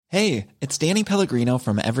Hey, it's Danny Pellegrino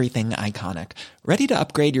from Everything Iconic. Ready to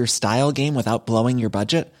upgrade your style game without blowing your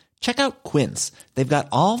budget? Check out Quince. They've got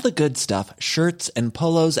all the good stuff, shirts and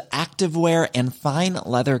polos, activewear, and fine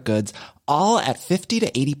leather goods, all at 50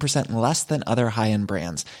 to 80% less than other high-end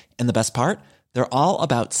brands. And the best part? They're all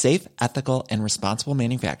about safe, ethical, and responsible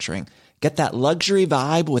manufacturing. Get that luxury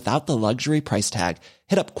vibe without the luxury price tag.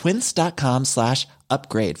 Hit up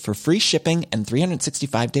quince.com/upgrade for free shipping and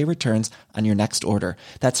 365-day returns on your next order.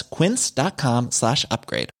 That's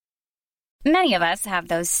quince.com/upgrade. Many of us have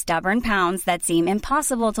those stubborn pounds that seem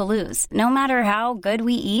impossible to lose, no matter how good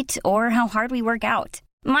we eat or how hard we work out.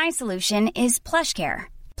 My solution is PlushCare.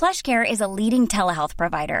 PlushCare is a leading telehealth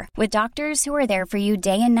provider with doctors who are there for you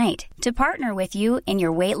day and night to partner with you in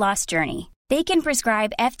your weight loss journey. They can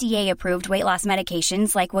prescribe FDA-approved weight loss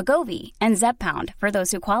medications like Wegovy and Zepbound for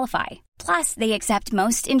those who qualify. Plus, they accept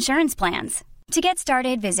most insurance plans. To get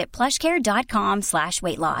started, visit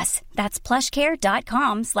plushcare.com/weightloss. That's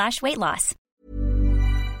plushcare.com/weightloss.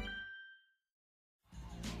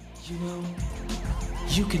 You know,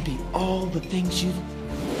 you can be all the things you've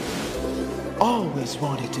always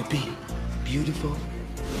wanted to be. Beautiful,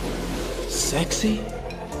 sexy,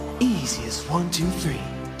 easy as 1, 2, 3.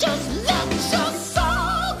 Just let your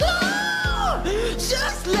soul glow.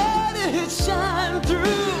 Just let it shine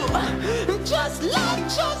through. Just let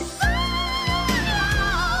your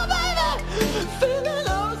soul, baby, feeling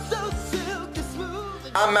oh so silky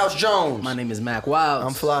smooth. I'm Mouse Jones. My name is Mac Wild.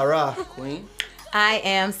 I'm Fly Ra. Queen. I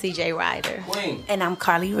am CJ Ryder. Queen. And I'm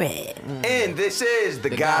Carly Red. And this is the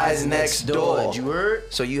Guys Next Door. You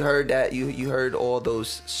heard? So you heard that? You heard all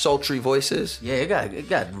those sultry voices? Yeah, it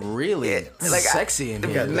got really sexy in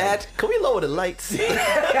here. Matt, can we lower the lights?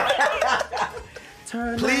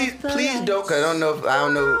 Please don't, cause I don't know if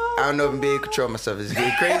I'm being in control of myself. It's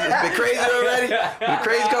getting crazy. It's been crazy already. It's been a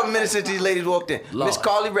crazy couple minutes since these ladies walked in. Miss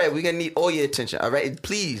Carly Red, we're gonna need all your attention. All right,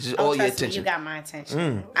 please, just all your attention. You got my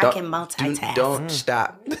attention. I can multitask. Don't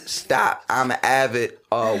stop. I'm an avid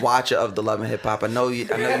watcher of the Love and Hip Hop. I know you. Of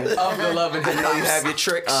the Love and Hip Hop. I know you have your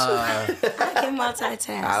tricks. I can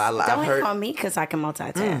multitask. Don't hate on me because I can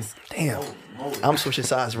multitask. Damn. I'm switching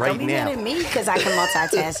sides right now. Don't be mad at me because I can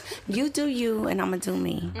multitask. You do you, and I'm gonna do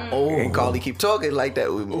me. Oh, and Carly keep talking like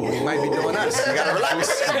that. We might be doing us. You gotta relax.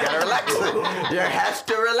 You have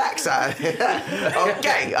to relax.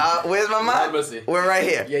 Okay. Where's my mom? We're right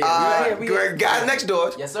here. We're Guys Next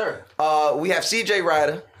Door. Yes, sir. We have CJ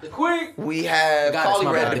Ryder. The Queen. We have Carly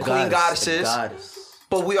Red, the Queen Goddesses.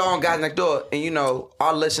 But we are on Guys Next Door, and you know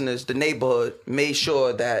our listeners, the neighborhood, made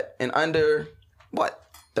sure that in under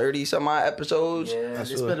 30 some odd episodes. Yeah,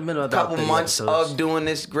 it's been a minute. Couple months of doing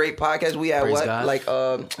this great podcast. We had Praise God. I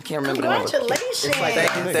can't remember. Congratulations!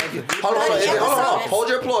 Thank you. Hold on. Hold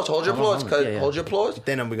your applause. Hold your applause.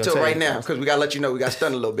 Then we're gonna till right now, because we gotta let you know we got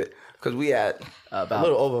stunned a little bit. Because we had about a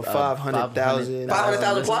little over 500,000.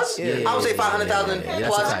 500,000 plus? Yeah. I would say 500,000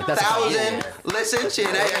 plus. 1,000. Listen, shit.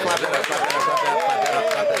 Clap that up.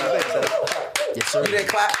 Yes, sir. You didn't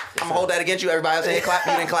clap? I'm gonna hold that against you. Everybody else ain't clap.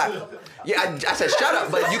 You didn't clap. Yeah, I said shut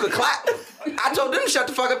up, but you could clap. I told them to shut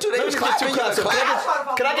the fuck up too. They was clapping.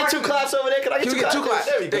 Can I get 2 claps over there? Can I get 2 claps?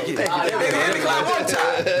 There we go. Thank you. Let me clap one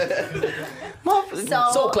time.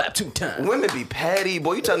 So clap 2 times. Women be petty,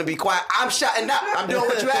 boy. You telling me to be quiet? I'm shutting up. I'm doing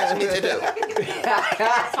what you asked me to do.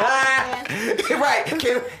 Right?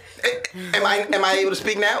 Am I able to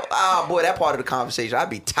speak now? Oh boy, that part of the conversation,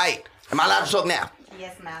 I'd be tight. Am I allowed to talk now?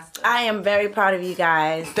 Yes, master. I am very proud of you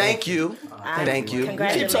guys. Thank you. Thank you.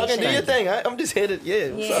 Congratulations. Keep talking, do your thing. I'm just here to, I'm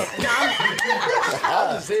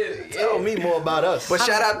just here. Tell me more about us. But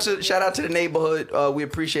shout out to the neighborhood. We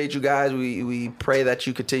appreciate you guys. We pray that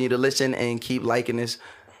you continue to listen and keep liking this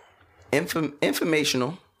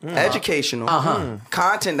informational, educational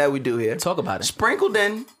content that we do here. Talk about it. Sprinkle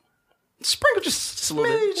just a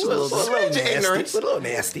little bit. Just a little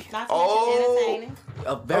nasty. Entertaining.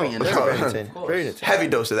 Very entertaining. Very entertaining. Heavy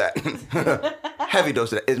dose of that. Heavy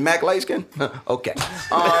dose of that. Is Mac light skin? Okay.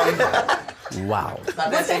 Wow.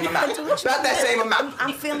 About that same amount.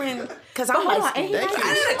 I'm feeling, because I'm light skinned. I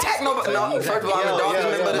didn't attack nobody. No, first of all, I'm the darkest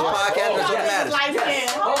member of this podcast. That's what matters.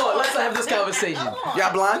 Oh, let's have this conversation.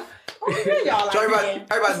 Y'all blind? So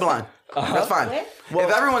everybody's blind. That's fine. Well,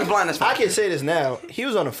 if everyone's blind, that's fine. I can say this now. He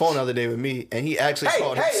was on the phone the other day with me, and he actually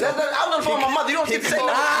called himself. I was on the phone with my mother. You don't get to say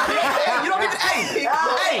nothing. You don't get to. Hey.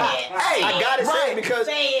 I gotta say it because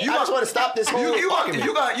I just want to stop this whole. You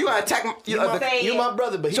gonna attack you my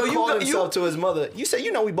brother, but he called himself to his mother. You said,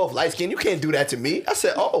 you know, we both light skinned. You can't do that to me. I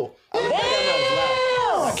said, oh.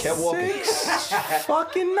 I kept walking. 6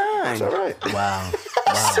 fucking 9. That's all right. Wow.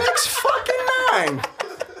 6 fucking 9.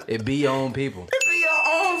 It be your own people. It be your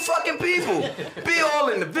own fucking people. Be all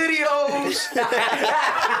in the videos.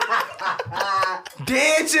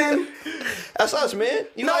 Dancing. That's us, man.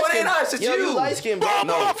 No, it ain't us. It's you. Light skin, bro.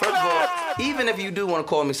 No, first of all, even if you do want to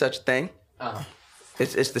call me such a thing,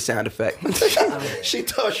 it's the sound effect. She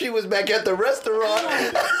thought she was back at the restaurant.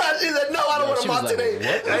 She said, no, I don't want to mop today.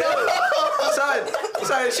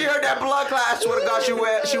 Son, she heard that blood clot. I swear to God, she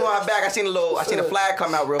went back. I seen a flag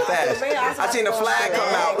come out real fast. I seen the flag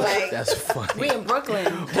come out. That's funny. We in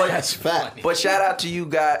Brooklyn. That's fact. But shout out to you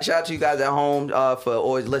guys. Shout out to you guys at home for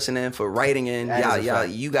always listening, for writing in. Y'all,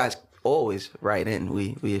 you guys always write in.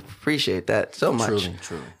 We appreciate that so much.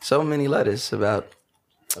 Truly. So many letters about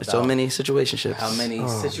so many situationships. How many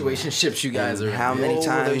situationships you guys are in? How many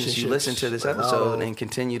times you listen to this episode and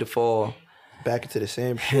continue to fall back into the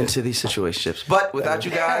same shit. Into these situationships. But without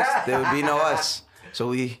you guys, there would be no us. So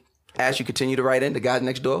we ask you continue to write in to guys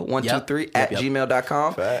next door 123 at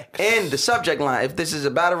gmail.com. And the subject line, if this is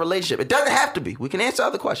about a relationship, it doesn't have to be. We can answer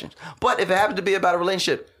other questions. But if it happens to be about a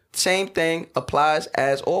relationship, same thing applies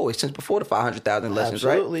as always since before the 500,000 lessons,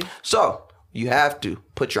 Absolutely. Right? So you have to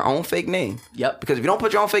put your own fake name. Yep. Because if you don't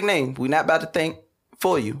put your own fake name, we're not about to think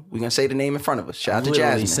for you. We're going to say the name in front of us. Shout out to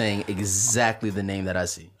Jasmine. Saying exactly the name that I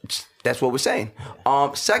see. That's what we're saying.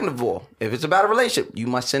 Second of all, if it's about a relationship, you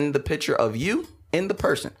must send the picture of you and the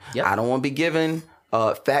person. Yep. I don't want to be giving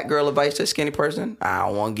fat girl advice to a skinny person. I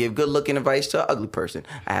don't want to give good looking advice to an ugly person.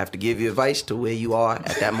 I have to give you advice to where you are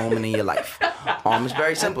at that moment in your life. It's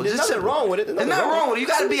very simple. There's nothing wrong with it. There's nothing wrong with it. You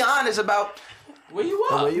got to be honest about where you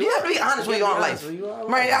are. You have to be honest where you are in life.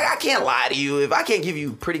 Right? I can't lie to you. If I can't give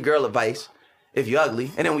you pretty girl advice, if you're ugly,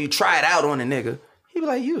 and then when you try it out on a nigga, he be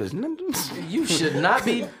like, you should not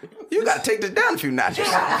be. You got to take this down a few notches.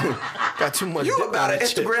 Got too much. You about an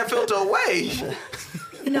Instagram filter away.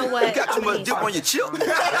 You know what? You got too much dip on your chip. That's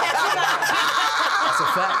a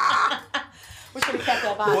fact. We should have kept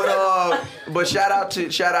that vibe. But shout out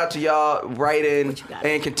to y'all. Write in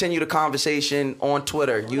and continue the conversation on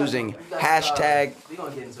Twitter using hashtag.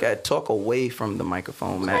 Gotta talk away from the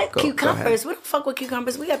microphone, Matt. Go cucumbers. What the fuck with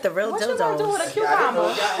cucumbers? We got the real dildos. What you gonna do with a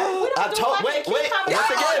cucumber?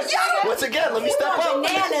 Once again, let me step up.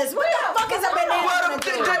 Bananas. What the fuck is a banana?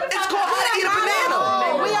 It's called how to eat a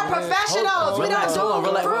banana. We are professionals. We don't do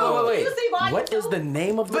wait. What is the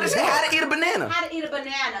name of the But it's how to eat a banana. How to eat a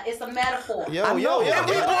banana. It's a metaphor. Yo. And we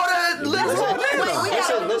bought a literal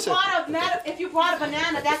banana. Listen. If you brought a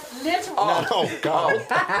banana, that's literal. Oh, God.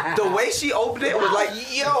 The way she opened it was like,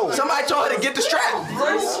 yo, somebody told her to get the strap.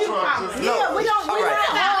 Yeah, we don't. We're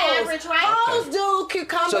not average, right? Hoes do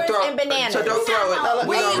cucumbers and bananas. So don't throw it.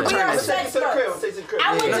 We are Take the crib.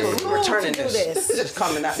 I went to school to do this. This is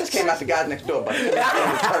coming out. This came out the guys next door, but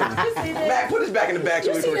Matt, put this back in the bag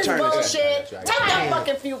so we can return this. Bullshit. Take that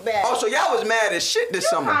fucking few back. Oh, so y'all was mad as shit this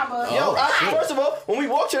summer. Yo, first of all, when we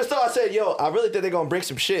walked to the store, I said, yo, I really think they're going to bring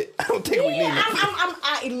some shit. I don't think we need it.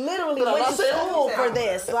 I literally went to school for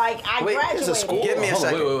this. Like, I graduated. It's a school. Give me a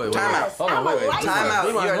second. Wait. Time out. Hold on, wait. Time out.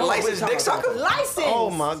 You're a licensed dick sucker? License. Oh,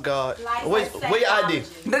 my God. Wait, where your ID?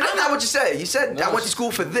 That's not what you said. You said I went to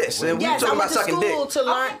school for this. And we were talking about sucking dick.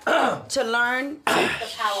 To learn The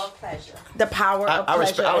power of pleasure. the power of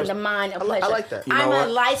pleasure and the mind of pleasure. I like that. I'm a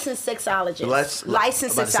licensed sexologist.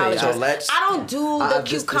 Licensed sexologist. I don't do the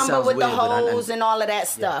cucumber with the holes and all of that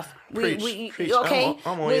stuff. Preach. Okay?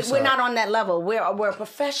 I'm on your side. We're not on that level. We're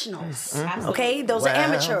professionals. Okay? Those are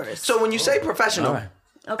amateurs. So when you say professional,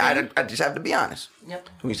 Okay. I just have to be honest. Yep.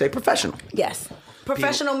 When you say professional. Yes.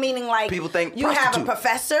 Professional meaning like people think you have a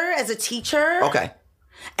professor as a teacher. Okay.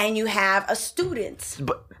 And you have a student.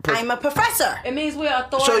 But I'm a professor. It means we're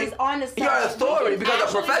authorities on the subject. You're an authority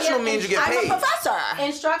because a professional means you get paid. I'm a professor.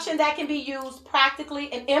 Instruction that can be used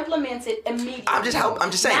practically and implemented immediately. I'm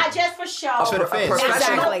just saying. Not just for show.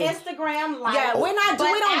 Exactly. Instagram likes. Yeah, we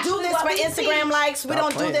don't do this for Instagram likes. We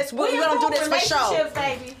don't do this. We don't do this for show.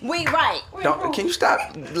 Baby. Can you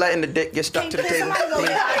stop letting the dick get stuck to the table?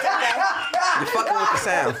 You're fucking with the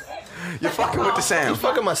sound. You're fucking with the sound. You're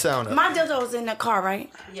fucking my sound up. My dildo's in the car,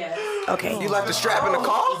 right? Yes. Okay. You left the strap in the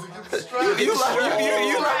car? You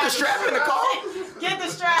left the strap in the car? Get the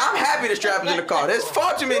strap. I'm happy the strap is in the car. There's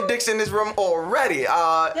far too many dicks in this room already. This is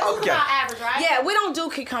about average, right? Yeah, we don't do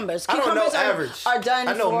cucumbers. I don't know Cucumbers average. are done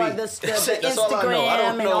I know for me. the That's all I know. I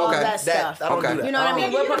don't Instagram and know all that that stuff. I don't do that. You know what I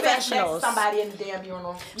mean? We're professionals. Somebody in the damn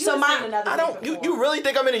urinal. So I don't. You really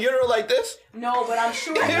think I'm in a urinal like this? No, but I'm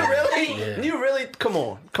sure. You really? Yeah. You really? Come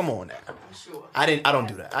on now. I'm sure. I don't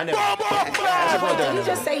do that. I never. Did he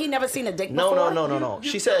just say he never seen a dick before? No.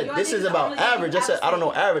 She said this is about average. I said I don't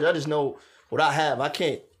know average. I just know what I have. I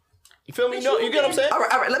can't You feel me? No, you get what I'm saying? All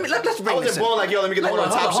right. Let's bring this in. I wasn't born like, yo, let me get the one on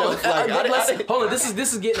top shelf. Hold on.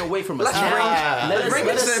 This is getting away from us. Let's bring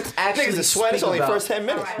this in. Niggas are sweating. It's only the first 10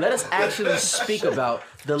 minutes. Let us actually speak about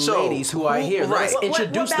the ladies who are here. Let's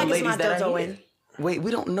introduce the ladies that are here. Wait,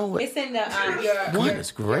 we don't know it. It's in the your.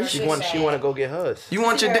 Goodness gracious. She want to go get hers. You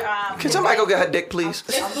want your dick? Can somebody go get her dick, please?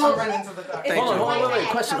 Hold on, wait.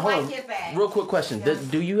 Question. Hold on. Real quick question.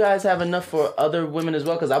 Do you guys have enough for other women as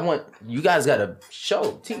well? Because I want you guys got to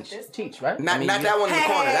teach, right? Not that one in the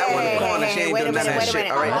corner. That one in the corner. She ain't doing none of that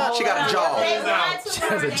shit. All right. She got a job. She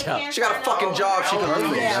has a job. She got a fucking job. She can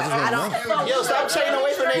Yo, stop taking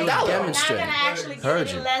away from their dollar. Demonstrate. Heard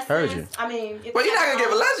you. I mean, well, you're not gonna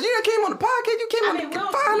give a lesson. You came on the podcast. You came on the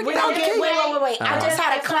file. Wait. I just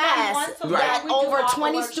had a class that over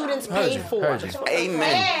 20 students paid for.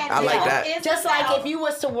 Amen. I like that. Just like if you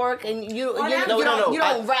was to work and you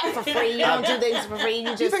don't rap for free. You don't do things for free.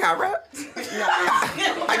 You think I rap? No.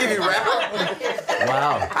 I give you rap.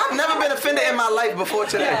 Wow. I've never been offended in my life before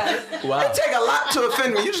today. Wow. It take a lot to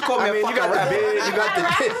offend me. You just called me a fucking rapper.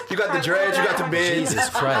 You got the dreads. You got the beard. Jesus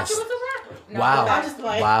Christ. No, wow.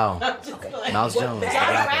 Wow. Miles Jones.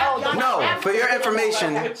 No, for your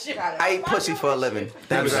information, I eat pussy for a living.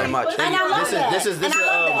 Thank you very much. And I love that. This is So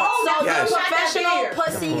you're a professional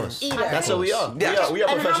pussy eater. That's what we are. Yes. We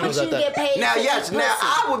are professionals at that. Now, yes,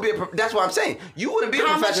 I would be that's what I'm saying. You wouldn't be a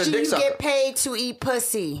professional dick sucker. How much do you get paid to eat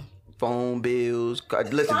pussy? Phone bills.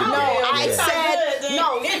 Listen to I said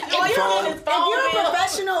no. If you're a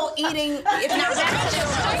professional eating, if not professional,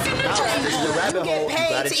 you get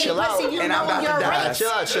paid to eat pussy. You know your rates.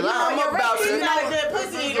 Chill out. I'm about to. You're not a good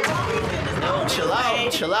pussy eater. No,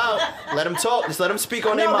 chill out. Let them talk. Just let them speak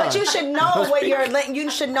on their mind. But you should know what you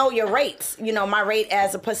should know your rates. You know, my rate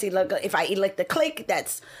as a pussy licker, if I lick the click,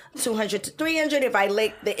 that's 200 to 300. If I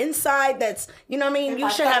lick the inside, that's, you know what I mean? You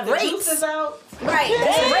should have rates. Right,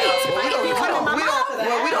 that's rates.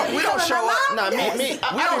 We don't show up. Nah, me.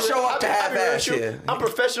 We don't show up to have ass here. I'm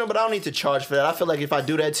professional, but I don't need to charge for that. I feel like if I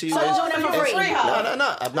do that to you, so you're doing it for free.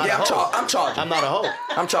 No. I'm not a hoe. I'm charging. I'm not a hoe.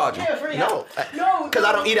 I'm charging. No, because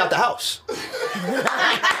I don't eat out the house. Let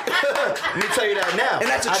me tell you that now. And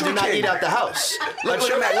that's a true I do not eat out the house. Look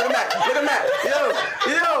at Mac.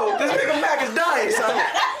 Yo, this nigga Mac is dying, son.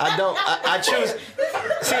 I don't. I choose.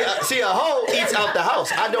 See, a hoe eats out the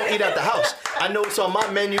house. I don't eat out the house. I know it's on my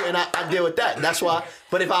menu, and I deal with that. That's why.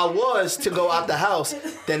 But if I was to go out the house,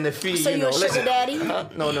 then the fee, so you know. So you're a sugar daddy?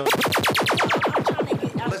 No.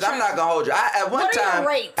 Listen, I'm not gonna hold you. At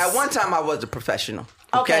one time, I was a professional.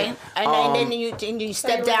 Okay. And then you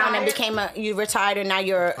stepped down and you retired, and now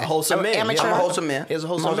you're a wholesome man. Amateur. I'm a wholesome man. He's a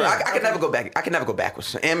wholesome man. I can never go back. I can never go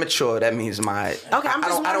backwards. Amateur. That means my. Okay, I'm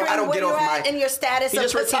just wondering I don't get off my. In your status, he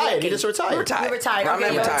just retired. He just retired. You retired. I'm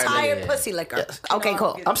okay, retired. Retired pussy licker. Yes. Okay,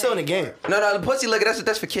 cool. I'm still in the game. No, the pussy licker.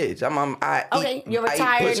 That's for kids. Okay, you're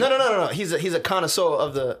retired. No. He's a connoisseur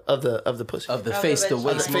of the pussy. Of the face to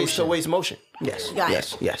waist motion. Yes,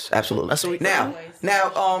 absolutely. That's what we now.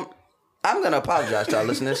 I'm gonna apologize to our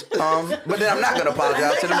listeners, but then I'm not gonna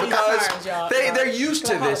apologize to them because they're used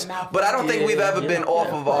to this. But I don't think we've ever been off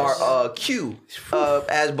of our cue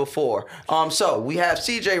as before. So we have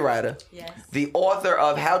CJ Ryder, the author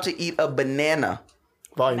of How to Eat a Banana,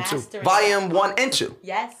 Volume 2, Volume 1 and 2.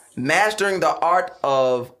 Yes. Mastering the Art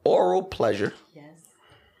of Oral Pleasure. Yes.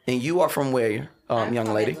 And you are from where,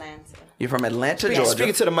 young lady? Atlanta. You're from Atlanta, Georgia. Speak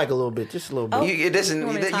it to the mic a little bit, just a little bit.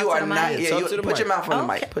 You are not. Put your mouth on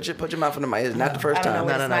the mic. Put your mouth on the mic. It's not the first time.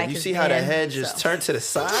 No. You see how the head just turned to the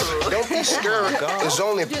side? Don't be scared, God. It's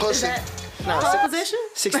only pussy. No, position?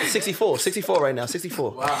 64 right now.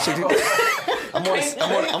 64. Wow.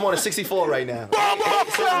 I'm on a 64 right now.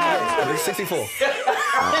 64.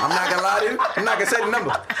 I'm not gonna lie to you. I'm not gonna say the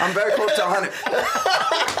number. I'm very close to 100.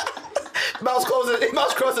 Mouse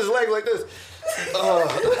crosses his legs like this.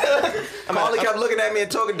 Carly kept looking at me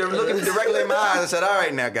and looking directly in my eyes. I said, "All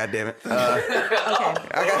right, now, goddammit."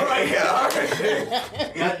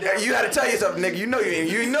 You got to tell yourself, nigga. You know you're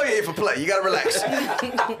here for play. You got to relax.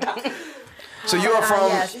 So you are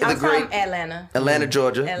from I'm from Atlanta,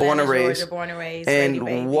 Georgia, born and raised.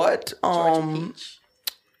 And what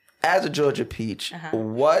as a Georgia peach,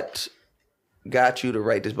 what got you to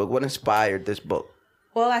write this book? What inspired this book?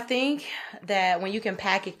 Well, I think that when you can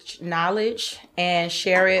package knowledge and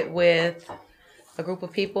share it with a group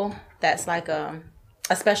of people, that's like a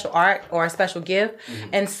special art or a special gift. Mm-hmm.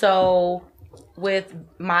 And so with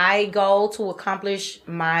my goal to accomplish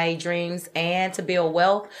my dreams and to build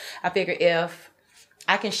wealth, I figure if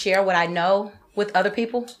I can share what I know with other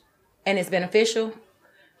people and it's beneficial,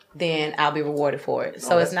 then I'll be rewarded for it.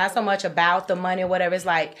 So it's not so much about the money or whatever. It's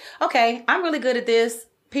like, okay, I'm really good at this.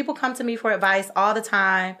 people come to me for advice all the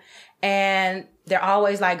time, and they're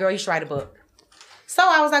always like, girl, you should write a book. So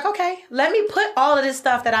I was like, okay, let me put all of this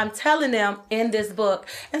stuff that I'm telling them in this book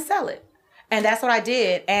and sell it. And that's what I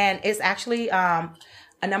did. And it's actually a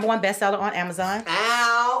 #1 bestseller on Amazon.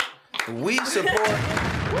 Ow! We support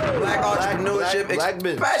black entrepreneurship,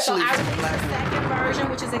 especially for black. The second version,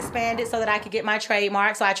 which is expanded so that I could get my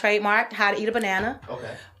trademark. So I trademarked How to Eat a Banana.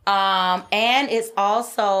 Okay. And it's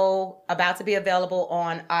also about to be available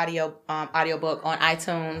on audiobook on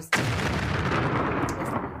iTunes,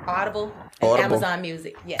 Audible, and Amazon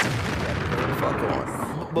Music. Yes.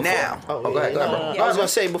 Now, go ahead, bro. I was gonna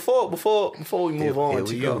say before we move on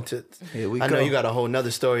to you. I know you got a whole nother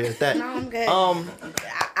story at that. No, I'm good.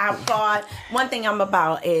 I applaud. One thing I'm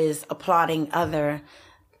about is applauding other,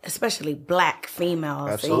 especially black females.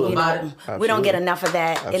 Absolutely. You know, we don't get enough of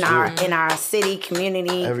that in our city,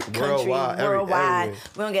 community, country, worldwide.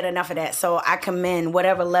 We don't get enough of that. So I commend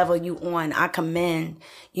whatever level you on. I commend,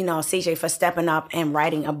 CJ for stepping up and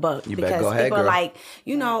writing a book. Because people are like,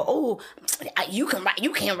 you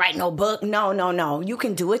can't write no book. No. You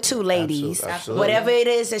can do it too, ladies. Absolutely. Whatever it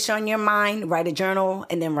is that's on your mind, write a journal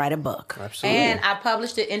and then write a book. Absolutely. And I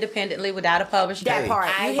published it independently without a publisher. That part.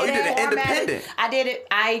 You did it independent. I did it.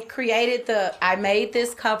 I made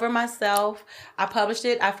this cover myself. I published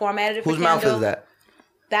it. I formatted it for Kindle. Whose mouth is that?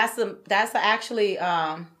 That's actually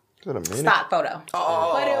stock photo.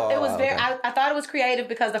 But it was very. I thought it was creative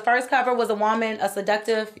because the first cover was a woman, a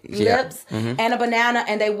seductive lips, and a banana,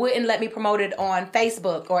 and they wouldn't let me promote it on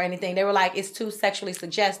Facebook or anything. They were like, it's too sexually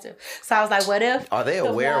suggestive. So I was like, what if? Are they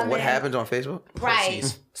aware of what happens on Facebook?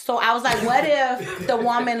 Right. So I was like, what if the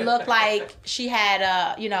woman looked like she had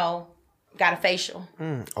got a facial.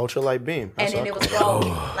 Ultralight beam. That's and then it was rolling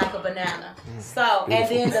like a banana. So, and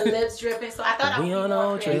then the lips dripping. So I thought we on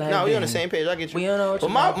ultralight. No, we on the same page. I get you. We on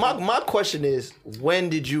ultralight. But my question is, when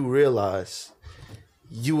did you realize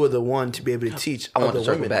you were the one to be able to teach other women? I want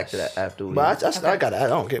to circle back to that after we... But I got it. I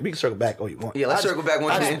don't care. We can circle back all you want. Yeah, let's circle back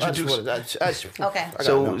once you introduce... Okay.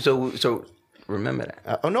 So remember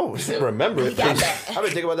that. Oh no, remember it. I've been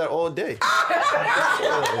thinking about that all day.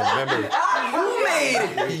 Remember it. Who made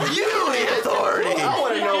it? You the authority. I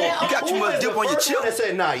want to know. You got too much dip on your chin. I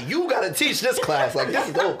said, nah, you got to teach this class. Like this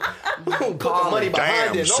is dope. Put the money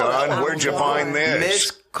behind it. Damn, son, where'd you find this?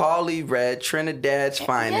 Miss Carly Red, Trinidad's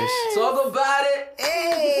finest. Talk about it.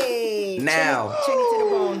 Hey. Now,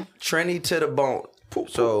 Trini to the bone.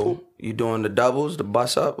 So you doing the doubles, the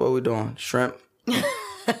bust up? What we doing? Shrimp.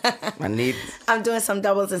 I'm doing some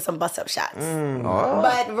doubles and some bust up shots.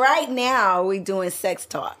 But right now we doing sex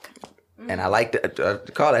talk. And I like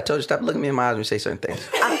Carl, I told you, stop looking me in my eyes when you say certain things.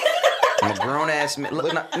 I'm a grown ass man. You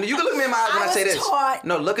can look me in my eyes when I say this.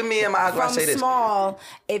 No, look at me in my eyes when I say this. From small,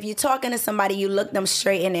 if you're talking to somebody, you look them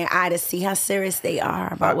straight in their eye to see how serious they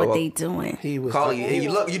are about what they doing. Carly,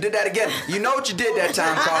 you did that again. You know what you did that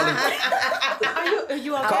time, Carly.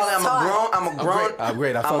 You okay? Carly, I'm a grown. I'm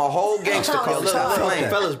great. I'm a whole gangster, Carly. Stop playing.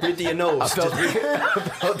 Fellas, breathe through your nose.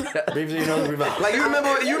 Breathe through your nose. Like you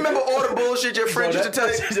remember all the bullshit your friends used to tell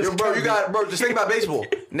you. Bro, just think about baseball.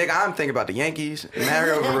 Nigga, I'm thinking about the Yankees,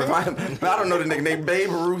 Mario, I don't know the nigga named Babe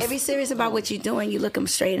Ruth. If you're serious about what you're doing, you look them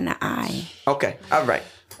straight in the eye. Okay, all right.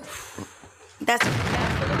 That's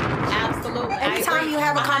absolutely. Every time you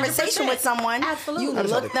have a conversation with someone, you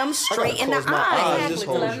look them straight in the eye. Exactly,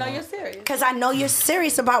 to let them know you're serious. Because I know you're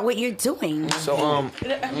serious about what you're doing. So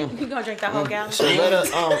you gonna drink that whole gallon?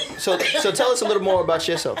 So so tell us a little more about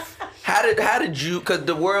yourself. How did you? Because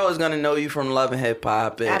the world is gonna know you from Love and Hip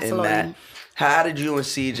Hop and that. How did you and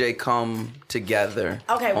CJ come together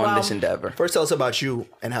on this endeavor? First, tell us about you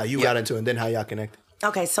and how you got into it, and then how y'all connected.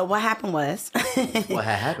 Okay, so what happened was... What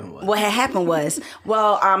had happened was?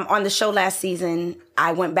 Well, on the show last season,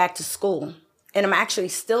 I went back to school. And I'm actually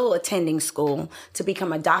still attending school to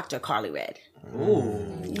become a doctor, Carly Red.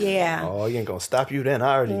 Ooh. Yeah. Oh, you ain't going to stop you then.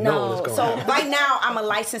 I already know what's going on. So right now, I'm a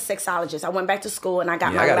licensed sexologist. I went back to school and I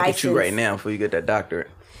got my license. I got to get you right now before you get that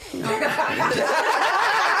doctorate.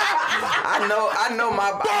 I know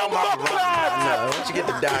my once you get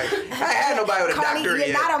the doctor. I had nobody with a doctorate yet.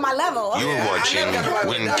 You're not on my level. You're watching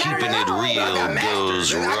When Keeping It Real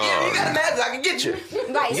Goes Wrong. You got a master's, I can get you.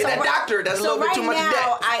 Right. Get that doctorate. That's a little bit too much of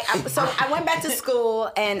that. So I went back to school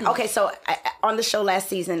and on the show last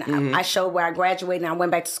season, I showed where I graduated and I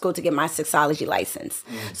went back to school to get my sexology license.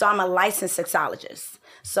 So I'm a licensed sexologist.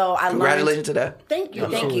 So I Congratulations to that. Thank you.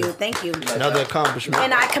 Another accomplishment.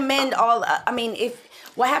 And I commend all.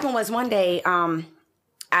 What happened was one day,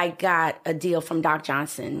 I got a deal from Doc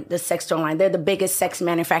Johnson, the sex toy line. They're the biggest sex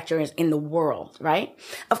manufacturers in the world, right?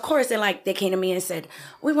 Of course, they came to me and said,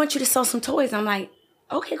 "We want you to sell some toys." I'm like,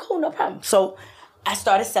 "Okay, cool, no problem." So I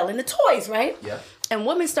started selling the toys, right? Yeah. And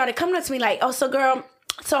women started coming up to me like, oh, so girl,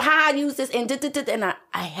 so how I use this and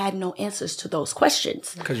I had no answers to those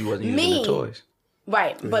questions. Because you wasn't using the toys.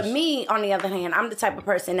 Right. But me, on the other hand, I'm the type of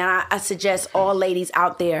person, and I suggest all ladies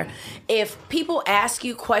out there, if people ask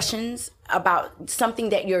you questions about something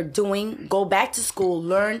that you're doing, go back to school,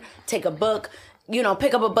 learn, take a book,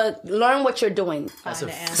 pick up a book, learn what you're doing. That's a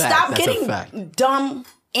fact. Stop getting dumb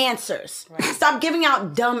answers. Right. Stop giving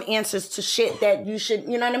out dumb answers to shit that you should,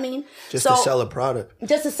 you know what I mean? Just to sell a product.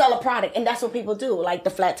 Just to sell a product. And that's what people do, like the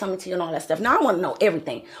flat tummy tea and all that stuff. Now I want to know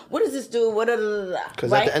everything. What does this do?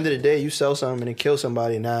 Because at the end of the day, you sell something and it kills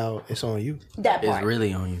somebody, now it's on you. That part. It's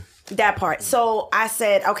really on you. That part. So I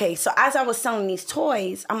said, okay, so as I was selling these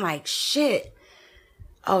toys, I'm like, shit.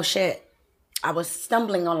 Oh, shit. I was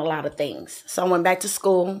stumbling on a lot of things. So I went back to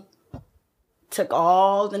school, took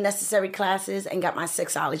all the necessary classes, and got my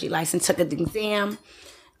sexology license. Took an exam,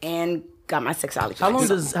 and got my sexology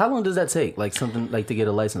license. How long does that take? Like something like to get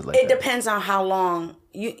a license like that? It depends depends on how long.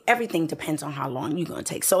 Everything depends on how long you're gonna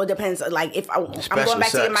take. So it depends. Like if I'm going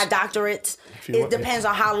back to get my doctorate, it depends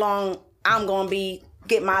on how long I'm gonna be.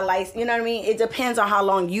 Get my license, you know what I mean? It depends on how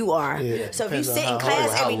long you are. Yeah, so if you sit in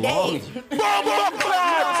class every day,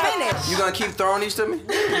 finish. You gonna keep throwing these to me?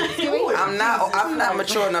 I'm not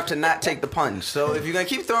mature enough to not take the punch. So if you're gonna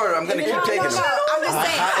keep throwing it, I'm gonna keep taking them. I'm just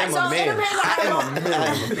saying. I am a man.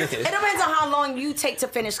 It depends on how long you take to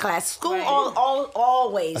finish class. School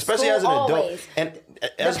always, especially as an adult, and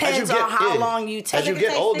depends on how long you take. As you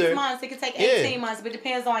get older, 6 months. It could take 18 months, but it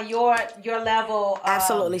depends on your level.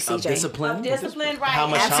 Absolutely, CJ. Of discipline. Discipline, right? How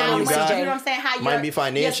much time you got? You know what I'm saying? How might be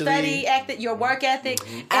financially, your study ethic, your work ethic,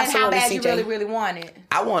 and how bad you really want it.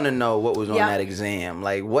 I want to know what was on that exam.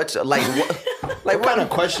 Like what kind of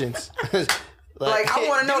questions? Like I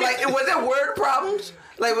want to know. Like was there word problems?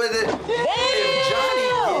 Like was it? If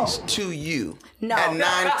Johnny gets to you at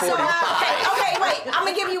 9:45. Okay, wait. I'm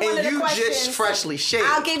gonna give you one of the questions. And you just freshly shaved.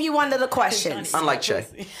 I'll give you one of the questions. Unlike Che.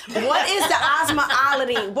 What is the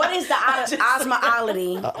osmolality? What is the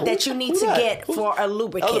osmolality that you need to get for a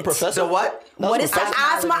lubricant? So what? What is the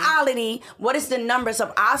osmolality? What is the numbers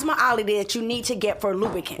of osmolality that you need to get for a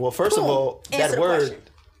lubricant? Well, first of all, that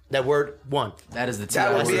word one. That is the TI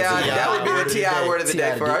that would be the TI word of the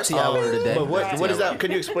day for us. TI word of the day. But what is that?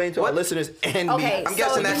 Could you explain to our listeners and me? Okay, I'm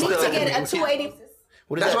guessing that's still. You need to get a 280.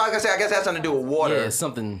 That's why I guess that has something to do with water. Yeah,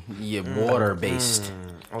 something water based.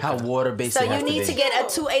 Okay. How water based. So you need to get a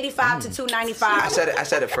 285 to 295. I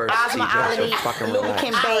said it first. Osmolality,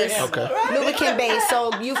 lubricant base. Okay. Lubricant base.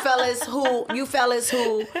 So you fellas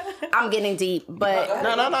who, I'm getting deep, but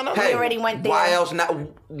no. We already went there. Why else not?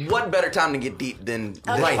 What better time to get deep than this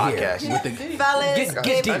podcast? Here. Fellas,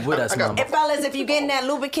 get deep with us, mama. Fellas, if you're getting that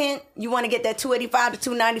lubricant, you want to get that 285 to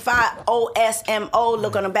 295 OSMO.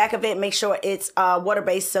 Look on the back of it. Make sure it's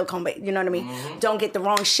water-based, silicone-based. You know what I mean? Mm-hmm. Don't get the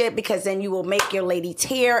wrong shit because then you will make your lady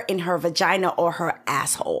tear in her vagina or her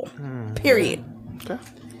asshole. Period. Okay.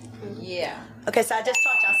 Yeah. Okay, so I just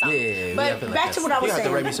taught y'all something. Yeah, but back to what I was saying. You have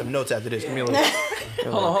to write me some notes after this. Give me a little.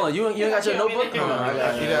 Hold on. You ain't got your notebook? No,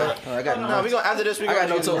 I got no, we gonna after this. I got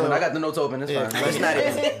notes open. I got the notes open. It's fine. It's not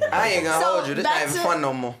even. I ain't gonna hold you. This not even fun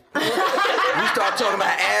no more. You start talking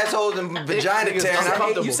about assholes and vagina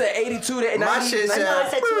tearing. You said 82 to 90. My shit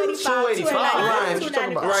said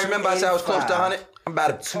 285. Right. Remember I said I was close to 100. I'm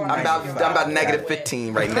about negative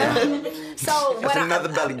 15 right now. So that's another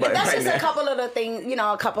belly button. That's right just there. a couple of the things,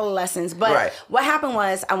 a couple of lessons. But what happened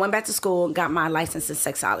was I went back to school, got my license in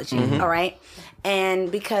sexology. Mm-hmm. All right.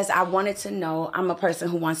 And because I wanted to know, I'm a person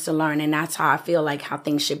who wants to learn, and that's how I feel like how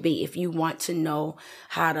things should be. If you want to know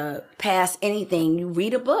how to pass anything, you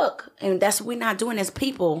read a book. And that's what we're not doing as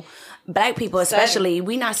people, black people especially.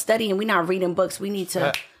 We're not studying, we're not reading books. We need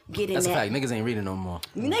to get in there. That's that. a fact. Niggas ain't reading no more.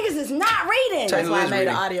 Niggas is not reading. That's why I made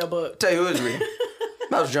an audio book. Tell you who is reading.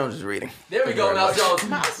 Mouse Jones is reading. There we go, Mouse Jones.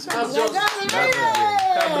 Mouse Jones.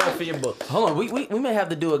 Come for your book. Hold on, we may have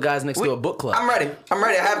to do a Guys Next Door book club. I'm ready. I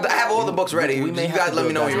have all the books ready. You guys let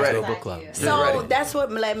me know when you're ready. Book club. So that's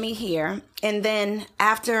what led me here. And then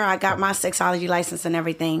after I got my sexology license and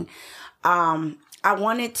everything, I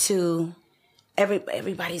wanted to.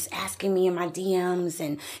 Everybody's asking me in my DMs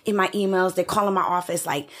and in my emails. They're calling my office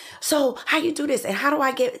like, so how you do this? And how do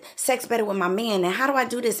I get sex better with my man? And how do I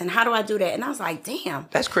do this? And how do I do that? And I was like, damn.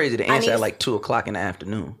 That's crazy to answer at like 2:00 in the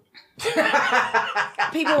afternoon.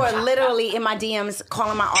 People were literally in my DMs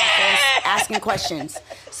calling my office, asking questions.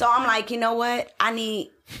 So I'm like, you know what?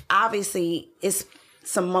 Obviously, it's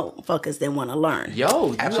some motherfuckers that want to learn.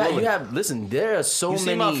 Yo, you have listen, there are so many. You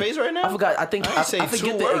see my face right now? I forgot. I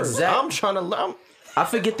forget the exact. I'm trying to learn. I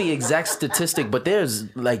forget the exact statistic, but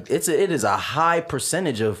there's like it is a high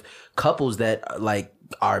percentage of couples that like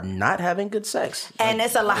are not having good sex. And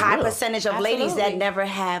it's a high percentage of ladies that never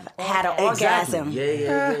have had an orgasm.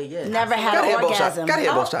 Yeah. Never had an orgasm. Gotta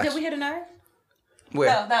hear both sides. Did we hit a nerve? Where?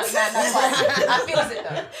 No, not quite. I feels it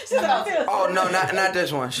though. She feels it. Oh no, not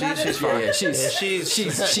this one. She's fine. Yeah,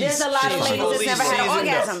 she's There's a lot of ladies that's never had an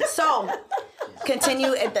orgasm. So,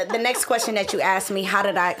 continue. The next question that you asked me, how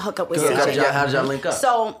did I hook up with CJ? How did y'all link up?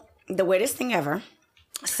 So, the weirdest thing ever.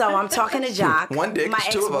 So I'm talking to Jock, One dick, my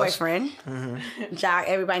two of us. ex-boyfriend. Jock,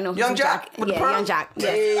 everybody knows Young Jock? With the pearl? Young Jock.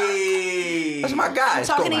 Yes. Hey, that's my guy. I'm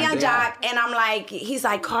talking to Young Jock, and I'm like, he's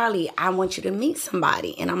like, Carly, I want you to meet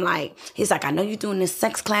somebody. And I'm like, he's like, I know you're doing this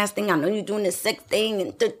sex class thing. I know you're doing this sex thing,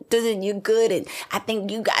 and you're good, and I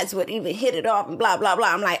think you guys would even hit it off, and blah, blah,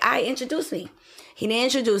 blah. I'm like, all right, introduce me. He didn't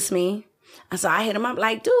introduce me. And so I hit him up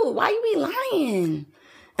like, dude, why you be lying?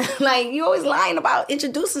 Like, you always lying about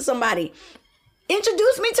introducing somebody.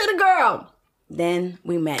 Introduce me to the girl. Then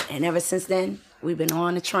we met. And ever since then, we've been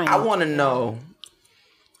on the train. I want to know.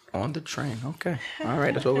 On the train. Okay. All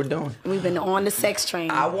right. That's what we're doing. We've been on the sex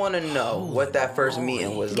train. I want to know what that first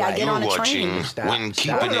meeting was like. Get on the train. When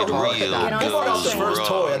keeping it real goes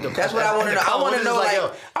wrong. That's what I want to know. I want to know, like,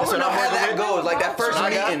 I want to know how that goes. Like, that first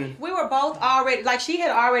meeting. We were both already, like, she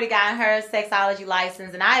had already gotten her sexology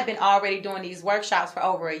license, and I had been already doing these workshops for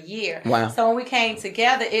over a year. Wow. So when we came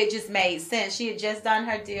together, it just made sense. She had just done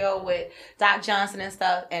her deal with Doc Johnson and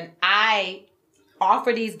stuff, and I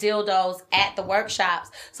offer these dildos at the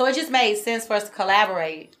workshops, so it just made sense for us to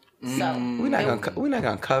collaborate. So we're not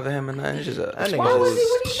gonna cover him or nothing. It's just a why was he?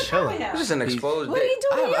 What are you doing him? It's just an exposed. What are you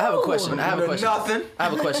doing? I have a question. Nothing. I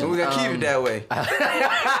have a question. We're gonna keep it that way.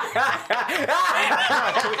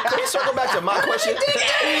 Can we circle back to my question?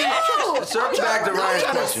 Circle back to Ryan's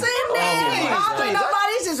question.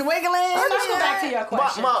 Nobody's just wiggling. Circle back to your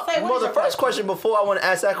question. The first question before I want to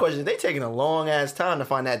ask that question, they taking a long ass time to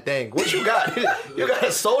find that thing. What you got? You got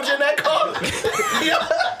a soldier in that car?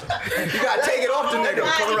 You gotta take it off the nigga.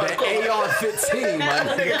 Come around. AR-15, man.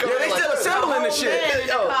 Yo, they still assembling the shit.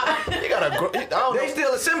 You got They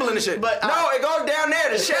still assembling the shit. But no, it goes down there,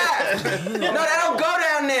 the shaft. No, that don't go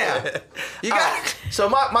down there. You got. So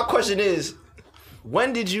my question is,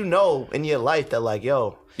 when did you know in your life that, like,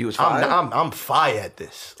 yo, you was fire? I'm fire at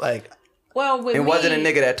this? Like, well, with it me, wasn't a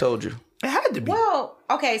nigga that told you. It had to be. Well,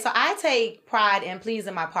 okay, so I take pride in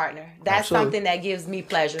pleasing my partner. That's something that gives me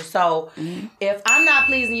pleasure. So if I'm not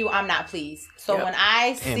pleasing you, I'm not pleased. So when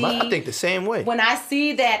I see, I think the same way. When I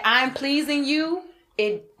see that I'm pleasing you,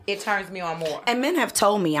 it turns me on more. And men have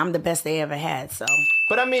told me I'm the best they ever had. So,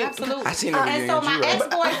 but I mean, absolutely. I seen and so my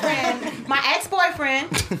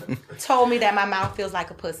ex-boyfriend told me that my mouth feels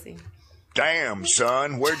like a pussy. Damn,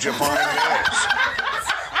 son, where'd you find this?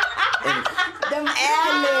 Them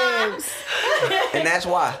ad-libs. And that's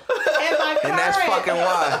why. And that's fucking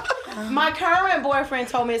why. My current boyfriend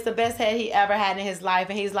told me it's the best head he ever had in his life,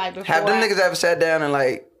 and he's like, before. Have them niggas ever sat down and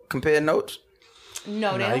like compared notes?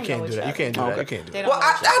 No, they don't. You can't do that. You can't do that. You can't do that. Well,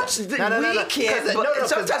 we can't. But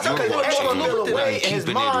sometimes some people watching feel away.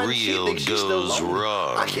 keeping it real goes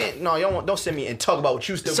wrong. I can't. No, don't send me and talk about what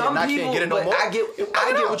you still some getting. People, I can't get it no but more. I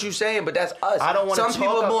get what you're saying, but that's us. I don't want to talk. Some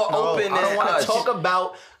people are more open. I don't want to talk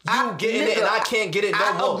about you getting it and I can't get it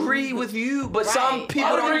no more. I agree with you, but some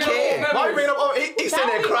people don't care. Why you bring up? He's sitting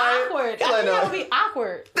there crying. That would be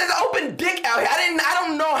awkward. There's an open dick out here. I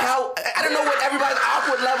don't know what everybody's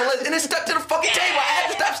awkward level is, and it's stuck to the fucking table. I had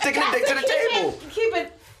to stop sticking the dick to the table. Keep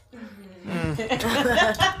it.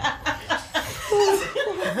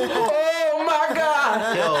 Oh my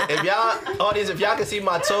God! Yo, if y'all can see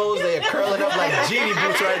my toes, they are curling up like genie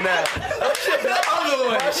boots right now.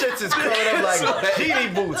 My shits is curling up like genie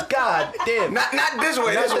boots. God damn. Not this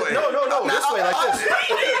way. This way. No. This way, like this.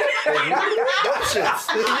 Those shits.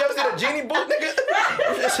 You ever seen a genie boot, nigga?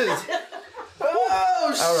 This is.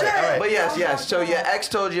 Oh shit! All right. But yes. So your ex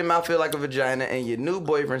told you your mouth feel like a vagina, and your new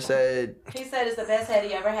boyfriend said he said it's the best head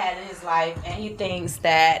he ever had in his life, and he thinks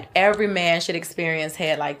that every man should experience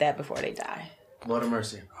head like that before they die. Lord of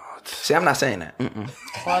mercy. See, I'm not saying that.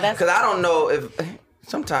 Well, that's because I don't know if.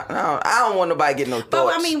 Sometimes I don't want nobody getting no thoughts.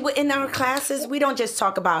 But I mean, in our classes, we don't just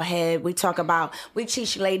talk about head. We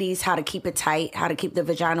teach ladies how to keep it tight, how to keep the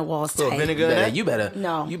vagina walls tight. Vinegar in that? You better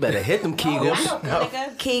hit them Kegels.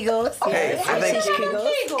 Kegels. Hey, I think Kegels.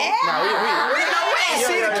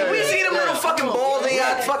 We see them little fucking balls in your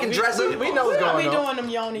fucking dresser. We know what's going on. doing them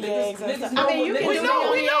yoni eggs. I mean, you can do we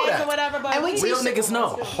know that. or whatever, but And we Real teach niggas know.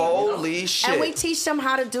 Holy shit! And we teach them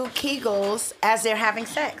how to do Kegels as they're having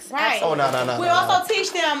sex. right. Oh no. We also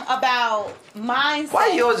teach them about mindset.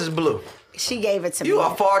 Why yours is blue? She gave it to me. You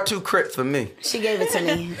are far too crip for me. She gave it to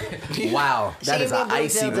me. Wow, that is an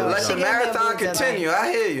icy blue. Let the marathon continue.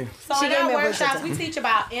 I hear you. So in our workshops, we teach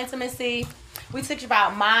about intimacy. We teach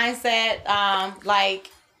about mindset.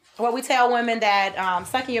 What we tell women that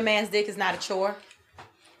sucking your man's dick is not a chore.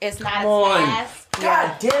 It's not a task.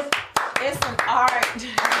 God damn. It's an art.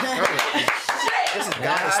 This is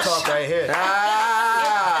goddess talk right here.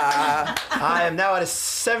 I am now at a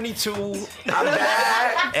 72. I'm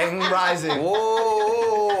back and rising.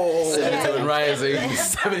 Whoa. 72 and rising.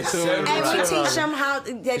 72 and And we rising. teach them how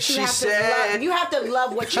that you have to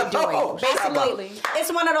love what you're doing. Basically,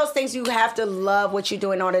 it's one of those things you have to love what you're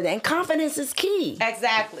doing in order to, and confidence is key.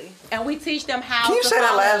 Exactly. And we teach them how Can you to say that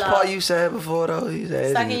fall in last love. part you said before, though? You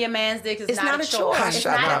said Sucking your man's dick is not a chore. It's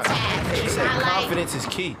Shut not up. a task. She It's said not like, confidence is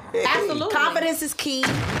key. absolutely. Confidence is key,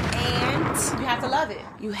 and You have to love it.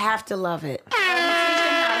 you have to love it. And we teach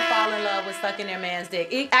them how to fall in love with sucking their man's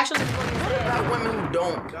dick. Actually, women who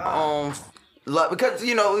don't love, because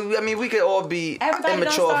you know, I mean, we could all be everybody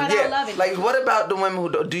immature. don't start out loving. Like, what about the women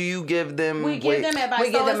who do you give them? We give them advice.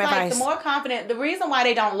 We give them it's like advice. the more confident. The reason why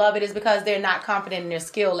they don't love it is because they're not confident in their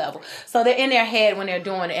skill level. So they're in their head when they're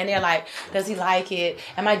doing it, and they're like, "Does he like it?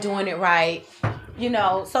 Am I doing it right?" You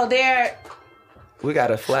know. So they're. We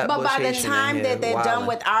got a flat. But by the time that they're done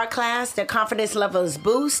with our class, their confidence levels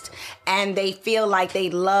boost, and they feel like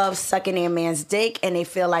they love sucking their man's dick, and they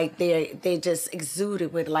feel like they just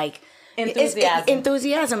exuded with like enthusiasm.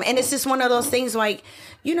 Enthusiasm, and it's just one of those things like,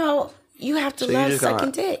 you know, you have to love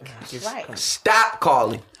sucking dick. Right. Stop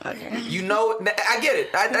calling. Okay. You know, I get it.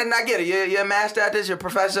 I get it. You're a master at this. You're a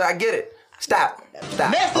professor. I get it. Stop.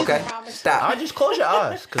 Okay. Stop. I just close your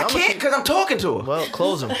eyes. I can't because I'm talking to her. Well,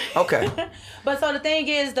 close them. Okay. But so the thing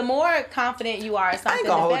is, the more confident you are at I something, ain't the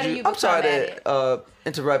gonna hold better you. you I'm become sorry at it. to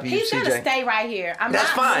interrupt you, He's CJ. gonna stay right here. That's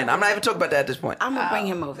fine. I'm not even talking about that at this point. I'm gonna bring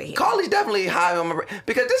him over here. Carly's definitely high on my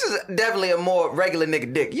because this is definitely a more regular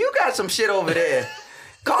nigga dick. You got some shit over there.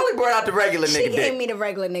 Carly brought out the regular She nigga gave dick. me the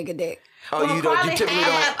regular nigga dick. Oh, you don't. You typically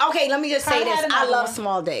don't. Okay, let me just say Carly this. had I another love one.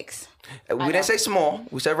 small dicks. We didn't say small.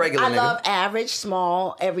 We said regular I nigga. love average,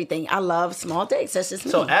 small, everything. I love small dicks. That's just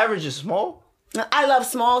me. So average is small? I love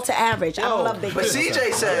small to average. I don't love big But dicks.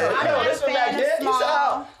 CJ said, I'm not a fan of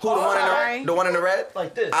small. "Who the one in the red?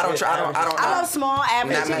 Like this. I don't try. I don't. I love small,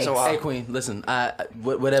 average Not dicks. so Hey Queen, listen.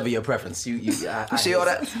 Whatever your preference, you You see all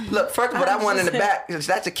that? Look, first of all, that one in the back,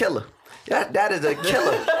 that's a killer. That is a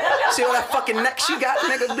killer. See all that fucking neck she got,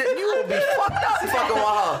 nigga? You will be fucked up fucking with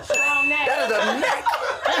her. Strong neck. That is a neck.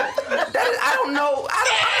 That is, I don't know. I'm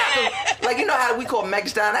not gonna, like, you know how we call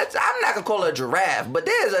Megastar? I'm not gonna call her a giraffe, but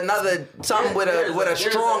there's another something with a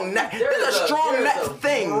strong neck. There's a strong neck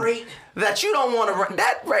thing that you don't want to run.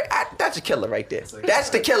 That's a killer right there. That's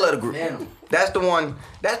the killer of the group. That's the one.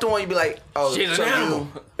 That's the one you be like, oh, She's an animal.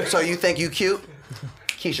 so you think you cute?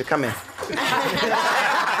 Keisha, come in.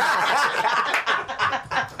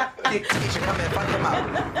 Keisha, come in. Fuck him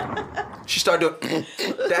out. She started doing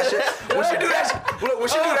that shit. When she do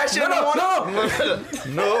that shit in the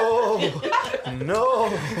morning. No.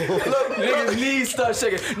 Look, niggas' knees start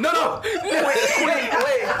shaking. No.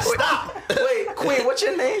 Wait, stop. Wait, Queen, what's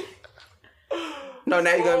your name? No,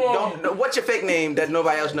 now you gonna what's your fake name that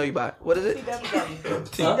nobody else know you by? What is it?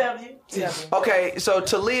 TW. Okay, so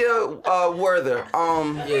Talia Werther.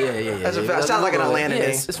 Yeah. That's a fact. Sounds like an Atlanta name.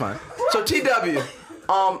 It's fine. So TW.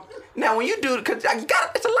 Now when you do, cause it's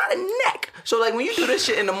a lot of neck. So like when you do this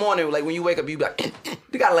shit in the morning, like when you wake up, you be like,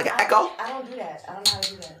 you got like an echo. I don't do that. I don't know how to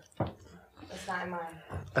do that. That's not in mine.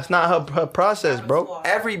 That's not her process, bro.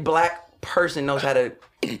 Every black person knows how to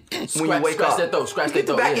when you wake scratch up. their throat. Scratch You their get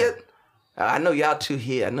the throat. back Yeah. here. I know y'all two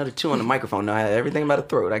here. I know the two on the microphone know everything about the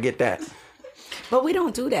throat. I get that. But we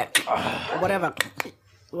don't do that.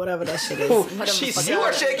 Whatever that shit is. You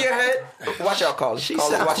are shaking your head. Watch out, Carly.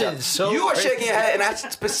 Carly, watch out. so You are crazy. shaking your head, and I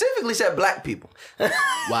specifically said black people.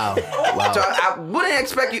 Wow. So I wouldn't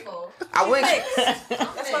expect you. I wouldn't.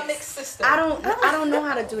 That's my mixed sister. I don't know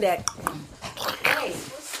how to do that.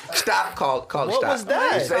 Stop, Carly. Stop. What was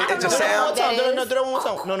that? It's a sound. that is. No, do that one more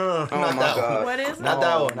time. No. Oh Not my that God. one. What is Not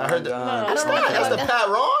that one. I heard that. That's That's the Pat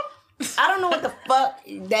Ron? I don't know what the fuck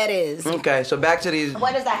that is. Okay, so back to these.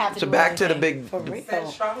 What does that have to So do back with to the anything? big.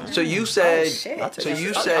 Real. So you said. shit. So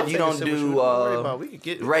you said you don't do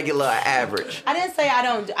regular or average. I didn't say I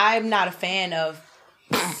don't. I'm not a fan of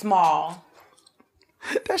small.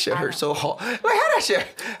 That shit hurt so hard. Like how that shit?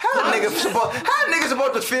 How a nigga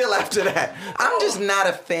supposed to feel after that? I'm just not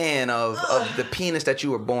a fan of the penis that you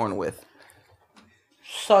were born with.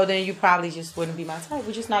 So then you probably just wouldn't be my type.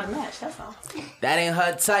 We're just not a match. That's all. That ain't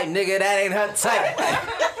her type, nigga. That ain't her type.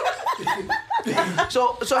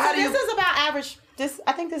 So how do you? This is about average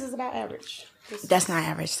I think this is about average. That's not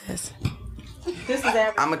average, sis. This is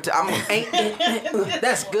average.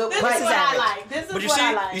 That's good. This is what I like. This is what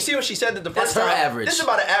I like. You see what she said that the first That's her time? average. This is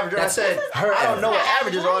about an average. I said, I don't know what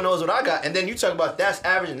average is. All I know is what I got. And then you talk about that's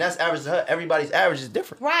average and that's average to her. Everybody's average is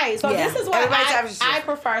different. Right. So Yeah. this is what Everybody's I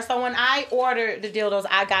prefer. So when I ordered the dildos,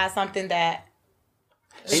 I got something that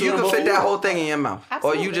And you can fit that whole thing in your mouth.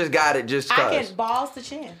 Absolutely. Or you just got it just I cause. can balls to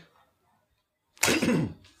chin.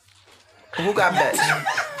 Who got bets?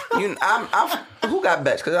 Who got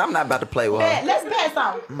bets? Because I'm not about to play with Bet. her. Let's bet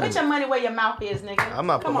something. Put your money where your mouth is, nigga. I'm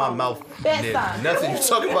not putting my mouth Bet near something. nothing you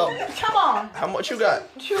talking about. Come on. How much you got?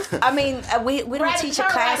 I mean, we don't teach a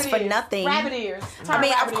class for nothing. Rabbit ears. I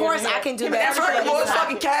mean, of course, I can do that. First of all, it's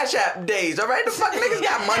fucking Cash App days, all right? The fucking niggas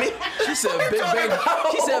got money. She said Big Bang.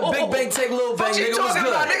 She said Big Bang take Little Bang. What you Nigga, what's talking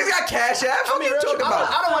good? about? Niggas got Cash App. What you talking about?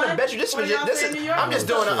 I don't want to bet you. This I'm just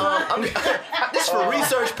doing this is for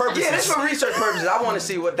research purposes. Yeah, this for research purposes. I want to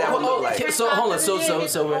see what that would look like. So hold on. So It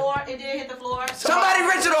did hit the floor. Somebody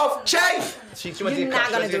rinse it off. Che. You're not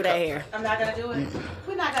gonna do that here. I'm not gonna do it.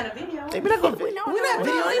 We're not gonna video. We're not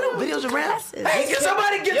video. Ain't no videos around. Hey, can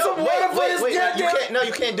somebody get some water for this goddamn?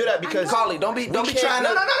 You can't do that because Carly, don't be trying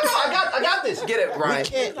to. No. I got this. Get it, Ryan.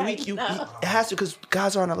 It has to because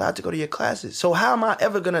guys aren't allowed to go to your classes. So how am I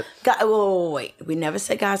ever gonna? Wait. We never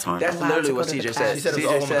said guys aren't That's allowed literally to go what to the CJ said. classes.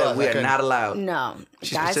 CJ said we are not allowed. No,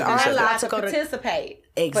 She guys specifically are said allowed that. to go to. Participate.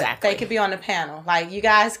 Exactly. But they could be on the panel. Like you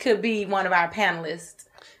guys could be one of our panelists.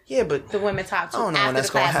 Yeah, but the women talk to I don't know after when that's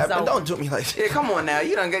the gonna class is happen. over. Don't do me like that. Yeah, come on now.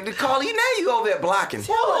 You done get Carly. Now you over there blocking.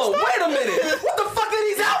 Hold on, wait a minute. What the fuck are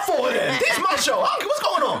these out for then? This is my show. What's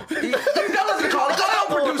going on? Now listen to Carly. Carly don't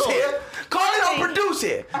produce here. Carly don't produce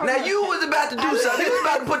here. Now you was about to do something. You was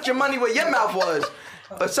about to put your money where your mouth was.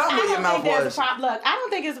 Or something where your mouth was. Look, I don't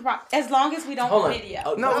think it's a problem. As long as we don't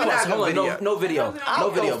video. No, we're not gonna video. No video.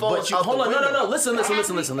 But you hold on. No. Listen.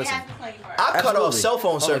 I cut off cell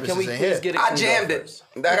phone services. Can we please get it? I jammed it.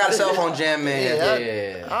 I got a cell phone jam, man.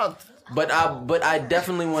 Yeah. But I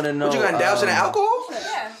definitely want to know. What you gonna douse in the alcohol?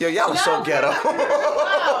 Yeah. Yo, y'all are so ghetto.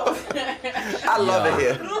 I love it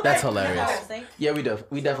here. That's hilarious. Yeah, we do.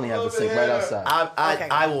 We definitely have the sink right outside.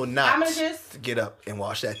 I will not I'm gonna just get up and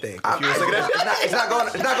wash that thing. It's not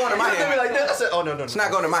going to my hand. Like that. I said, oh no. It's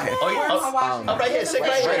not going to my hand. I'm right here. Sit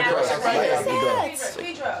right here. Sit right here.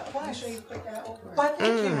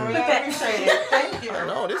 Thank you.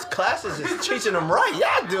 No, this classes is teaching them right.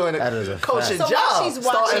 Y'all doing it. That is a coaching fact.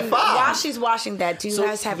 job. While she's washing that, do you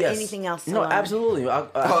guys have anything else to No, learn? absolutely. I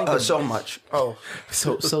think So much. Oh,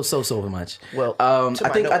 so much. Well, I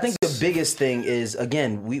think the biggest thing is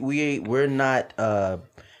again we're not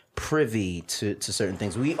privy to certain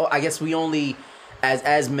things. I guess we only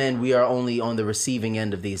as men we are only on the receiving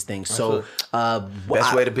end of these things. So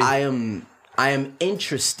best way to be. I am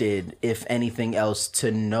interested, if anything else,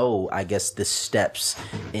 to know, I guess, the steps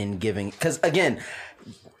in giving. Because, again,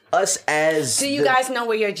 us as... Do you guys know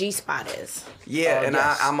where your G-spot is? Yeah, and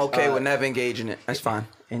yes. I'm okay with never engaging it. That's fine.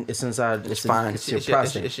 And it's inside... It's fine. It's your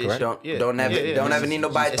prostate, correct? Don't ever need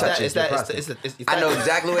nobody to touch it. I know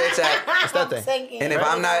exactly where it's at. It's that thing. And if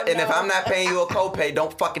I'm not paying you a copay,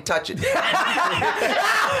 don't fucking touch it.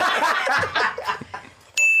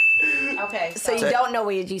 Okay. So you don't know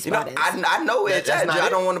where your G-spot is? I know where it's at. I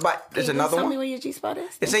don't want to buy. There's Can you another tell one. me where your G-spot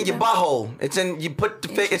is? It's in your butthole. It's in. You put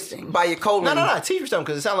it's by your colon. No. Teach me something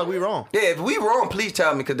because it sounds like we wrong. Yeah, if we wrong, please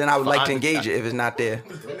tell me because then I would like to engage it if it's not there.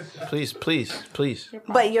 Please.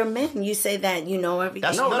 But you're men. You say that you know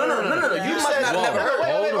everything. No. You must not never heard.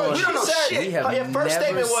 Wait. You don't know shit. Your first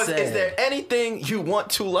statement was, said- "Is there anything you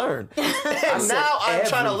want to learn?" And now I'm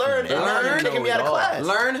trying to learn, and now you're kicking me out of class.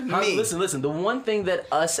 Learn me. Listen. The one thing that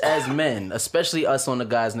us as men, especially us on the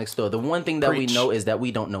Guys Next Door, the one thing that we know is that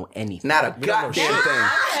we don't know anything. Not a goddamn thing.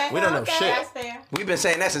 We don't know shit. That's fair. We've been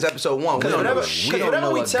saying that since episode 1. We don't know shit.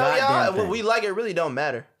 Whatever we a tell goddamn y'all, thing. what we like, it really don't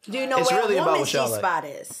matter. Do you know It's where really a about woman's what y'all G-spot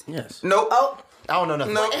is? Yes. Nope. Oh, I don't know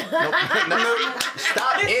nothing. Nope.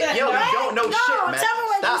 Stop it. Yo, you don't know shit, man. tell me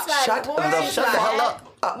where Stop. G-spot is. Shut Where the hell up.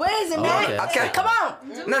 Where is it, man? Okay. Come on.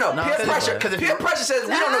 No. Peer pressure. Because peer pressure says we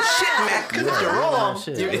don't know shit, man. Because if you're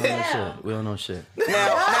wrong, We don't know shit.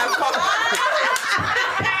 Now,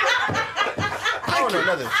 I don't know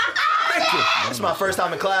nothing. Thank you. This is my first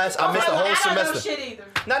time in class. I missed the whole semester. I don't know shit either.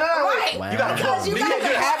 No, wait. Wow. You got a book. You You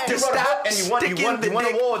have to wrote a stop book and you won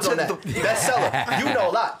awards on that. Bestseller. You know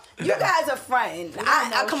a lot. You guys are fronting.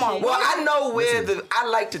 Come on. Well, I know where I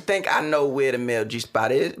like to think I know where the male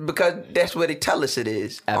G-spot is because that's where they tell us it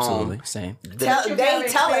is. Absolutely. Same. They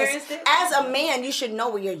tell us, as a man, you should know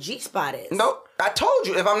where your G-spot is. No, I told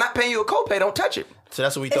you, if I'm not paying you a copay, don't touch it. So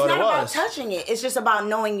that's what we It's thought not it about was. touching it. It's just about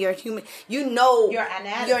knowing your human. You know Your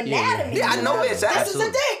anatomy. Your anatomy. Yeah, I know where it's at. This is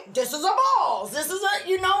a dick. This is a balls. This is a.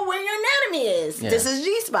 You know where your anatomy is. Yeah. This is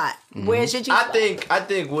G spot. Where's your G spot? I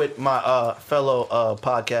think what my fellow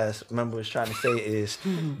podcast member was trying to say is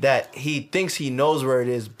that he thinks he knows where it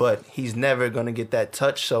is, but he's never gonna get that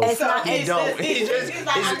touch. So It's not- he don't. he's like,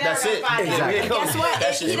 That's it. Exactly. Guess what?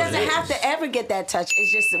 That's He just doesn't what it have is. to ever get that touch.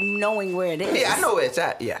 It's just knowing where it is. Yeah, I know where it's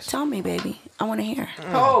at. Yes. Tell me, baby. I want to hear.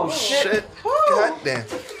 Oh shit! God damn.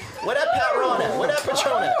 Where that Patron at? Where that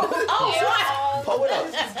Patron at? Pull it up.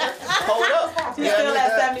 Pull it up. You still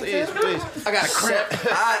at 72? Please. I got a cramp.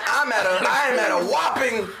 I am at a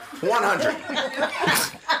whopping 100.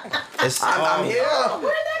 I'm here. Where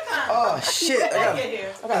did that come? Oh shit!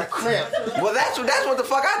 I got a cramp. Well, that's what the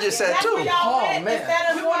fuck I just said That's too. where y'all went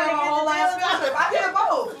instead of going to get the telescope. I did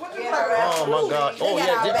both. What you Oh my god. Oh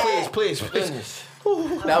yeah, please.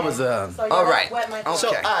 That was All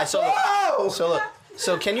right. So so look.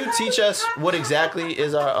 So can you teach us what exactly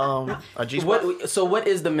is our G spot? what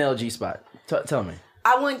is the male G spot? Tell me.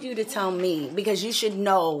 I want you to tell me because you should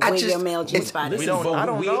know where your male G spot is. We don't. I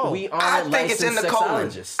don't know. We I aren't think it's in the licensed colon.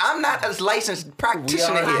 sexologists. I'm not a licensed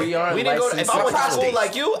practitioner here. We didn't go to, if I went to school Prostate.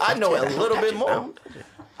 like you, I know a little bit more.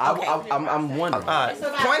 I'm wondering.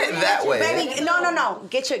 Point it that way. Baby, no.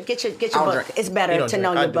 Get your I'll book. drink. It's You better don't to drink.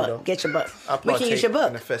 know I your do, book. though. Get your book. I We can use your partake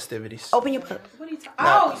in book. the festivities. Open your book. What are you talking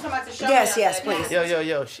about? Oh, you're talking about the show. Yes, please. Yo.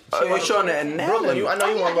 You're showing the anatomy. Brooklyn, I know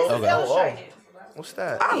you want to It's illustrated. What's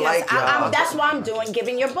that? I Yes, like y'all. that's why I'm doing,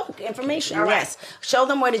 giving your book information. All right. Yes. Show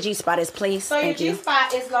them where the G spot is, please. So your Thank G you.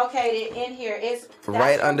 spot is located in here. It's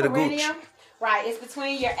Right your under the gooch. perineum. Right, it's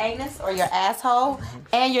between your anus or your asshole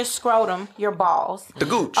and your scrotum, your balls. The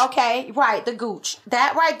gooch. Okay, right, the gooch.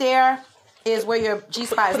 That right there is where your G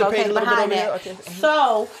spot is Put the page located a little bit behind over that. here, okay.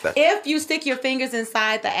 So if you stick your fingers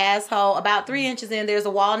inside the asshole, about 3 inches in, there's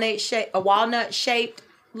a walnut shaped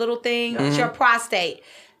little thing. It's your prostate.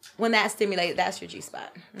 When that's stimulated, that's your G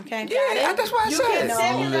spot. Okay. Yeah, that's what I You said. can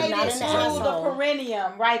stimulate not it in the through the asshole.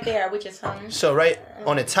 perineum right there, which is So right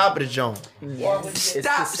on the top of the joint.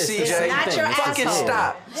 Stop, CJ. not your Fucking asshole.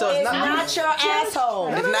 stop. So it's not. Not your asshole.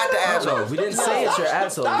 It's not the asshole. We didn't say it's your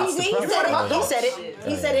asshole. It's the He said it.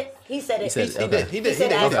 He said it. He said it. He said it. He said He did.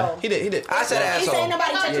 said asshole. He did. I said He said asshole.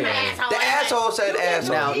 nobody touching my asshole. The asshole said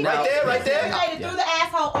asshole. Now- Right there. Stimulated through the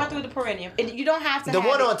asshole or through the perineum. You don't have to. The have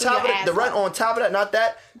one it on through top of your it, the asshole. run on top of that, not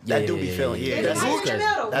that. That Yeah, do be yeah, feeling. yeah, Yeah, yeah. It's that's right it. in the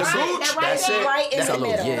middle. That's right, it. that right That's there. it. Right in That's the a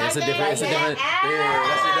little. middle. Yeah, it's a Right different. It's a there. different. Yeah. Yeah,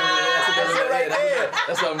 that's a different. That's a different. Right there.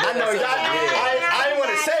 That's what I'm. I know I didn't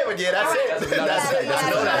want to say it, but yeah, that's it. That's it.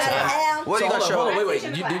 That's What are you gonna Hold show? on,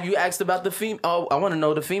 wait. You asked about the female. Oh, I want to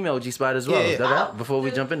know the female G spot as well. Yeah, yeah. Is that right? Before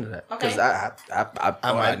we jump into that, because Okay.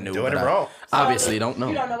 I might knew, doing but it wrong. Obviously, don't know.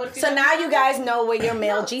 You don't know what So now you guys know where your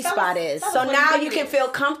male G spot is. So now you can feel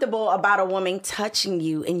comfortable about a woman touching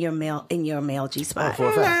you in your male G spot. For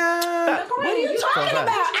a fact. What are you talking about?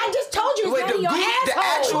 I just told you it's Wait, not the in your gooch, the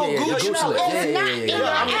asshole. actual Yeah, gooch. gooch No, lip. it's Yeah, not yeah, in yeah. your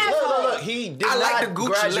asshole. Look, he did I like not the gooch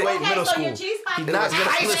graduate lip. middle so school. your G-spot He can did not be get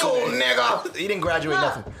High school, nigga. He didn't graduate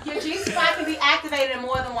nothing. Your G-spot can be activated in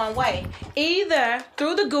more than one way. Either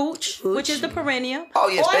through the gooch, which is the perineum, Oh,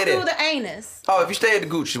 yeah, or stay there. through the anus. Oh, if you stay at the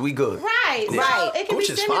gooch, we good. Right. So Right. it can Gooch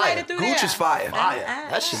be is stimulated fire. through Gooch there. is fire. Fire.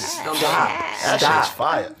 That shit is. Stop. That shit is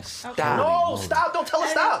fire. Stop. No, stop! Don't tell her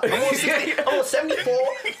stop. I'm on 60, I'm on 74.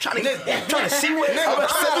 Trying to see what. I'm at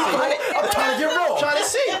 74. I'm trying to get raw. Trying to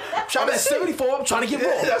see. I'm at 74. I'm trying to get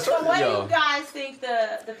raw. That's So right. what do Yo. you guys think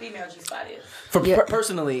the female G-spot is?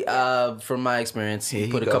 Personally, from my experience, you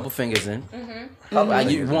you put a go. couple fingers in. I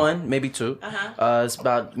use one, maybe two. It's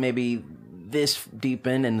about maybe this deep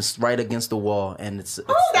in, and it's right against the wall, and it's. Oh,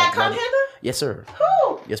 that like come right- hither? Yes, sir.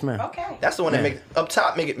 Who? Yes, ma'am. Okay. That's the one that make up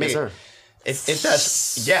top. Make it. Yes, sir. If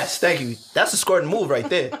that's yes, thank you. That's a squirting move right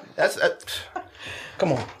there. That's.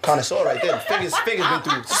 Come on, connoisseur right there. Fingers been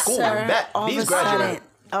through school Sir, and back. all These of a sudden, graduated.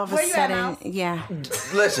 all of a Where you at, sudden, Mouse? yeah.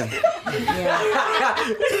 Listen,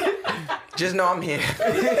 Yeah. just know I'm here.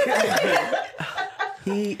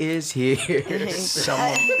 He is here.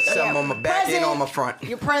 Some on my back and on my front.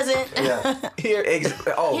 You're present. Here.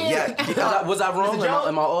 Oh, yeah. Was I wrong?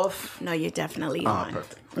 Am I off? No, you're definitely Oh, on.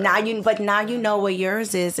 perfect. Now you know where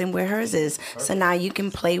yours is and where hers is. So now you can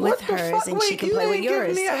play with hers and she can play with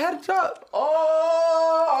yours. Me a heads up.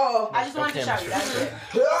 Oh. I just wanted to show you. That's it.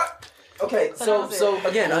 Okay, so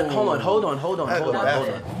again, hold on.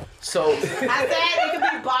 So I said it could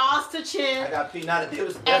be balls to chin. I got P9. It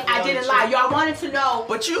was And I didn't lie. Y'all wanted to know.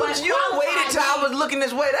 But you what waited qualified till I me. was looking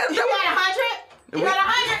this way. You got 100? You got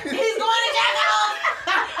 100? He's going to jail.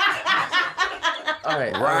 All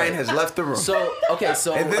right. Ryan has left the room. So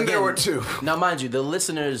and then there were two. Now, mind you, our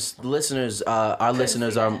listeners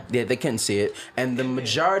are they couldn't see it, and the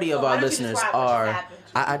majority of our listeners are.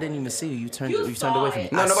 I didn't even see you. You turned away from me.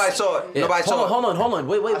 No, nobody saw it. Yeah. Nobody saw it. Hold on.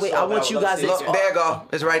 Wait. I want you guys to. There you go.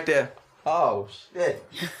 It's right there. Oh shit.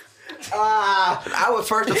 I would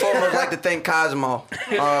first and foremost like to thank Cosmo.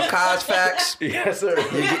 Cosfax. Yes, sir.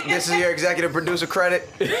 This is your executive producer credit.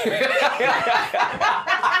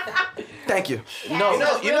 Thank you. No,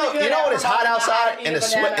 you know when it's hot outside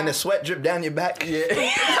and the sweat drip down your back. Yeah.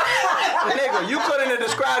 Nigga, you couldn't have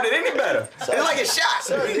described it any better. It's like a shot.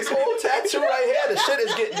 Sir, this whole tattoo right here, the shit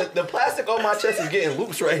is getting the plastic on my chest is getting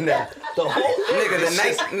loops right now. The whole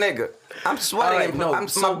thing. Nigga. I'm sweating.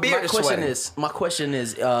 Right, my beard is sweating. My question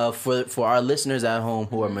is, for our listeners at home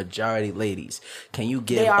who are majority ladies, can you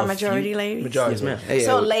give? They are majority ladies. Majority, yes, ma'am. Hey,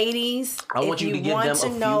 So, ladies, I want you to give them a few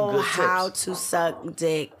know good how tips. to suck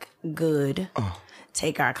dick good,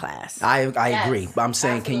 take our class. I agree, but I'm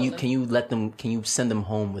saying, can you let them? Can you send them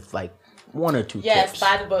home with like 1 or 2 Yes, tips?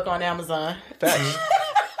 buy the book on Amazon. Facts.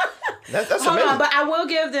 That's Hold amazing. on, but I will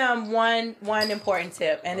give them one important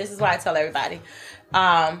tip, and this is what I tell everybody.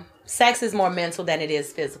 Sex is more mental than it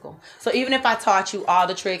is physical. So even if I taught you all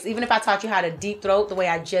the tricks, even if I taught you how to deep throat the way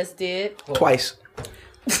I just did. Twice.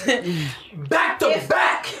 Back to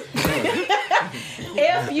back!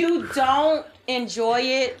 If you don't enjoy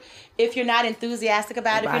it, if you're not enthusiastic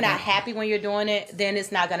about it, if you're not happy when you're doing it, then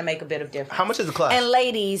it's not going to make a bit of difference. How much is the class? And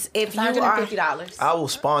ladies, if you are $150. I will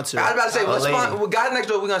sponsor. I was about to say, a lady. with Guys Next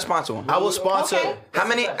Door, we're gonna sponsor one. I will sponsor. Okay.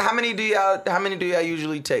 How many do y'all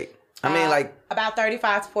usually take? I mean, like about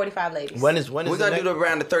 35 to 45 ladies. When is we're gonna do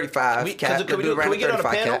around the 35 cap. Can we get on a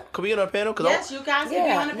panel? Can we get on a panel? Yes, you guys can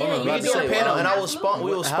be on the panel. We can do a panel, and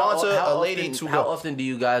we will sponsor a lady to go. How often do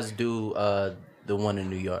you guys do the one in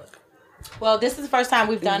New York? Well, this is the first time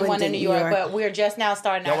we've done one in New York, but we're just now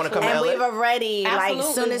starting. Y'all want to come and to LA? we've already, like,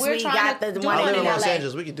 as soon as we got the one I live in in Los LA.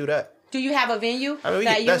 Angeles. We could do that. Do you have a venue? I mean,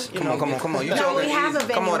 Come on. You No, we have a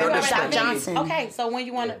venue. Come on, We're don't at disrespect. Johnson. Okay, so when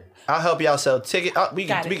you want to, I'll help y'all sell tickets. We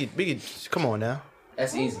Got could. Come on now.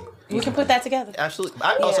 That's easy. we can put that together. Absolutely.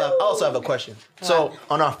 I also have a question. So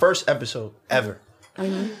on our first episode ever,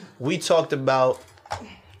 we talked about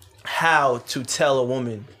how to tell a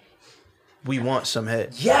woman we want some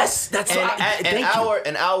head. Yes, that's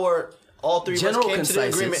our all three General of us came to the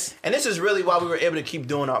conciseness. agreement, and this is really why we were able to keep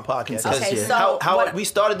doing our podcast. Okay, so how what- we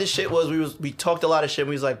started this shit was we talked a lot of shit. And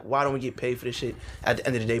we was like, why don't we get paid for this shit at the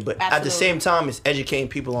end of the day? But at the Absolutely. same time, it's educating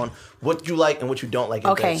people on what you like and what you don't like.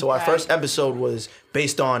 In Okay. bed. So our first episode was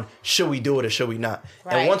based on should we do it or should we not?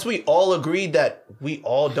 Right. And once we all agreed that we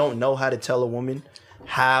all don't know how to tell a woman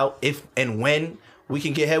how, if, and when we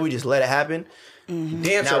can get head, we just let it happen.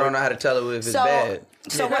 Damn sure don't know how to tell her if it's bad.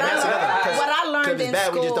 So what I learned Because in it's bad,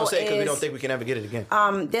 school we just don't say it because we is, don't think we can ever get it again.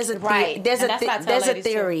 there's a Right. there's And a that's what I tell there's a ladies, too.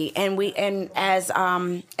 theory, and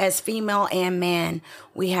as female and man,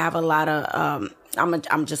 we have a lot of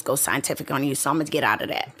I'm just go scientific on you, so I'm gonna get out of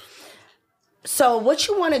that. So what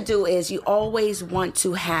you want to do is you always want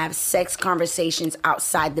to have sex conversations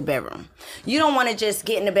outside the bedroom. You don't want to just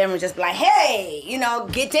get in the bedroom and just be like, hey,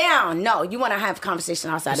 get down. No, you want to have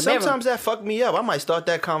conversation outside the bedroom. Sometimes that fuck me up. I might start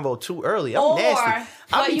that convo too early. I'm Or nasty.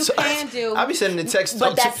 what you can do- I be sending the text.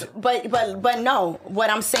 But no,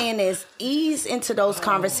 what I'm saying is ease into those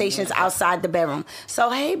conversations outside the bedroom.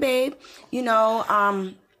 So, hey babe,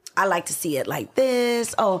 I like to see it like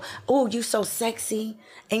this. Oh, you so sexy.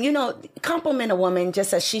 And compliment a woman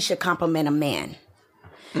just as she should compliment a man.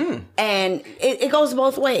 And it goes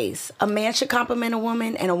both ways. A man should compliment a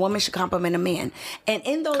woman, and a woman should compliment a man. And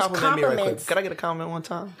in those Compliment me right quick. compliments, Can I get a compliment one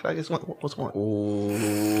time? Can I get one? What's one?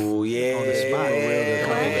 Ooh, yeah. On the spot, real good.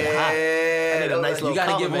 Come on, get hot. I need a nice little You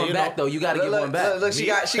gotta give compliment, one back though. You gotta give one back. Look, she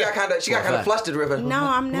got kind of flustered, River. no,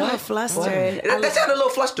 I'm never flustered. That sounded a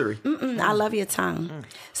little flustery. I love your tongue.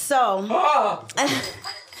 So.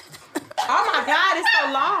 Oh my God, it's so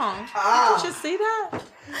long. Did you see that?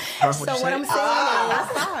 So what I'm saying I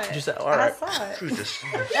saw it. You said, all right. I saw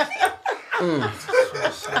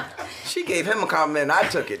it. She gave him a compliment and I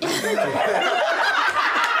took it.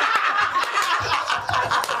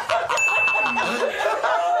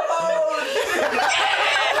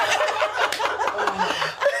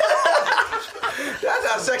 That's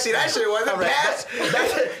how sexy that shit was.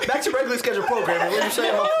 Back to regularly scheduled programming. What are you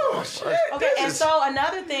saying? Okay, and so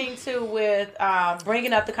another thing too with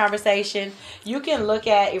bringing up the conversation, you can look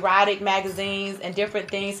at erotic magazines and different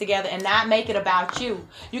things together and not make it about you.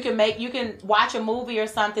 You can watch a movie or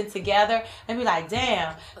something together and be like,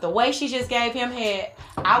 damn, the way she just gave him head,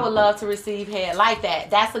 I would love to receive head like that.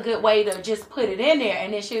 That's a good way to just put it in there,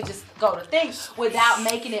 and then she'll just go to things without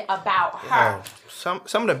making it about her. Some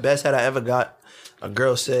of the best head I ever got. A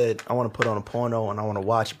girl said, I want to put on a porno and I want to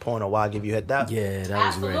watch a porno while I give you head. That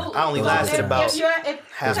was great. I only lasted about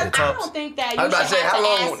half the cups. I don't think that I you was about should to say, have how to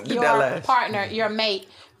long ask did your that last? partner, your mate,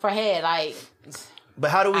 for head. Like,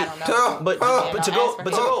 But how do we? I don't know. But to go to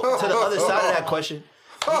the other side of that question,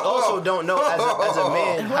 we also don't know as a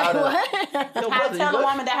man how to. How to tell a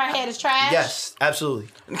woman that her head is trash? Yes, absolutely.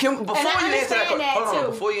 Before you answer that question,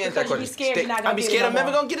 before you answer that question, I'd be scared I'm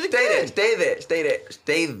never gonna get it again.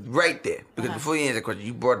 Stay right there. Because before you answer that question,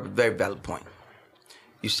 you brought up a very valid point.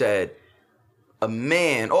 You said a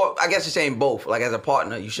man, or I guess you're saying both, like as a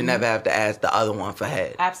partner, you should never have to ask the other one for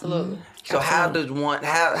head. Absolutely. So how does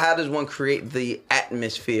one create the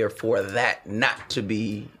atmosphere for that not to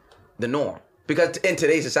be the norm? Because in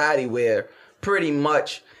today's society where pretty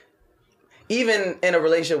much, even in a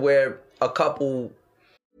relationship where a couple...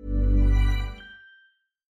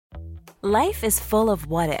 Life is full of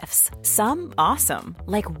what-ifs. Some awesome,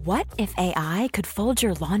 like what if AI could fold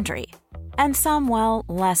your laundry? And some, well,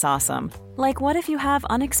 less awesome, like what if you have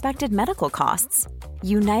unexpected medical costs?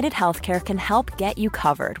 United Healthcare can help get you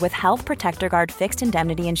covered with Health Protector Guard fixed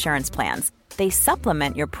indemnity insurance plans. They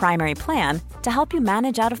supplement your primary plan to help you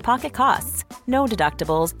manage out-of-pocket costs. No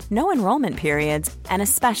deductibles, no enrollment periods, and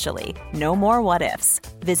especially no more what-ifs.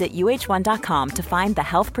 Visit uh1.com to find the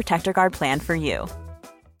Health Protector Guard plan for you.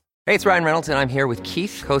 Hey, it's Ryan Reynolds, and I'm here with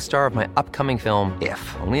Keith, co-star of my upcoming film,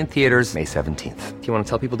 If, only in theaters May 17th. Do you want to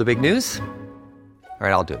tell people the big news? All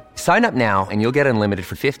right, I'll do it. Sign up now and you'll get unlimited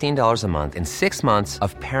for $15 a month and 6 months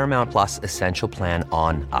of Paramount Plus Essential Plan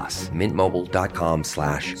on us.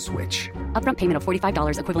 MintMobile.com/switch. Upfront payment of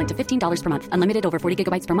 $45 equivalent to $15 per month. Unlimited over 40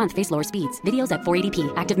 gigabytes per month. Face lower speeds. Videos at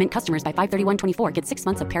 480p. Active Mint customers by 531.24 get 6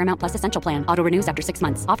 months of Paramount Plus Essential Plan. Auto renews after 6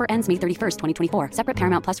 months. Offer ends May 31st, 2024. Separate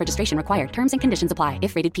Paramount Plus registration required. Terms and conditions apply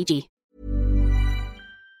if rated PG.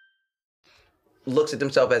 Looks at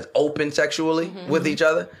themselves as open sexually with each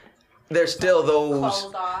other. There's still those,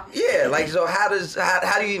 yeah. Like, so how do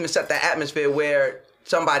you even set that atmosphere where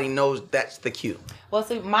somebody knows that's the cue? Well,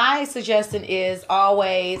 see, my suggestion is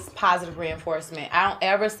always positive reinforcement. I don't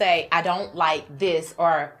ever say, I don't like this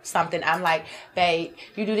or something. I'm like, babe,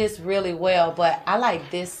 you do this really well, but I like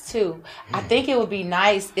this too. I think it would be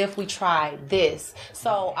nice if we tried this.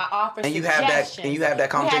 So I offer suggestions. You have that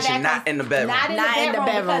conversation not in the bedroom. Not in the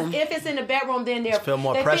bedroom. Because if it's in the bedroom, then they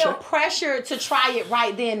feel pressure to try it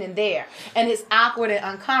right then and there. And it's awkward and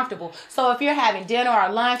uncomfortable. So if you're having dinner or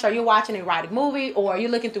lunch or you're watching an erotic movie or you're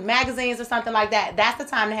looking through magazines or something like that, that's the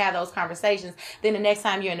time to have those conversations. Then the next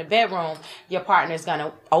time you're in the bedroom, your partner's going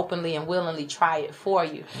to openly and willingly try it for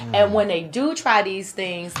you. And when they do try these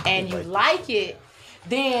things and you like it,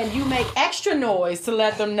 then you make extra noise to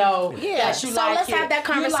let them know that you like it. So let's have that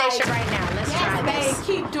conversation right now. Let's try this. Babe,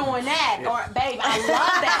 keep doing that. Or, babe, I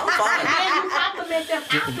love that. And then you compliment them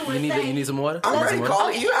afterwards. You need some water? I'm ready to call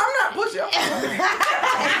it. I'm not pussy.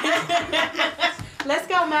 Let's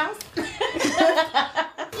go, Mouse.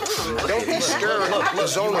 Don't be scared. Look,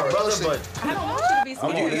 zone of brother, but I don't want you to be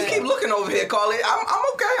scared. You keep looking over here, Carly. I'm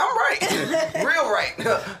okay. I'm right. Real right.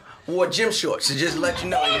 Wore gym shorts to just let you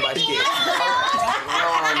know anybody's scared.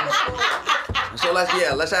 So let's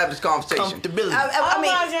have this conversation. Comfortability.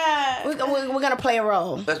 We're gonna play a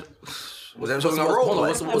role. What's the role?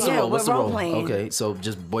 What's the role? What's the role? Okay, so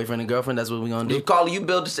just boyfriend and girlfriend. That's what we're gonna do. Carly, you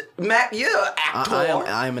build this. Matt, you're an actor.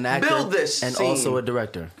 I am an actor. Build this and scene. Also a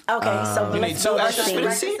director. Okay, so you need two actors for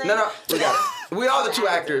the scene. No, we got it. We are the two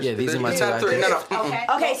actors. Yeah, these are my two actors. No.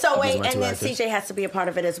 Okay, so wait, and then CJ has to be a part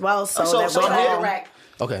of it as well. So that I'm we're direct.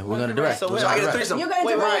 Okay, we're gonna direct. So I get a threesome. You're gonna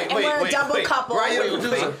direct, and we're a double couple.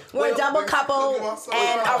 We're a double couple,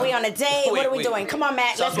 and are we on a date? What are we doing? Come on,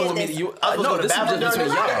 Matt, let's get this. No, this is just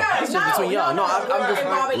between y'all. This is between y'all. No,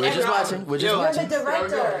 we're just watching. We're just watching. You're the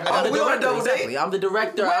director. We on a double date. I'm the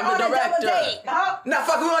director. We're on a double date. Nah,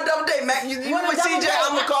 fuck, we on a double date, Matt. You with CJ,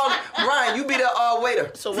 I'm gonna call Ryan. You be the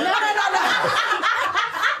waiter. No.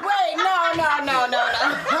 Wait, no.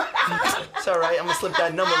 It's all right. I'm gonna slip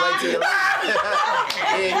that number right to your line.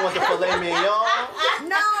 Yeah, you want the filet mignon?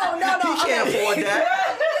 No. He can't afford that.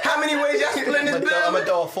 How many ways y'all splitting this bill? I'm gonna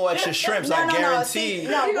throw 4 extra shrimps. I guarantee.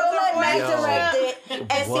 No, we'll let Matt direct it. And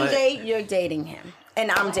CJ, you're dating him.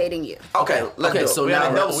 and I'm dating you. Okay, let's do it. So We now,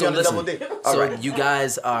 on a double- so we on a listen. double date. So Alright. you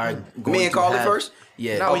guys are going Me and to Carly have- first?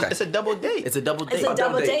 Yeah. No, Okay. it's a double date. It's a double date. It's a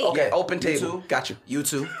double date. Okay, open You table. two. Got you. You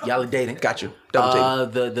two, y'all are dating. Got you. Double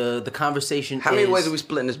table. The conversation. How many ways are we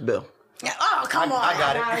splitting this bill? Oh, come on. I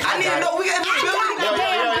got it. I need to know. We got this bill.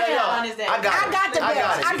 I got it.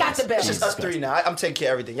 I got the bill. It's just us three now. I'm taking care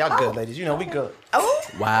of everything. Y'all good, ladies. You know we good. Oh.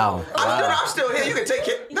 Wow. I'm still here. You can take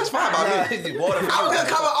it. That's fine by me. Water for I was you. gonna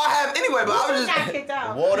cover all half anyway, but I was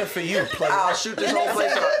just. Water for you, player. I'll shoot this whole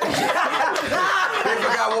place up. I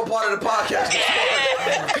forgot what part of the podcast.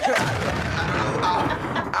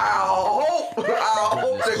 I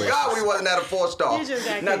hope to God we wasn't at a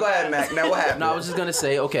 4-star. Now go ahead, Mac. Now what happened? No, I was just gonna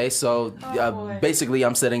say, okay, so basically,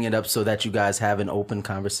 I'm setting it up so that you guys have an open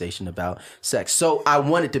conversation about sex. So I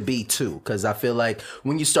want it to be 2, because I feel like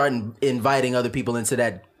when you start inviting other people into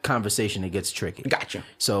that conversation, it gets tricky. Gotcha.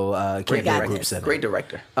 So it can't be a group setting. Great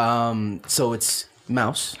director. So it's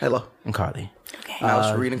Mouse. Hello. And Carly. Okay.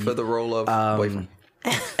 Mouse reading for the role of boyfriend.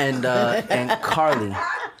 And Carly,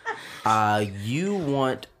 you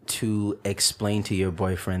want to explain to your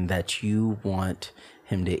boyfriend that you want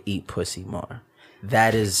him to eat pussy more.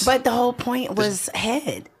 That is. But the whole point was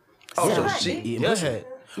head. Oh, so she. Your head.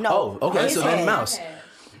 No. Oh, okay. his So head. then Mouse.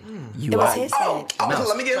 You It was are. his head. Oh,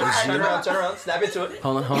 let me get it. Turn around. Snap into it.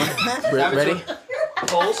 Hold on. Ready?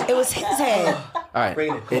 It was his head. All right.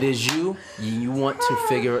 It is you. You want to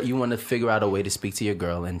figure out a way to speak to your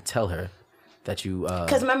girl and tell her that you.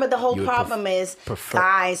 Because remember, the whole you would problem is prefer-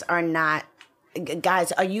 guys are not.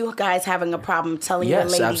 Guys, are you guys having a problem telling your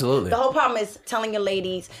Yes, ladies? absolutely. The whole problem is telling your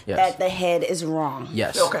ladies Yes. that the head is wrong.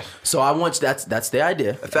 Yes. Okay. So I want that's the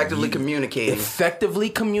idea. Effectively communicating. Effectively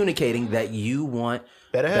communicating that you want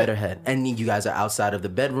better head. And you guys are outside of the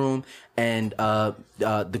bedroom, and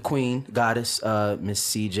the queen goddess, Miss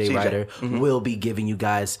CJ Ryder, will be giving you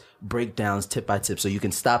guys breakdowns tip by tip, so you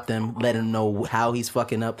can stop them, let him know how he's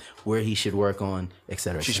fucking up, where he should work on,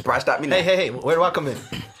 etc. She should probably stop me now. Hey, where do I come in?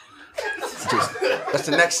 That's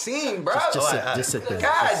the next scene, bro. Just sit there.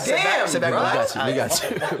 God damn, sit back, bro.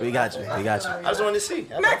 We got you. I just wanted to see.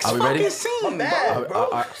 Next Are we fucking ready? scene,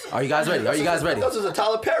 bro. Are you guys ready? This was a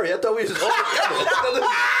Tyler Perry. I thought we was just all together.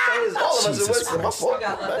 All of us. Jesus It wasn't my Christ. fault.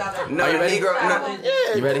 No, Are you ready? Negro, no.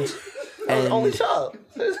 Yeah, You ready? only child.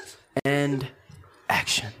 And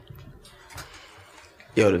action.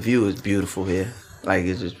 Yo, the view is beautiful here. Like,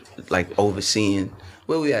 it's just like overseeing.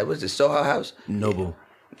 Where we at? What's this? Soho House? Noble.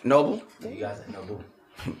 Noble? You guys at Noble.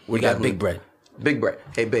 We got big bread. Big bread.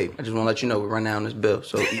 Hey, babe, I just want to let you know we run down this bill,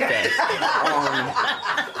 so eat fast.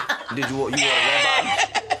 Did you order red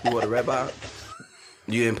bottom? You ordered red bottom?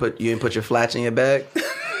 You didn't put your flats in your bag?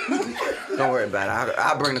 Don't worry about it.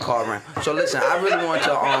 I'll bring the car around. So listen, I really want to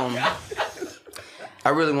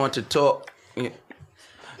talk.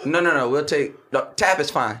 No. We'll take tap is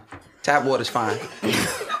fine. Tap water's fine.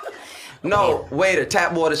 No, waiter,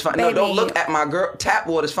 tap water's fine. Baby, no, don't look at my girl. Tap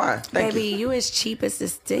water's fine. Thank Baby, you as cheap as the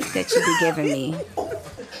stick that you be giving me.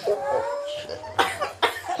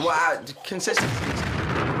 Well, consistency.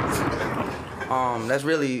 That's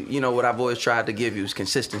really, what I've always tried to give you is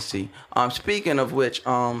consistency. Speaking of which,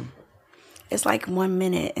 It's like 1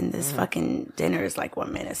 minute, and this fucking dinner is like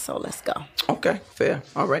 1 minute. So let's go. Okay, fair.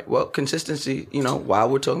 All right. Well, consistency. While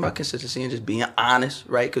we're talking about consistency and just being honest,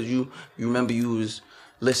 right? Because you remember you was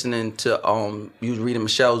listening to you was reading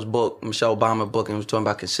Michelle Obama book, and was talking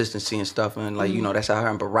about consistency and stuff, and that's how her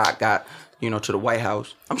and Barack got to the White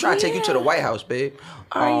House. I'm trying to take you to the White House, babe.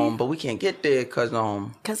 But we can't get there because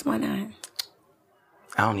why not?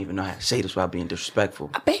 I don't even know how to say this without being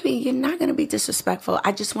disrespectful. Baby, you're not gonna be disrespectful.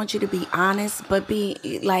 I just want you to be honest, but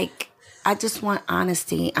be like, I just want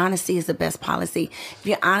honesty. Honesty is the best policy. If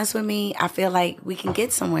you're honest with me, I feel like we can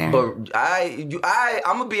get somewhere. But I'm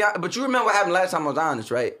gonna be honest. But you remember what happened last time I was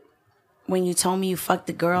honest, right? When you told me you fucked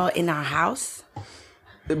the girl in our house.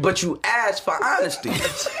 But you asked for honesty.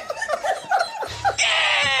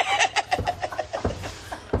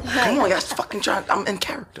 Come on, guys, fucking trying. I'm in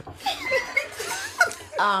character.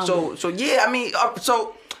 So yeah, I mean,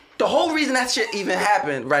 so the whole reason that shit even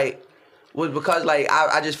happened, right, was because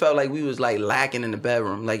I just felt like we was lacking in the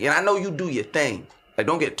bedroom, and I know you do your thing,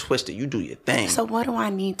 don't get twisted, you do your thing. So what do I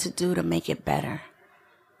need to do to make it better?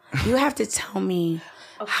 You have to tell me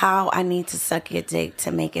how I need to suck your dick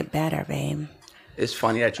to make it better, babe. It's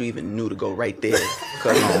funny that you even knew to go right there.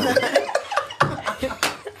 'Cause,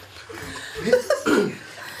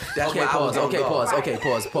 that's Okay,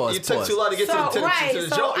 pause. You took too long to get to the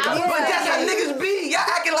joke. But that's how niggas be. Y'all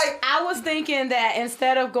acting like. I was thinking that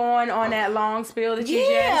instead of going on that long spiel that you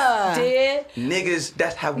just did, niggas,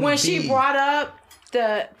 that's how we when be. she brought up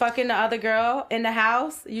the fucking the other girl in the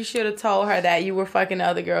house, you should have told her that you were fucking the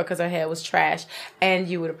other girl because her head was trash, and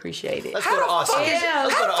you would appreciate it. How the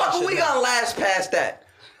fuck are we gonna last past that?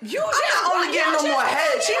 I'm not only getting no more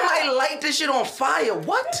head. She might light this shit on fire.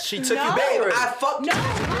 What? She took you back. I fucked this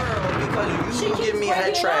girl because you give me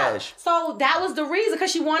head trash. So that was the reason,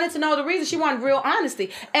 because she wanted to know the reason. She wanted real honesty.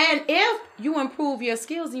 And if you improve your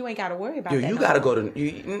skills, you ain't got to worry about that. You gotta go to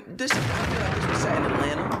this. I feel like this was set in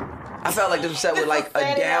Atlanta. I felt like this was set with like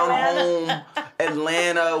a down home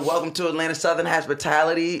Atlanta, welcome to Atlanta, Southern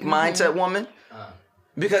hospitality mindset woman.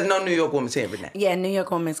 Because no New York woman's hearing that. Yeah, New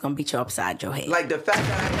York woman's gonna beat you upside your head. Like the fact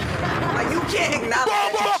that like you can't acknowledge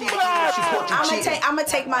that you cheated. I'm gonna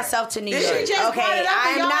take myself to New York. She just okay, brought it up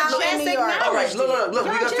and I'm y'all not just in New York. All right, look, we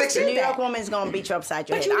gonna fix it. New York woman's gonna beat you upside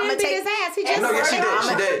your But head. you didn't beat his ass. He just No, yes, she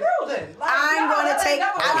did. I'm gonna take.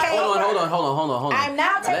 Okay. Hold on. I'm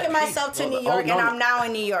now taking myself to New York, and I'm now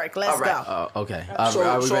in New York. Let's go. Okay. Are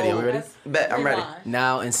we ready? Are we ready? Bet I'm ready.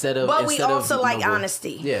 Now But we also like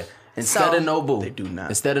honesty. Yeah. Instead of Nobu, they do not.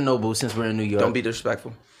 Instead of Nobu, since we're in New York, don't be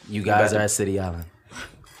disrespectful. You guys are at City Island.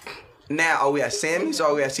 Now, are we at Sammy's or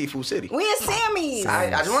are we at Seafood City? We at Sammy's. I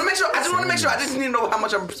just want to make sure. I just need to know how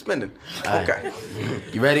much I'm spending. Okay.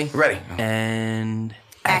 You ready? Ready. And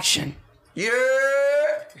action. Yeah.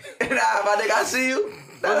 Nah, my nigga, I see you.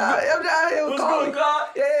 I'm just out here with Carly.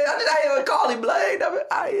 Yeah, I'm just out here with Carly Blade.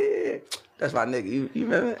 Yeah. That's my nigga. You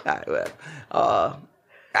remember? All right, well.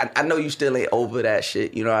 I know you still ain't over that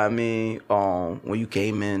shit, you know what I mean? When you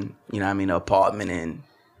came in, you know what I mean, the apartment and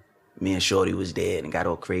me and Shorty was dead and got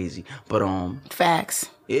all crazy. But facts.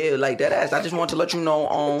 Yeah, like that ass. I just want to let you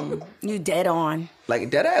know you dead on. Like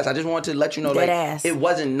dead ass. I just wanted to let you know dead like ass. It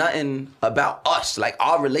wasn't nothing about us. Like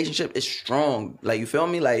our relationship is strong. Like you feel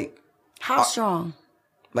me? Like how strong?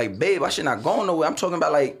 Like babe, I should not go nowhere. I'm talking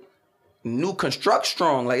about like new construct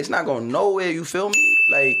strong. Like it's not going nowhere, you feel me?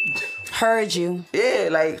 Like heard you. Yeah,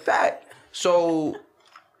 like that. So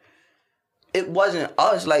it wasn't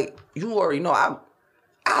us. Like you already know.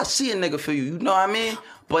 I see a nigga for you. You know what I mean?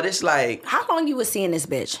 But it's like how long you was seeing this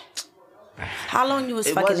bitch? How long you was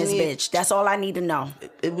fucking this bitch? That's all I need to know.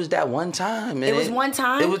 It was that one time, man. It was one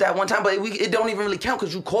time? It was that one time, but it don't even really count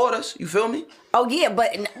because you caught us. You feel me? Oh yeah,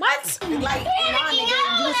 but what? Like nah,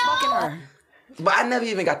 nigga, you was fucking her. But I never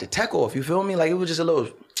even got the tech off. You feel me? Like it was just a little.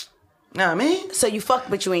 Know what I mean? So you fucked,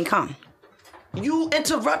 but you ain't come. You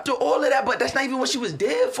interrupted all of that, but that's not even what she was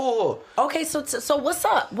there for. Okay, so what's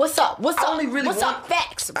up? What's up? What's up? What's up?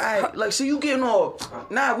 Facts. All right, like, so you getting all,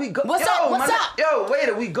 nah, we good. What's up? What's up? Yo,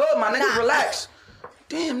 wait, we good, my nigga, relax.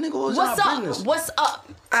 Damn, nigga, what's up? Business? What's up?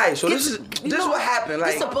 All right, so this is what happened.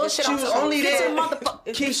 Like, this is bullshit. She was only there,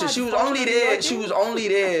 Keisha, she was only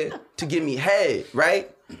there to give me head, right?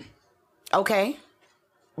 Okay.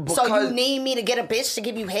 Because so you need me to get a bitch to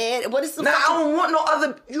give you head? What is the? Nah, I don't want no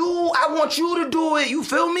other. I want you to do it. You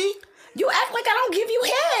feel me? You act like I don't give you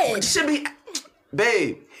head. It should be,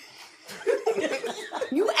 babe.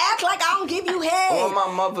 You act like I don't give you head. On my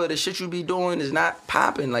mother, the shit you be doing is not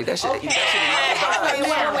popping. Like that shit. Okay. That shit is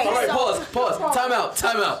not the vibe. All right, pause. Time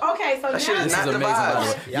out. Okay, so that shit is not the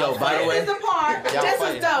vibe. Yo, by the way, this is the part. This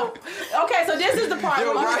is dope. Okay, so this is the part.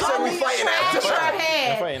 Yo, I said we fighting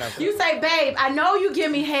after. You say, babe, I know you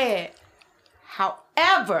give me head.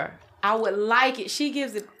 However, I would like it. She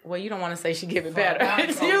gives it. Well, you don't want to say she give it better.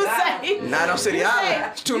 You say. Not on City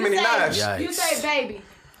Island. Too many knives. You say, baby,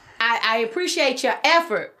 I appreciate your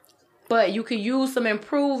effort, but you could use some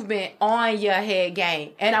improvement on your head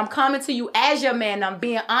game. And I'm coming to you as your man. I'm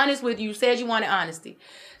being honest with you. You said you wanted honesty.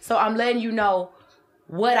 So I'm letting you know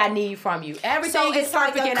what I need from you. Everything is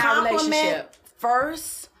perfect in our relationship.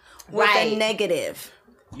 First with a negative.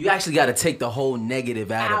 You actually got to take the whole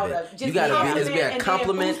negative out of it. You got to be a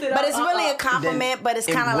compliment. But it's really a compliment, but it's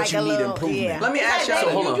kind of like a little, yeah. Let me ask y'all.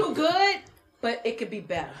 So you do good, but it could be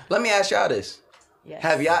better. Let me ask y'all this. Yes.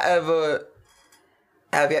 Have y'all,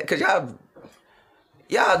 cause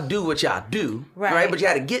y'all do what y'all do, right? But you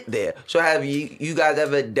had to get there. So have you guys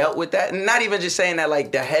ever dealt with that? And not even just saying that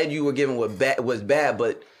like the head you were given was bad,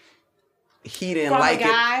 but he didn't like it.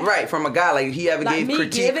 Right, from a guy. Like he ever gave me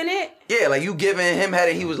critique. Giving it? Yeah, like you giving him head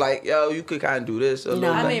and he was like, yo, you could kind of do this a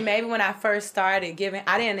little bit. I mean, maybe when I first started giving,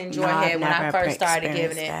 I didn't enjoy head when I first started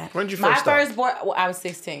giving it. When did you first start? I was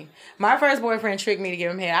 16. My first boyfriend tricked me to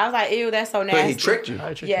give him head. I was like, ew, that's so nasty. But he tricked you?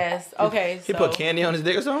 Yes. Okay. He put candy on his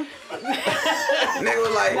dick or something? Nigga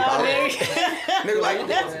was like,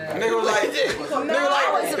 nigga was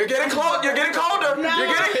like, you're getting close, you're getting colder.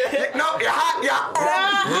 You're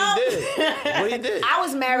hot, What he did? I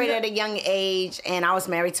was married at a young age, and I was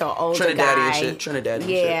married to an older Trinidad guy. and shit. Trinidad and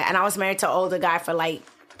shit. Yeah, and I was married to an older guy for like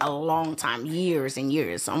a long time, years and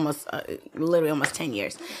years, literally almost 10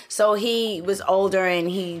 years. So he was older, and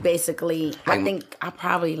he basically, I think I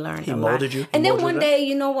probably learned a lot. He molded you? And then one day,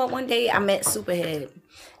 you know what? One day I met Superhead.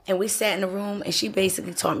 And we sat in the room, and she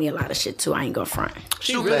basically taught me a lot of shit too. I ain't gonna front.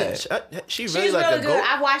 She's really like really a good. goat.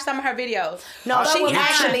 I've watched some of her videos. No, she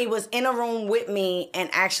actually was in a room with me, and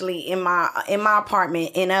actually in my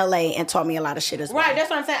apartment in LA, and taught me a lot of shit as well. Right, that's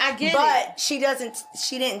what I'm saying. I get it. But she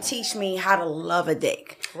didn't teach me how to love a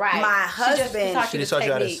dick. Right. My husband. She just taught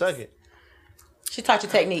you how to suck it. She taught you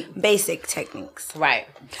technique, basic techniques. Right.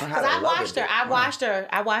 Because I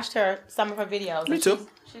watched her some of her videos. Me too.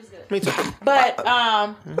 She's good. Me too. But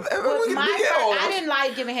I didn't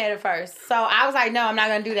like giving head at first, so I was like, no, I'm not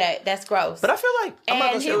gonna do that. That's gross. But I feel like I'm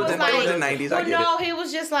not gonna he was like, it was the 90s. Well, no, he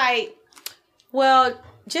was just like, well,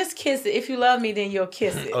 just kiss it. If you love me, then you'll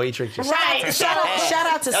kiss it. Oh, he tricked you. Right. Shout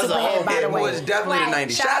out to Superhead, by the way. It was definitely the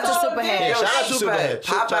 90s. Shout out to Superhead. Yo, Shout out to Superhead. Superhead.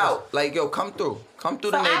 Pop out. Like, yo, come through. Come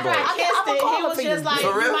through the After neighborhood. I kissed it, he was just like,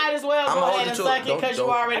 For real? you might as well I'ma go hold ahead you and to suck it. it because you Don't-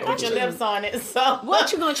 already put your lips on it. So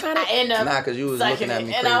What you gonna try to? I end up Nah, 'cause you was sucking looking at me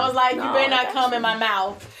it. And crazy. I was like, you better not come in my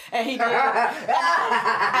mouth. And he did. and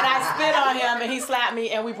I spit on him, and he slapped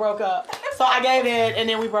me, and we broke up. So I gave in, and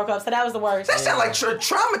then we broke up. So that was the worst. That sounds like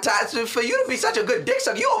traumatized for you to be such a good dick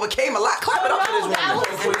sucker. You overcame a lot. Clap it up for this woman. That was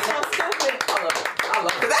so stupid.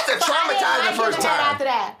 Cause that's a So I didn't traumatizing like first giving head time. after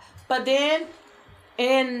that. But then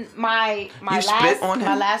in my You spit on him?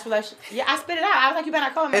 my last relationship, yeah, I spit it out. I was like, you better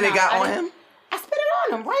not call him. And it got on him? him? I spit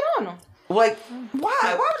it on him, right on him. Like, why?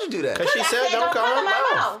 Why would you do that? Because she said don't come in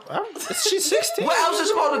my mouth. She's 16. Where else is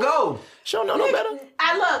she supposed to go? She don't know no better.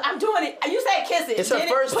 I'm doing it. You said kiss it. It's her Then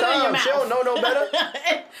first put it in your time. mouth. She don't know no better.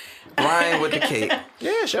 Ryan with the cake.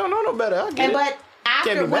 Yeah, she don't know no better. I get it. But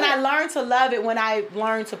after, Can't be when I mad. learned to love it, when I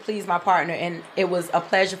learned to please my partner, and it was a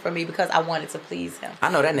pleasure for me because I wanted to please him. I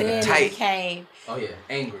know that nigga Then tight. It became, Oh yeah,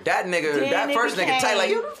 angry. That nigga, Then that it first nigga tight. Like,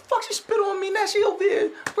 became- yo, the fuck she spit on me? Now she over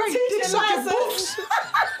here, right? Dick Teaching sucking lessons. boobs.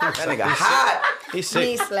 That nigga hot. He's sick.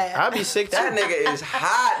 Knee slap. I'll be sick too. That nigga is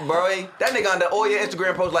hot, bro. That nigga on all your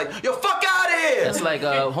Instagram posts like, yo, fuck out of here. That's like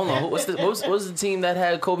hold on. What was the team that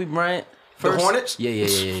had Kobe Bryant first? The Hornets? Yeah.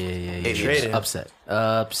 Traded. Upset.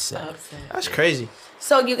 That's crazy.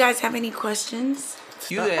 So you guys have any questions?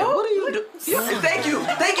 You there? What are you doing? Thank you,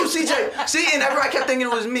 CJ. See, and everybody kept thinking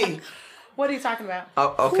it was me. what are you talking about?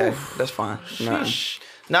 Oh, okay, that's fine. Nah.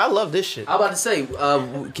 Now I love this shit. I'm about to say,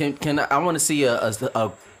 can I want to see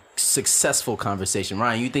a successful conversation.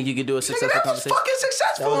 Ryan, you think you could do a successful that was conversation? fucking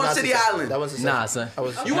successful on City Island. That was Nah, son.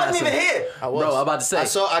 You wasn't even here. I was. Bro, I'm about to say. I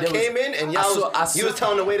came in and y'all you was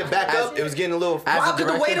telling the way to back up. It was getting a little. Why?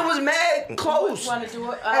 Because the waiter was mad close. Want to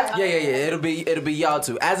do it? Yeah. It'll be y'all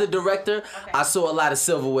two. As a director, I saw a lot of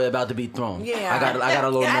silverware about to be thrown. Yeah, I got a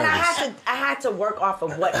little and nervous. I had to work off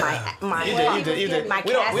of what my You did. my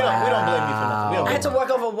We don't cast blame you for member. nothing. I had to work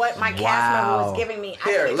over what my cast member was giving me.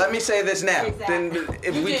 Here, let me say this now. Then,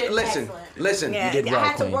 if You we did listen, excellent. listen. Yeah, You did I well,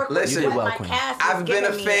 had to Queen. work Listen. with You did what well, my Queen. cast was I've been a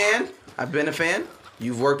giving me. fan. I've been a fan.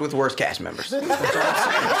 You've worked with worse cast members.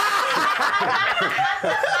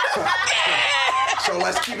 So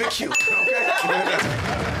let's keep it cute, okay?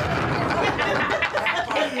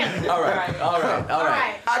 All right.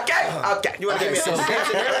 Okay. You want to give me some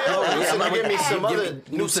scenario? Give me some other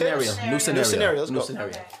New scenario. Let's go.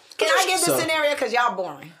 Can I give the scenario? Because y'all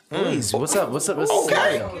boring. Please. What's up? What's the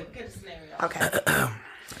scenario? Okay.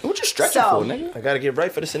 What you stretching for, nigga? I gotta get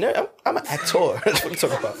right for the scenario. I'm an actor. That's what I'm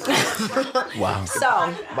talking about. Wow.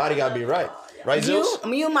 So, Body gotta be right. Right, Zeus?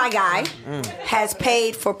 you, my guy, has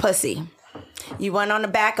paid for pussy. You went on the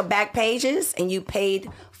back of back pages and you paid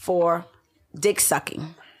for dick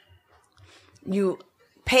sucking. You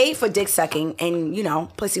paid for dick sucking and,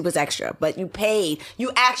 pussy was extra. But you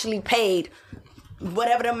actually paid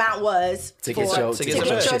whatever the amount was To for get your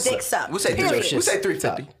dick sucked. We say Period.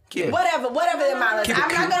 $350. Whatever the amount is. I'm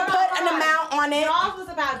not going to put an amount on it. Yours was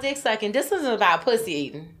about dick sucking. This isn't about pussy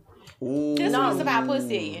eating. This was about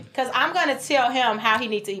pussy eating. Because I'm going to tell him how he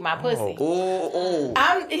needs to eat my pussy.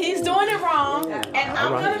 He's doing it wrong. And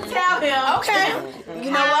I'm going to tell him. Okay. You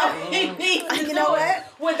know what? He needs to You know do what? it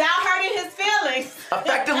without hurting his feelings.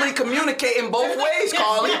 Effectively communicating both ways,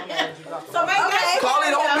 Carly. So make that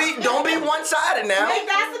Carly, don't be one-sided now. Make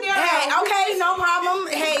that scenario. Hey, okay, no problem.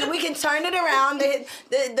 Hey, we can turn it around. The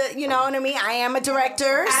you know what I mean? I am a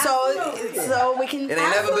director, so we can. It ain't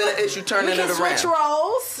never been an issue turning it around. We can switch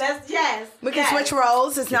roles. Yes. We can switch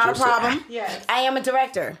roles. It's not a problem. Yes. I am a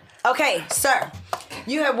director. Okay, sir.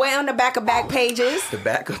 You have went on the back of back pages. The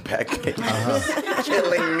back of back pages.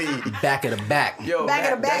 Killing me. Back of the back. Yo,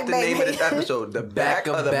 Back of the back, that's the name of baby. this episode. The back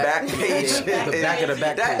of the back page. The back of the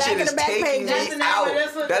back That page. shit Back of is the back taking page. me out.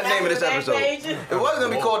 That's the name of this episode. It wasn't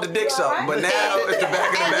gonna be called the dick suck, but now it's the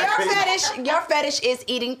back of the And back page. your fetish is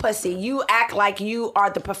eating pussy. You act like you are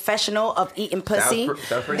the professional of eating pussy.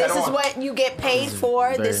 This is what you get paid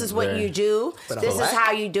for. This is what you do. This is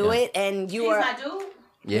how you do it. And you are.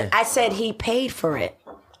 Yeah. I said he paid for it.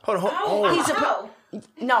 Hold on. He's a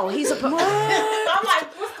he's a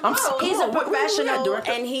he's a professional,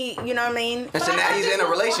 and he, you know what I mean. And so now he's in a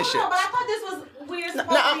relationship. But I thought this was weird. No,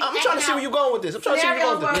 I'm trying to see where you're going with this. I'm trying to see where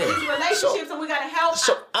you're going with this. These relationships, and we gotta help.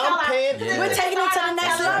 So I'm paying. We're taking it to the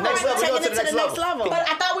next level. Next level. We're taking it to the next level. But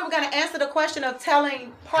I thought we were gonna answer the question of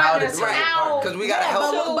telling partners how. Because we gotta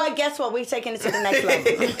help. But guess what? We're taking it to the next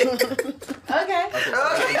level. Okay.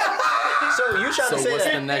 So you trying to say what's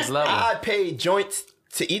that the next level? I pay joints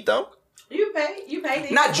to eat them? You pay.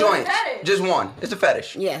 Not joints, just one. It's a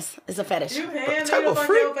fetish. Yes, it's a fetish. You pay. Type of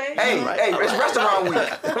freak. Hey, it's restaurant week.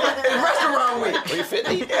 It's restaurant week.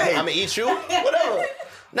 350. Hey, I'm gonna eat you. Whatever.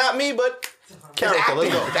 Not me, but character.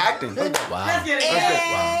 Let's go. It's acting. Wow. Let's get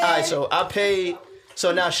it. All right, so I pay.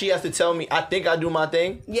 So now she has to tell me. I think I do my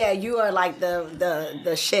thing. Yeah, you are like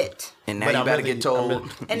the shit. And now But you I'm better really- get told.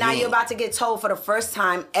 And now you're about to get told for the first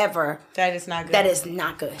time ever That is not good. that is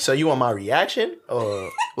not good. So you want my reaction, or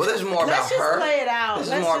Well, this is more about Let's just her. play it out. This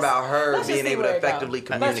is Let's more just- about her let's just being see able to where it goes. effectively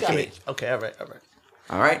Let's go. communicate. okay, all right.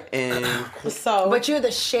 All right, and So, But you're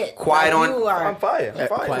the shit. Quiet Like, on- You are. I'm fire. I'm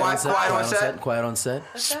fire. Quiet on set. Quiet on set.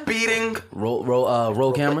 speeding.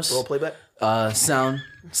 Roll cameras. Roll playback. Sound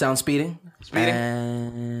speeding. Speeding.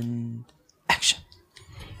 And action.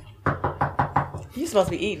 you're supposed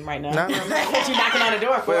to be eating right now. Nah. What you knocking on the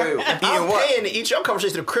door for? Wait, I'm eating what? paying to eat your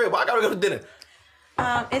conversation to the crib. I gotta go to dinner.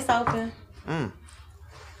 It's open.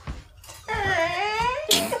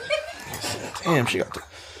 Damn, she got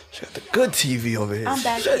the good TV over here. I'm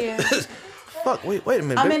back Shit. here. Fuck, wait a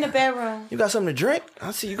minute. I'm baby. in the bedroom. You got something to drink?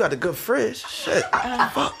 I see you got the good fridge. Shit.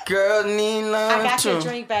 Girl need love I got too. your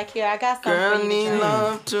drink back here. I got something Girl for you to need drink.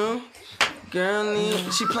 love too. Girl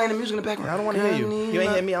need. She playing the music in the background. I don't want to hear you. You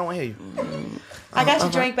ain't hear me. I don't want to hear you. I got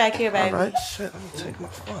your drink back here, baby. All right. Shit. Let me take my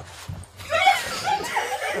fuck.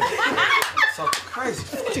 So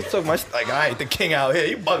crazy. She took my like I ain't the king out here.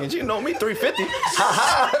 You bugging? You know me, 350.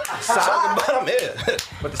 Ha ha. Talking about I'm here.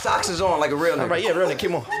 But the socks is on like a real nigga. All right, yeah, real nigga.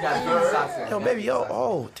 Come on. Yo, baby, yo.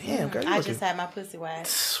 Oh, damn, girl. You I looking- just had my pussy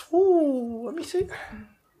waxed. Ooh, let me see.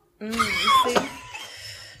 You see?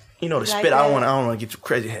 You know the Like spit. I that? don't want to get you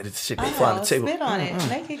crazy headed. Shit go fly on the table. Spit on it.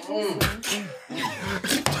 Make it juicy.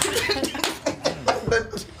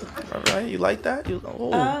 All right, you like that? You,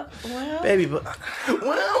 oh, Well. baby, but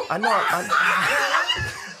well, I know.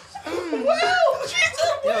 Well,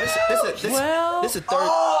 Yo, this is third.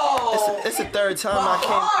 It's the third time I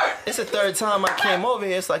came. It's the third time I came over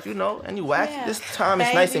here. It's like and you whack. Yeah. This time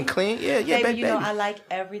it's nice and clean. Yeah, baby. You know I like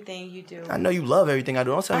everything you do. I know you love everything I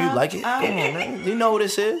do. Don't tell me you like it. Come on, man. You know who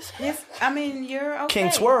this is? Yes, I mean you're okay.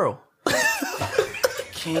 King Twirl.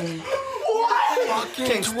 King.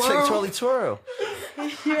 King Twirly Twirl.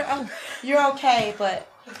 You're okay, but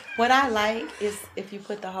what I like is if you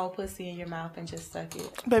put the whole pussy in your mouth and just suck it.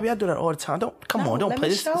 Baby, I do that all the time. Don't play Let me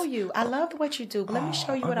this. show you. I love what you do, but let me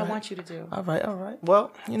show you what I want you to do. All right.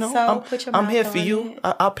 Well, So, put your I'm mouth here for on you. it.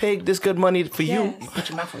 I'll pay this good money for you. Put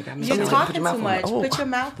your mouth on it. You're talking too much. Put your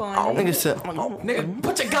mouth on it. Nigga said, Nigga,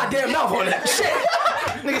 put your goddamn mouth on that shit.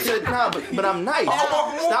 nigga said, nah, but I'm nice.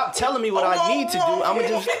 Stop telling me what I need to do. I'ma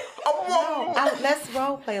just. Let's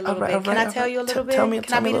role play a little bit. Can I tell you a little bit?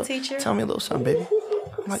 Can I be the teacher? Tell me a little something, baby.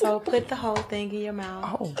 So put the whole thing in your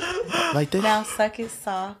mouth. Oh, like this? Now suck it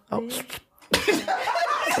soft. Oh. Nah,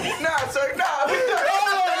 sir, nah. We done.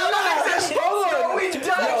 Hold on. We done.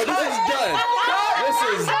 Yo, this is done. This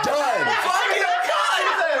is done.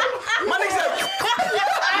 My nigga said.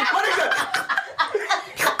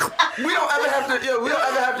 We don't ever have to. We don't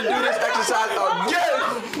ever have to do this exercise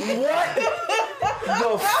again. What?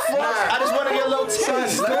 The fuck? I just want to get a little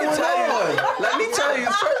taste. Let me tell you.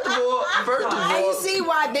 First of all. And you see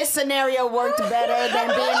why this scenario worked better than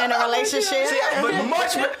being in a relationship?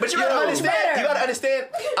 But you gotta understand. You gotta understand.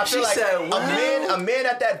 I feel like a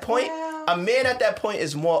man at that point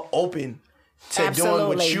is more open to doing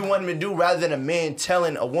what you want him to do rather than a man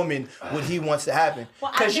telling a woman what he wants to happen.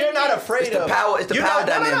 Because you're not afraid of it's the power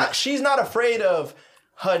dynamic. She's not afraid of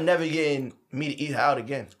her never getting me to eat her out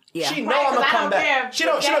again. Yeah. She know I'm gonna come back. She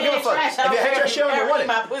don't give a fuck. If your hair trash, she don't even want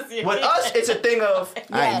it. With us, it's a thing of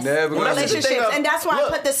I ain't never gonna relationships, and that's why I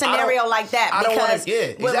put the scenario like that, because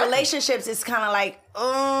with relationships, it's kind of like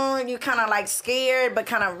you kind of like scared, but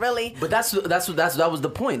kind of really. But that was the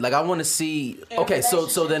point. Like I want to see. Okay, so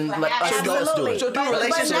then let's do it.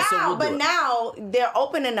 But now they're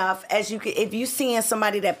open enough as you could if you seeing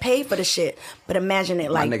somebody that paid for the shit. But imagine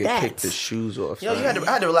it like my nigga that. kicked the shoes off. Yo, I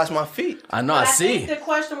had to relax my feet. I know. But I see. think the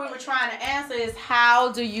question we were trying to answer is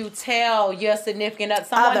how do you tell your significant other,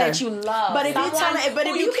 someone that you love? But if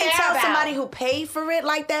you can tell somebody who paid for it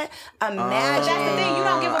like that, imagine. But that's the thing. You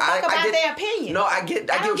don't give a fuck about their opinion. No, I get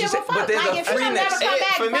what you're saying. But there's a freeness.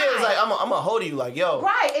 For me, it's like I'm gonna hold you like, yo.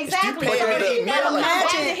 Right, exactly. But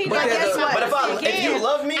if you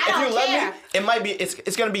love me, it might be.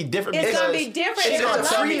 It's gonna be different. It's gonna be different. It's a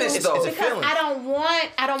freeness though. Because I don't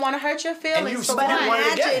want to hurt your feelings. And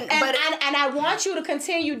and I want you to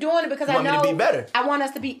continue doing it because I know me to be better. I want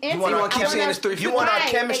us to be intimate. You want to keep saying it's 350. You want our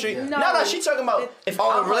chemistry. No, she talking about if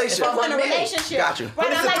I'm in a relationship. Got you. Right,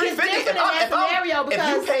 I'm like, it's different in that scenario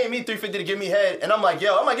because if you paying me $350 to give me head, and I'm like,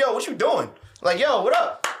 yo, what you doing? Like, yo, what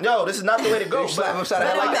up? Yo, this is not the way to go. Slap him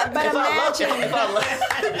side like that. But if I love,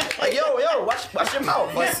 like, yo, watch your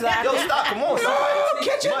mouth. Like, yo, stop, come on.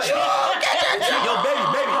 Catch your jaw. Yo, baby,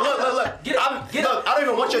 look. I don't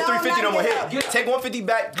even want your $350 no more. Here, take $150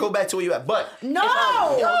 back. Go back to where you at. But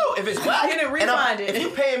if it's whack, if you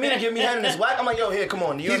paying me to give me head and it's whack, I'm like, yo, here, come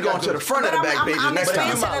on. He's going to the front of the back pages next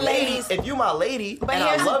time. If you my lady, and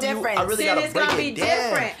I love you, I really gotta break it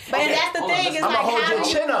down. But that's the thing. Is I'm gonna hold your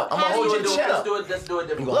chin up. Let's do it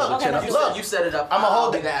different. Look, you set it up. I'm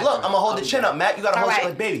gonna hold the chin up, Matt. You gotta hold it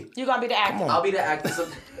like baby. You're gonna be the actor. I'll be the actor.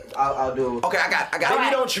 I'll do. Okay, I got. Baby,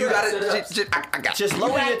 don't you got it. I got. Just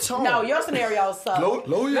lower your tone. No, your scenario sucks.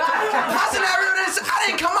 Lower your tone. My scenario is. I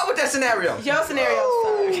didn't come up with that scenario. Your scenario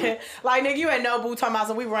sucks. Like nigga, you ain't no boo talking about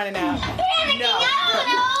so we running out. No.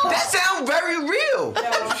 That sounds very real.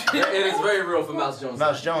 It is very real for Mouse Jones.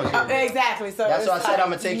 Mouse Jones. Exactly. So that's why I said I'm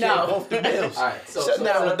gonna take care of both the bills. All right. So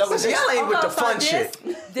y'all ain't with the fun shit.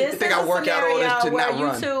 This think I work out all this to not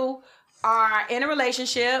run. You two are in a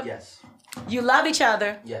relationship. Yes. You love each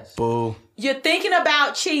other. Yes. Boo. You're thinking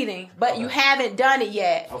about cheating, but you haven't done it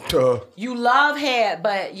yet. Okay. You love head,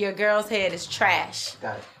 but your girl's head is trash.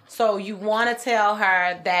 Got it. So you want to tell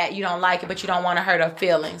her that you don't like it, but you don't want to hurt her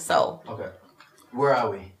feelings. So. Okay. Where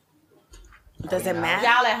are we? Does it matter?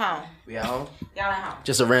 Y'all at home. We at home? Y'all at home.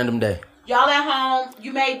 Just a random day. Y'all at home.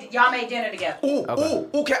 Y'all made dinner together. Ooh,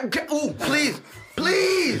 please.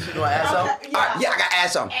 You want to add something? Yeah, I got to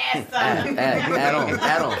add something.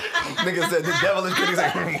 Add on. Nigga said the devil is good. He's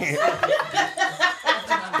like,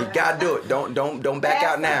 you gotta do it. Don't back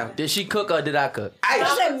out now. Did she cook or did I cook?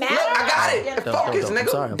 Does it matter? Look, I got it. Focus, nigga.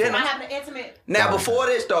 Sorry. Am I having an intimate? Now, before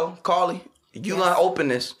this though, Carly, you gonna open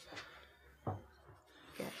this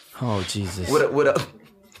Oh Jesus. with a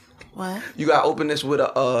What? you gotta open this with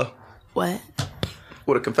a What?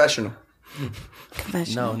 with a confessional.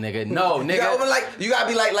 Confessional. No, nigga. You gotta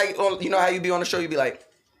be like you know how you be on the show. You be like,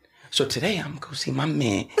 so today I'm gonna go see my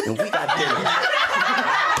man and we got dinner. All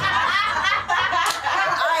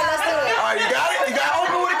right, let's do it. All right, you got it. You got to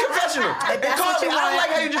open with a confessional. And Carly, I don't like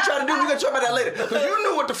how you just try to do. We gonna talk about that later. Because you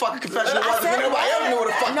knew what the fucking confessional was. But nobody else knew what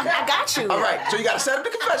the fuck. No, I got you. All right, so you gotta set up the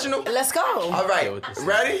confessional. Let's go. All right,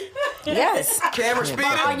 ready? Yes. Camera speed.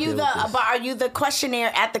 Are you the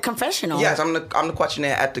questionnaire at the confessional? Yes, I'm the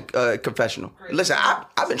questionnaire at the confessional. Listen,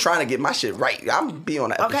 I've been trying to get my shit right. I'm be on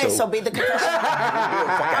the episode. Okay, so be the confessional.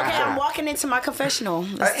 Okay, I'm walking into my confessional.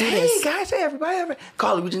 Let's do this. Hey guys, hey everybody.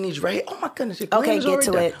 Carly, we just need you right here. Oh my goodness. Okay, get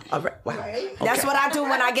to it. All right. Wow. Okay. That's what I do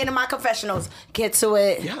when I get in my confessionals. Get to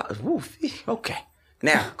it. Yeah. Okay.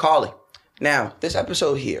 Now, Carly. Now, this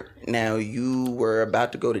episode here. Now, you were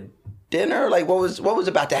about to go to dinner. Like, what was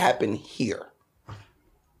about to happen here?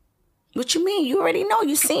 What you mean? You already know.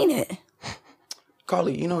 You seen it.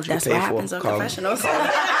 Carly, you know what you That's pay what for. happens on Carly. confessionals. No,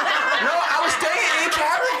 I was staying in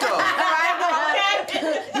character.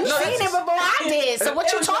 You seen it before I did. So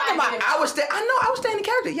what you talking about? I was staying in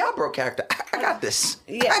character. Y'all broke character. I got this.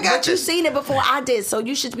 Yeah, I got but you seen it before I did, so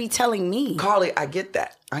you should be telling me. Carly, I get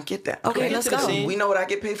that. Okay, let's go. We know what I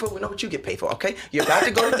get paid for. We know what you get paid for. Okay, you're about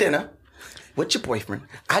to go to dinner with your boyfriend.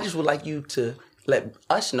 I just would like you to let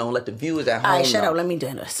us know, let the viewers at home All right, shut know. up. Let me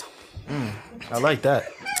do this. I like that.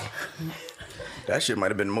 That shit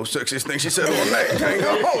might have been the most sexiest thing she said all night. I ain't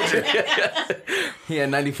gonna hold you. He at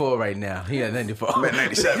 94 right now. He at 94. I'm at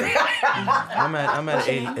 97. I'm at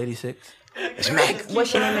 86. It's Mac.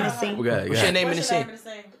 What's your name in the scene? What's your name in the scene?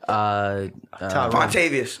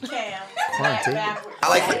 Fontavious. Cam. I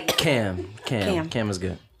like it. Cam is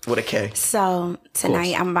good. With a K. So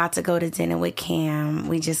tonight I'm about to go to dinner with Cam.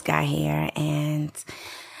 We just got here, and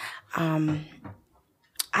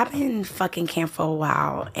I've been fucking Cam for a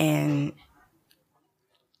while, and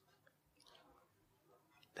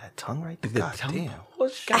That tongue right there. God damn.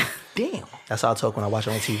 God damn. That's how I talk when I watch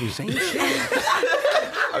it on TV. Same shit.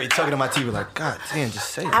 I be talking to my TV like, God damn, just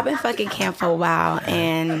say it. I've been fucking Cam for a while,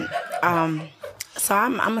 and so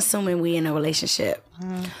I'm assuming we in a relationship,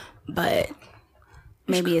 but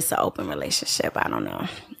maybe it's an open relationship. I don't know,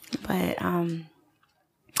 but I'm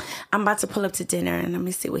about to pull up to dinner, and let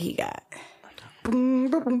me see what he got. That's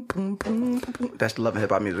the Love and Hip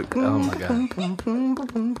Hop music. Oh my God.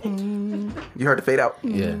 You heard the fade out?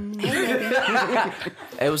 Yeah.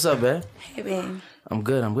 Hey, what's up, man? Hey, babe. I'm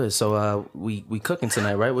good. So we cooking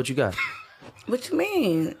tonight, right? What you got? What you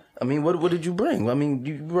mean? I mean, what did you bring? I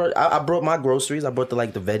mean, I brought my groceries. I brought the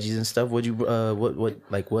veggies and stuff. What I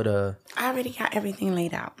already got everything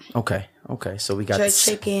laid out. Okay. So we got jerk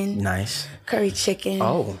chicken. Nice. Curry chicken.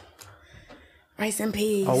 Oh. Rice and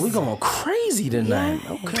peas. Oh, we going crazy tonight.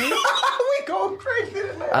 Yeah. Okay. We going crazy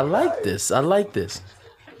tonight. I like this.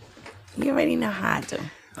 You already know how I do.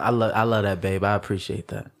 I love that, babe. I appreciate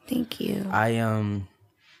that. Thank you. I'm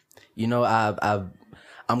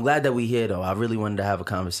glad that we here though. I really wanted to have a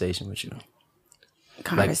conversation with you.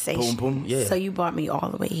 Conversation. Like, boom, boom. Yeah. So you brought me all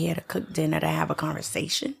the way here to cook dinner to have a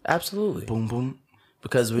conversation? Absolutely. Boom, boom.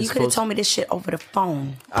 Because you could have told me this shit over the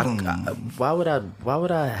phone. Why would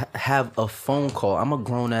I have a phone call? I'm a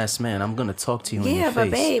grown ass man. I'm gonna talk to you in your face. Yeah, but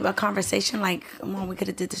babe, a conversation like, come on, we could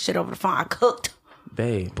have did this shit over the phone. I cooked.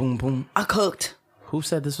 Babe, boom, boom. I cooked. Who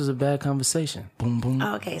said this was a bad conversation? Boom, boom.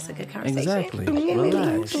 Oh, okay, it's a good conversation. Exactly.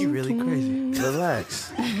 Relax. She really crazy.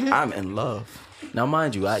 Relax. I'm in love. Now,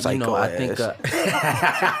 mind you, I think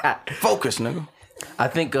focus, nigga. I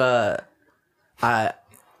think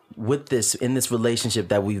with this in this relationship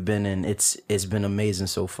that we've been in, it's been amazing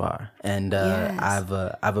so far, and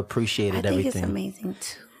yes. I've appreciated everything. I think it's amazing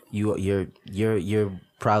too. You're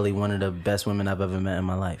probably one of the best women I've ever met in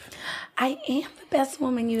my life. I am the best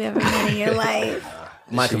woman you ever met in your life.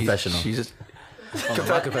 My confessional. She's just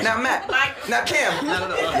now, Matt. Now, Kim.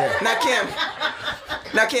 Yeah.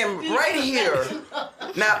 Now, Kim. Right here.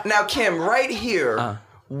 Now, Kim. Right here,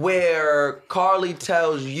 where Carly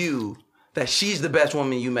tells you that she's the best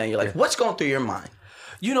woman you met in your life. What's going through your mind?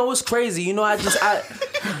 You know, it's crazy. You know, I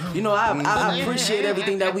appreciate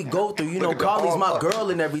everything that we go through. You know, Carly's my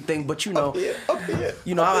girl and everything, but you know,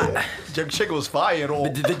 jerk chicken was fire and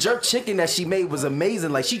all. The jerk chicken that she made was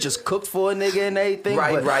amazing. Like, she just cooked for a nigga and everything.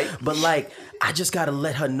 Right. But like, I just gotta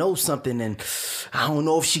let her know something, and I don't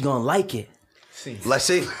know if she gonna like it. Let's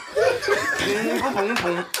see.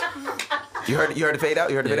 You heard the fade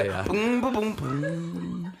out? You heard the fade out? Boom, boom, boom,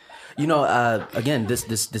 boom. You know, again,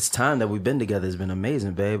 this time that we've been together has been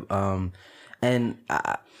amazing, babe. And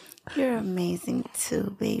you're amazing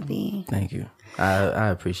too, baby. Thank you. I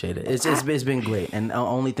appreciate it. It's been great, and the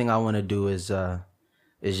only thing I want to do is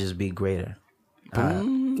just be greater.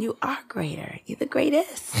 You are greater. You're the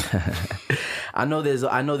greatest. I know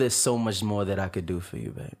there's so much more that I could do for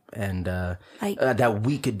you, babe, and that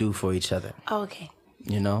we could do for each other. Okay.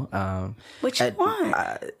 You know, what you want?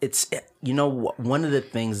 It's one of the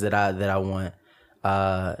things that I want.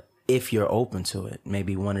 If you're open to it,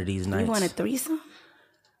 maybe one of these nights. You want a threesome?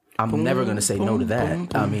 I'm never gonna say no to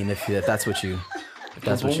that. I mean, if that's what you,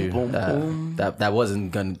 that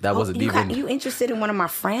wasn't even. You interested in one of my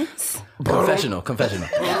friends? Confessional. I'm gonna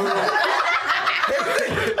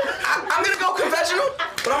go confessional,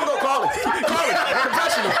 but I'm gonna go call it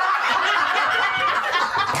confessional.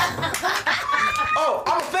 Oh,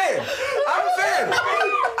 I'm a fan.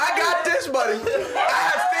 I got this, buddy.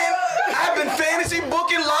 I've been fantasy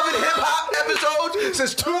booking Love and Hip Hop episodes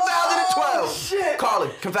since 2012.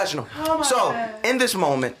 Carly, confessional. In this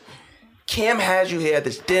moment, Cam has you here at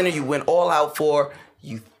this dinner you went all out for.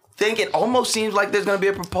 You think it almost seems like there's gonna be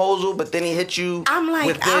a proposal, but then he hits you. I'm like,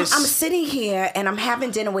 with this. I'm sitting here and I'm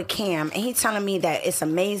having dinner with Cam, and he's telling me that it's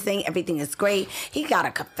amazing, everything is great. He got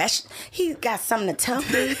a confession. He got something to tell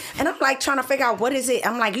me, and I'm like trying to figure out what is it.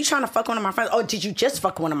 I'm like, you trying to fuck one of my friends? Oh, did you just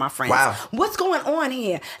fuck one of my friends? Wow. What's going on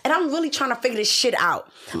here? And I'm really trying to figure this shit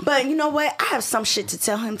out. But you know what? I have some shit to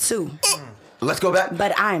tell him too. Let's go back.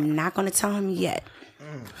 But I am not going to tell him yet.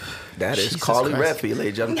 That is Jesus Carly Redfield,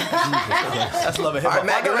 ladies and gentlemen. That's Love and Hip Hop. All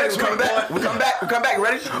right, Matt, get ready. We come back.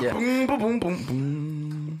 Ready? Yeah. Boom, boom, boom, boom,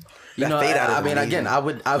 boom. You know, fade out. I mean, again, I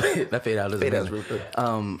would that fade out is real good.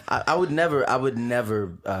 I would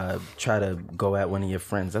never try to go at one of your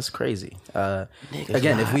friends. That's crazy.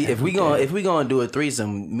 Again, if we gonna do a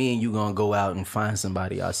threesome, me and you gonna go out and find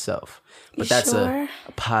somebody ourselves. But that's a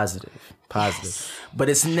positive. Yes. But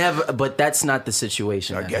it's never. But that's not the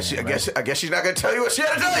situation. I guess she's not gonna tell you what she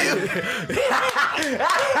had to tell you.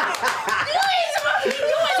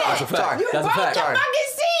 That's a fact. You broke the fucking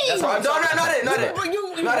scene. No, not it.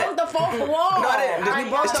 You broke the fourth wall.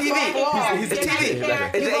 It's TV. It's TV.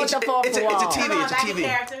 It's a TV. It's a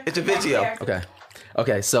TV. It's a video.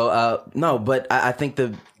 Okay. So no, but I think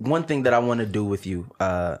the one thing that I want to do with you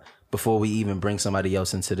before we even bring somebody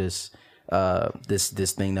else into this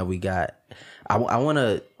this thing that we got, I want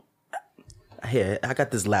to. Here, I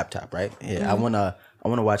got this laptop right here. I want to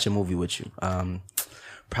watch a movie with you.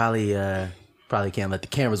 Probably can't let the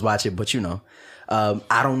cameras watch it, but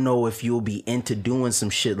I don't know if you'll be into doing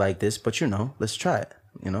some shit like this, but let's try it.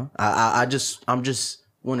 I'm just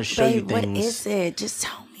want to show you things. What is it? Just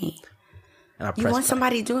tell me. And you want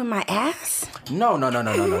somebody doing my ass? No.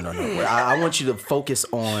 I want you to focus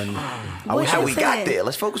on how we got there.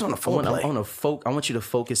 Let's focus on the foreplay. I want you to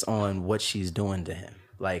focus on what she's doing to him.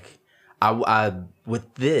 Like, I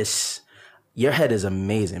with this, your head is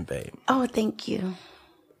amazing, babe. Oh, thank you.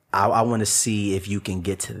 I want to see if you can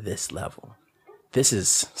get to this level. This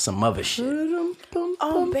is some other shit.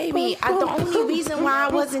 Oh, baby, the only reason why I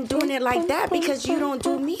wasn't doing it like that because you don't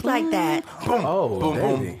do me like that.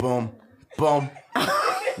 Boom.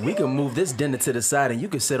 We can move this dinner to the side and you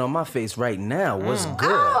can sit on my face right now. What's good?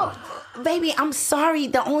 Oh, baby, I'm sorry.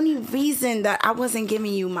 The only reason that I wasn't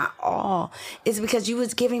giving you my all is because you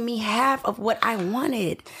was giving me half of what I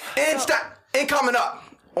wanted. And coming up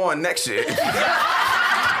on next year.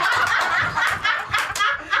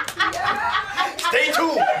 Stay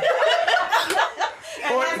tuned.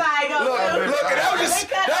 And that's how I go. Look, that was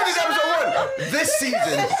just episode 1 this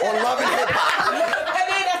season on Love and Hip Hop. And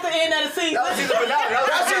then that's the end of the season. That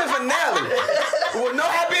was season finale. Well, no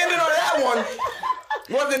happy ending on that one.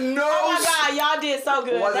 Wasn't no. Oh my God, y'all did so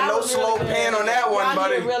good. Wasn't no slow pan on that one,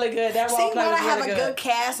 buddy. Y'all did really good. That role play was really good. See, I have a good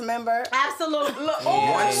cast member. Absolutely.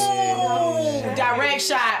 Oh, direct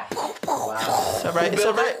shot. It's all right.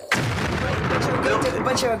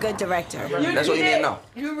 But you're a good director. That's what you need to know.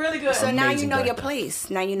 You're really good. So now you know your place.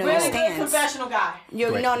 Now you know your really stance. Good professional guy.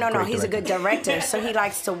 No. He's a good director. So he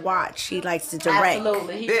likes to watch. He likes to direct.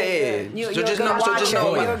 Absolutely. You're a good watcher.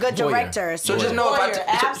 You're a good director. So just know if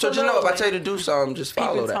I tell you to do something, just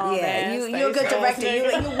follow that. Yeah, you're a good director.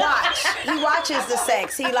 You watch. He watches the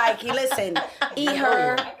sex. He listen, eat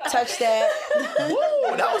her, touch that.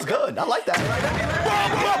 Woo, that was good. I like that.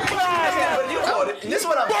 This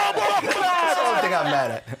one That's the only thing I'm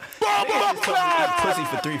mad at. Pussy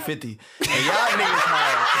for $350. And y'all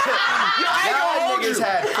niggas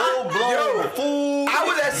had full blown food. I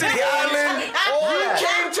was at City Island. You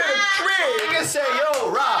came to the crib. Niggas say,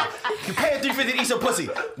 yo, Rob, you paying $350 to eat some pussy.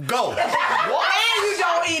 Go. What? And you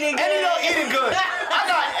don't eat it good. And you don't eat it good. I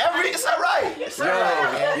got it's all right. It's all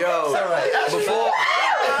right. Yo. It's all right. Before.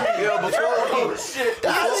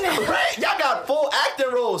 That's great. Y'all got full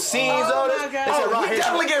acting roles, scenes on it. We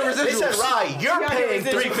definitely get residuals. They said, Ryan, you're paying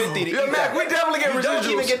 $350 to eat Yo, Mac, we definitely get residuals.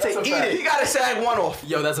 You don't even get to eat it. You gotta sag one off.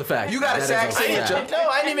 Yo, that's a fact. You gotta sag signature. No,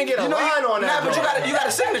 I didn't even get a line on that. But you got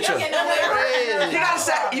a signature. You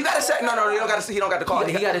gotta sag. No, you don't got to. He don't got the card.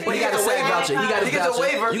 He got a SAG voucher. He gets a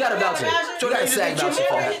waiver. You got a voucher. You got a SAG voucher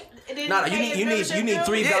for that. No, you need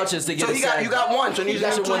 3 vouchers to get a SAG. You got one. So you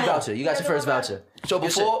got your one voucher. You got your first voucher. So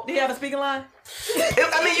before. Do you have a speaking line?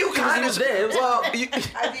 I mean, you kind of there. Well,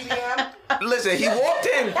 listen, he walked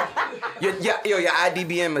in. Your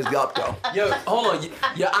IDBM is up though. Yo, hold on.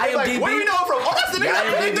 Your IMDb. Like, where do you know from? Oh, that's the nigga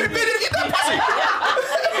that paid $350 to get that pussy.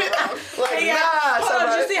 Like, hold on,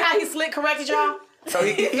 did you see how he slick corrected y'all? So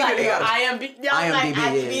he got IMDb.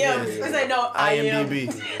 IMDb. He said no. IMDb.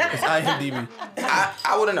 It's IMDb.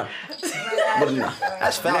 I wouldn't know.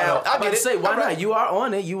 That's foul. Now, I get to say, why not? You are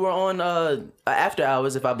on it. You were on After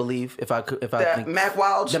Hours, if I believe. If I think. Mac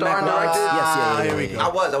Wild starring directed. Yes. Here we go. I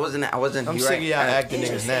wasn't. I'm sick of y'all acting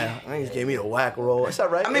niggas now. Niggas gave me the whack roll. It's all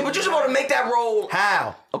right. I mean, but you're supposed to make that role.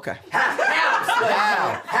 How? Okay. How?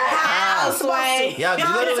 Sway. Y'all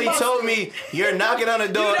literally told me you're knocking on the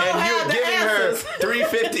door and you're giving her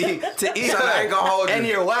 $350 to eat. So I ain't gonna hold you. And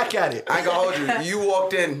you're whack at it. I ain't gonna hold you. You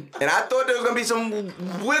walked in, and I thought there was gonna be some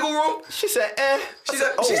wiggle room. She said, eh. She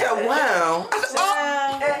said, wow. I said,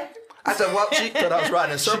 oh. I said, well, she thought I was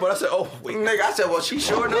riding in a circle. I said, oh, wait. Nigga, I said, well, she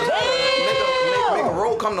sure knows how to make a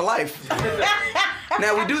role come to life.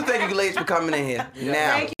 Now, we do thank you ladies for coming in here.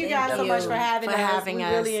 Now, thank you guys so much for having us. We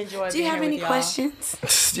really enjoyed. Do you have any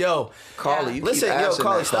questions? Yo, Carly, you listen, keep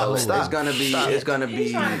Carly, stop. Stop. It's gonna be.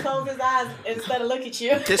 He's trying to close his eyes instead of look at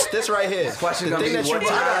you. This right here. Question the gonna thing be that you what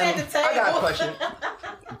time? I got a question.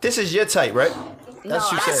 This is your type, right?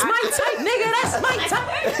 That's what you said. That's my type, nigga. That's my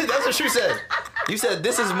type. That's what you said. You said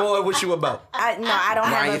this is more what you about. I don't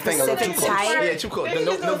have a specific type. Yeah, too close. No, I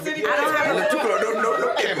don't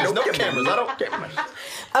have no cameras. I don't.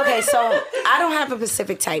 Okay, so I don't have a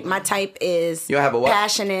specific type. My type is you have a what?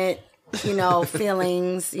 Passionate,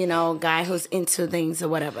 feelings, guy who's into things or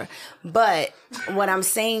whatever. But what I'm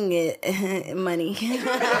saying is money.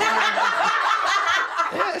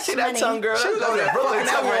 Yeah, see that tongue, girl? She was over there, Brooklyn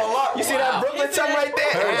tongue right. You see that Brooklyn tongue right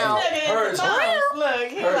there? Hers. Look,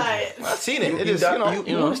 he like. I've seen it. It is,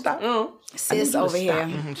 stop. Sis over here.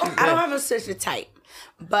 I don't have a sister type,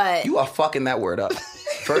 but you are fucking that word up.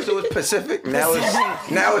 First it was Pacific, now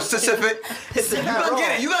it's specific.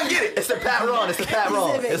 You gonna get it. It's the Pat Ron. It's the Pat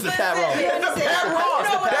Ron. It's the Pat Ron. You know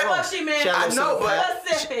what she meant? I know, but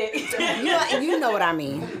specific. You know what I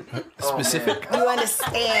mean. Specific. You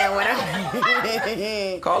understand what I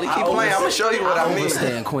mean. Carly, keep playing. I'm gonna show you what I mean.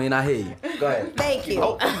 Understand, Queen. I hear you. Go ahead. Thank you.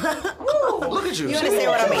 Look at you. You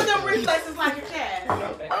understand what I mean. Put them reflexes like a cat.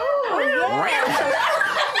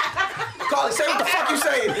 Carly, say what the fuck you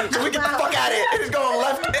saying so we get the fuck out of here. It is going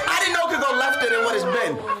left. I didn't know it could go lefter than what it's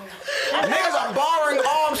been. Niggas are borrowing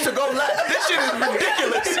arms to go left. This shit is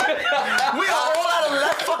ridiculous. We are all out of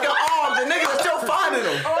left fucking arms and niggas are still finding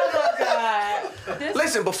them. Oh my God.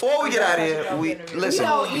 Listen, before we get out of here,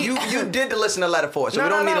 you did the listen to letter for us, so we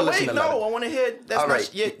don't need to listen to letter. No, I want to hear. That's all right.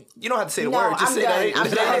 You don't have to say the word. Just say that.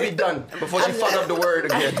 Let me be done before she fuck up the word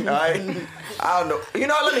again. All right. I don't know.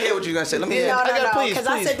 Let me hear what you're gonna say. Let me hear. No, because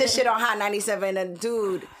I said this shit on Hot 97, and a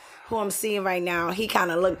dude who I'm seeing right now, he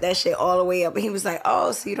kind of looked that shit all the way up, and he was like,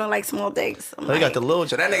 "Oh, so you don't like small dicks?" He got the little.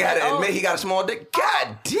 So that nigga had to admit he got a small dick.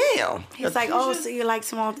 God damn. He's like, "Oh, so you like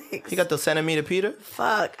small dicks?" He got the centimeter Peter.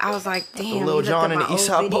 Fuck. I was like, "Damn." The Lil Jon and the East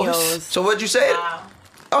Side Boys. So what'd you say? Wow.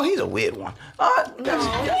 Oh, he's a weird one. Look at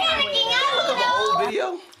an old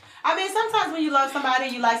video. I mean, sometimes when you love somebody,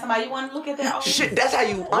 you like somebody, you want to look at their old shit. That's how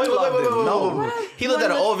you unlove them. No, he looked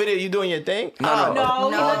at an old video. You doing your thing? No,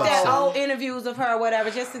 he looked at old interviews of her or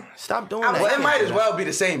whatever. Just to stop doing that. Well, it might as well be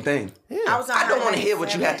the same thing. Yeah. I don't want to hear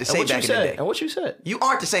what you had to say back in the day. And what you said? You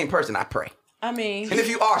aren't the same person. I pray. I mean, and if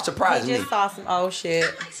you are, surprise me. He just saw some old shit. I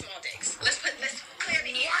like small dicks. Let's clear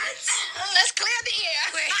the air. Let's clear the air.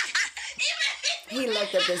 He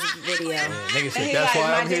looked at this video. Nigga said, that's why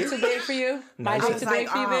I'm here. My dick too big for you? My dick too big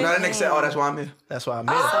for you, bitch? No, that nigga said, oh, that's why I'm here. That's why I'm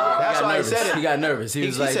here. That's why he said it. He got nervous. He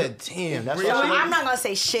was like, he said, damn. That's why I'm not going to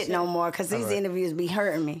say shit no more because these interviews be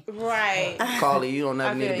hurting me. Right. Carly, you don't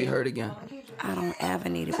ever need to be hurt again. I don't ever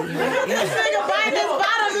need to be hurt. This nigga biting his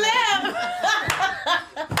bottom lip.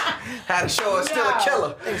 Had to show it's still a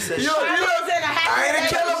killer. I ain't a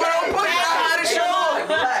killer, but don't push it. I had to show.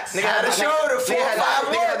 Nigga had to show the 4 or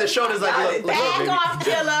 5 Nigga had the shoulders like, look, back off,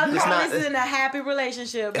 killer. Carly's in a happy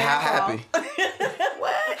relationship. How happy?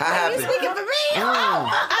 What? How happy? You speaking for me? Look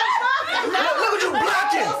at you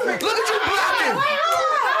blocking. Look at you blocking.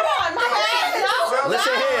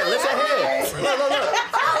 Listen here. Look.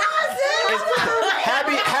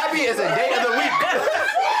 Happy is a day of the week.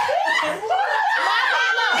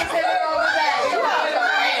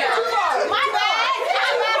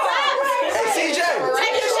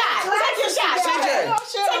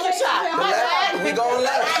 We going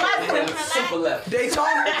left. Simple left.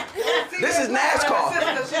 Daytona. This is NASCAR.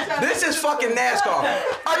 This is fucking NASCAR.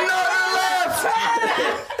 Another left.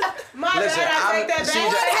 Listen, I'm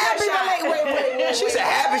CJ. Wait. She said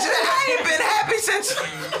happy. She said I ain't been happy since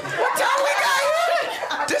what time we got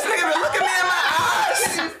here. This nigga been looking me in my eyes.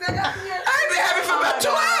 I ain't been happy for about 2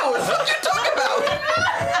 hours. What you talking about?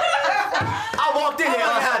 I walked in here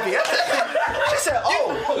unhappy. She said,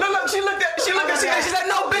 "Oh, look." She looked at. She said,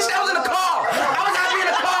 "No, bitch, that was in the car. I was happy in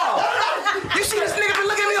the car. You see this nigga been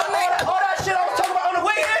looking at me like all that shit I was talking about on the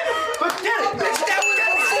way in. Forget it, bitch. That was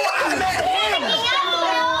before I met him.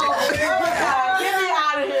 Get me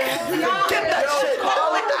out of here. Get that shit.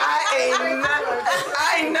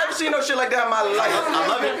 I ain't never seen no shit like that in my life. I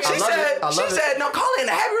love it. She said, no, Carly in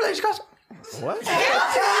a happy relationship. What?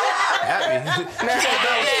 Happy.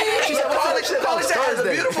 She said, Carly said, as a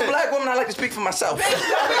beautiful black woman, I like to speak for myself.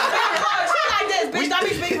 Bitch, don't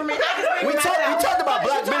be speaking for me. We talked about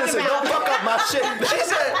black business. Don't fuck up my shit.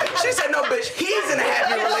 She said, no, bitch, he's in a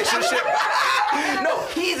happy relationship. No,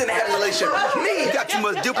 he's in a happy relationship. Me, got too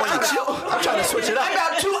much dip on your chill. I'm trying to switch it up. I'm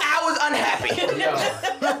about 2 hours unhappy.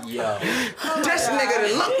 Yo. This nigga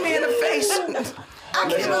done looked me in the face. I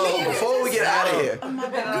can't believe before we get out of here.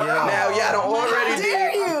 Now y'all done already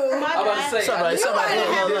did. I'm about to say, somebody,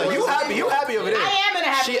 look. You happy over there? I am in a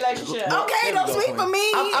happy relationship. Okay, don't speak for me.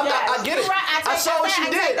 I get it. I saw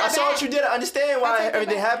what you did. I understand why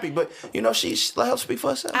everything happy, but she let her speak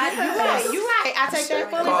for herself. You right. I take that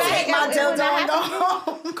fully back. Take my dildo and go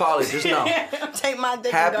home. Carly, just know. Take my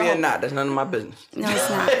dick happy and go or not, that's none of my business. No, it's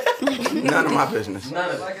not. None of my business.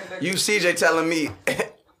 You CJ telling me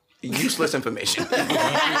useless information. Happy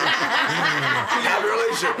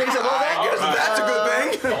relationship. I guess that's a good thing.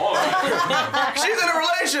 She's in a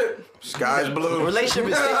relationship. Sky's blue. Relationship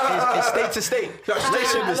is state to state.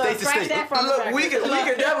 Relationship is state to state. Look, we can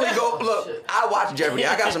definitely go. Look, I watch Jeopardy.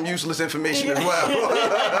 I got some useless information as well.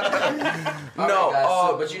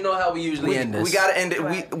 But you know how we usually end this. We gotta end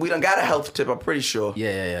it. We done got a health tip. I'm pretty sure.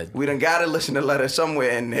 Yeah. We done got to listen to letters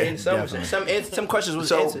somewhere in there. Some questions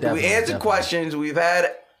was answered. We answered questions. We've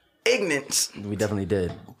had ignorance. We definitely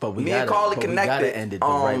did. But we gotta end it the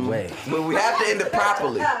right way. But we have to end it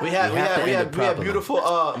properly. We had beautiful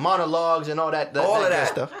monologues and all that. All of that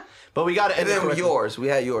stuff. But we gotta end it correctly. Yours. We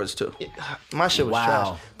had yours too. My shit was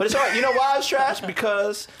trash. But it's alright. You know why it's trash?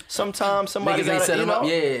 Because sometimes somebody Niggas ain't set them up.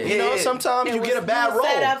 Yeah. Sometimes you get a bad role.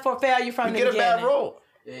 Set up for failure from the beginning. You get a bad role.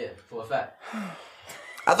 Yeah, for a fact.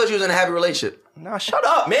 I thought you was in a happy relationship. Nah, shut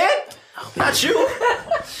up, man. Not you.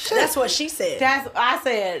 That's what she said. I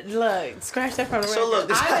said, look, scratch that from the record. So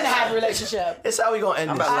look, I'm in a happy relationship. It's how we gonna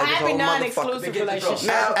end this. A happy non-exclusive relationship.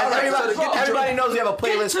 Now, everybody knows we have a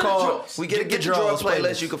playlist called We Get the Draw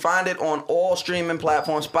playlist. You can find it on all streaming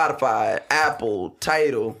platforms: Spotify, Apple,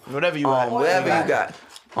 Tidal, whatever you want, whatever you got.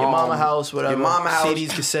 Your mama house, whatever. Your mama house. CDs,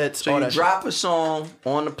 cassettes, so all you that drop a song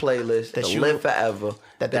on the playlist that live forever.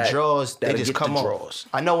 That the draws, they just come off. Draws.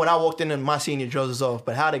 I know when I walked in and my senior draws was off,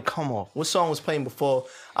 but how they come off? What song was playing before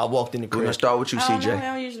I walked in the crib? We're gonna start with you, CJ. I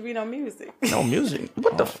don't usually read no music. No music.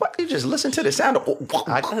 What the fuck? You just listen to the sound of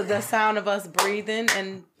the sound of us breathing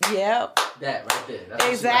and that right there. That's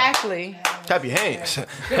exactly. Clap your hands.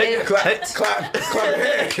 Clap your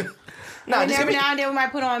hands. Nah, every now and then we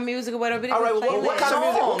might put on music or whatever. All right, what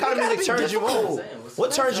kind of music turns you on?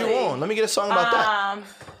 What turns you on? Let me get a song about that.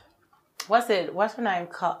 What's her name?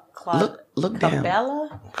 Look down.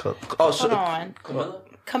 Cabela? Hold on.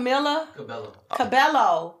 Camilla?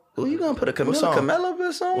 Cabello. Who you gonna put a Camilla song?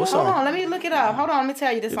 What song? Hold on, let me look it up. Hold on, let me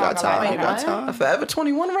tell you this song. You got time. A Forever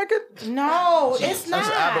 21 record? No, it's not.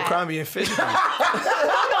 That's Abercrombie and Fitch. Hold on,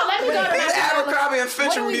 let me go to These Abercrombie and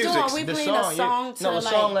Fitch music. What are we doing? We playing a song to a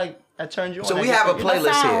song like that turns you on. So we have a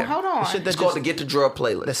playlist here. Hold on. It's called the Get the Draw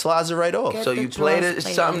playlist. That slides it right off. So you played it,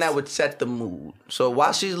 it's something that would set the mood. So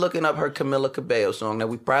while she's looking up her Camila Cabello song, that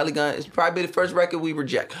it's probably the first record we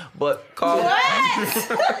reject. But Carl,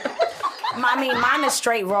 mine is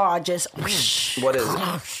straight raw. Just what is it?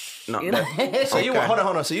 No. So you hold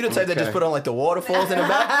on. So you the type that just put on like the waterfalls in the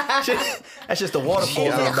back? That's just the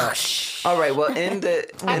waterfalls in the back. All right. Well, in the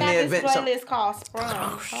event, this playlist called Sprung.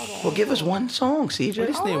 Hold on. Well, give us one song, CJ. We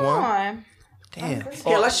just need one. Damn.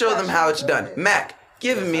 Here, let's show them how it's done. Mac,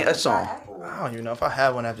 give me a song. I don't even know if I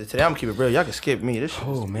have one after today. I'm gonna keep it real. Y'all can skip me. This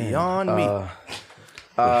shit's beyond me.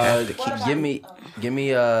 Give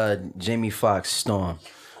me Jamie Foxx, Storm.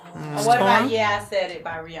 What about I Said It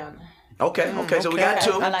by Rihanna? Okay. So we got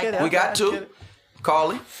two. We got two.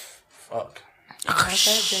 Carly. Fuck.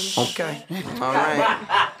 Okay. All right.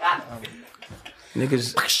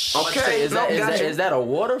 Niggas. Okay. Is that a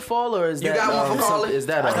waterfall or is that? You got one for Carly? Is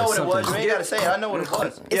that? I know what it was. You ain't gotta say it. I know what it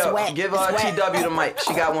was. Give TW the mic.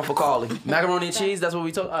 She got one for Carly. Macaroni and cheese. That's what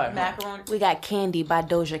we talk. All right. Macaroni. We got Candy by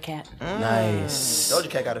Doja Cat. Nice. Doja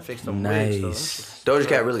Cat gotta fix them wigs. Doja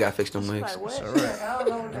Cat really got to fix them wigs.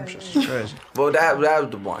 Well, that was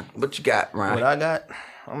the one. What you got, Ryan? What I got?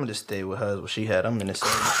 I'm gonna just stay with her. What she had. I'm in the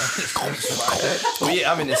same spot.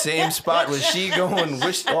 I'm in the same spot where she going.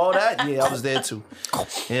 Wish all that. Yeah, I was there too.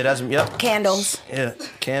 Yeah, that's yep. Candles. Yeah,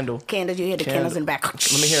 candles. You hear the candles in the back.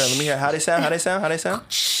 Let me hear. How they sound? Yep, I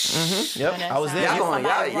was there.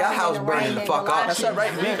 Y'all house burning the fuck up. That's all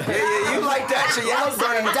right. Yeah, you like that shit. Y'all house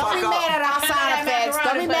burning the fuck up. Don't be mad at our sound effects.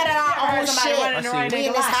 Don't be mad at our own shit. We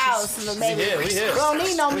in this house. We don't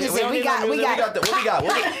need no music. We got. What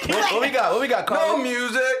we got? No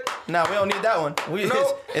music. Nah, we don't need that one.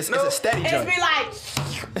 It's a steady joint. It's be like,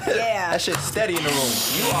 yeah. That shit's steady in the room.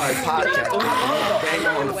 You are a podcast. Bang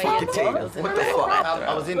on the fucking table. What the fuck?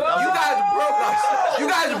 I was in. You guys broke us. You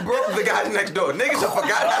guys broke the guys next door. Niggas have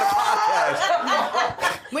forgotten how to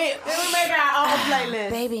podcast. we make our own playlist.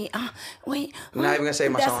 Baby, wait. I'm not even gonna say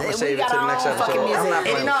my song. I'm gonna save it to the next episode. I'm not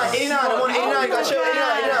playing 89, got chill.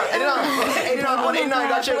 89,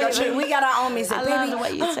 got chill. We got our own music, baby. I love the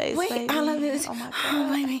way you taste, baby. I love this. Oh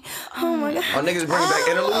baby. Oh my God. Oh, niggas bringing back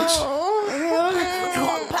interludes. No.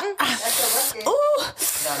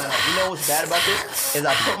 You know what's bad about this? Is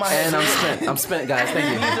I put my head. And I'm spent, guys.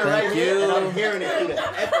 Thank you. Thank you. And I'm hearing it through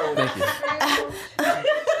the echo. Thank you.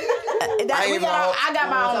 I got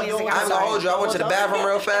my own music. I'm gonna hold you. I went to the bathroom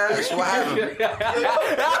real fast. What happened? Go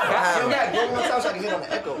one time so I can hit on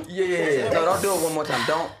the echo. Yeah. No, don't do it one more time.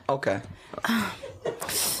 Don't. Okay.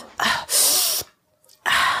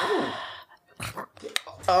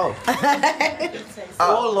 Oh.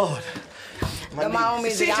 Oh Lord. My mom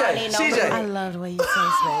is CJ. I love the way you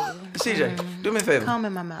taste, baby. CJ, do me a favor. Come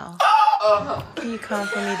in my mouth. Can you come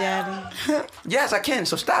for me, Daddy? Yes, I can,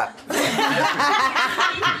 so stop.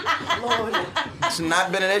 Lord. It's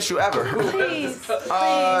not been an issue ever. Please.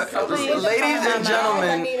 Ladies and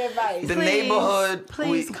gentlemen, the neighborhood.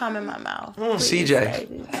 Please come in my mouth. CJ.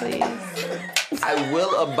 Baby, please. I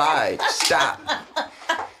will abide. Stop.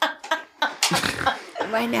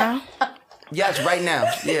 Right now? Yes, right now.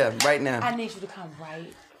 Yeah, right now. I need you to come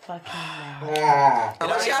right fucking now.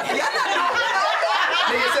 Unless y'all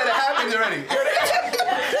Nigga said it happens already.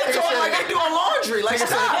 They talking like they doing laundry. Like,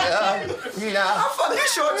 stop. Nah. I'm fucking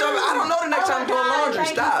short term. I don't know the next time I'm doing laundry. Thank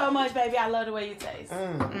you so Stop. much, baby. I love the way you taste.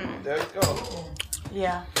 There you go.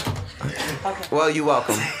 Yeah. Okay. Well, you're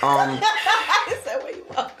welcome.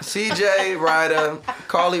 CJ Ryder,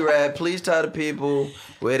 Carly Rad, please tell the people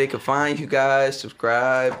where they can find you guys,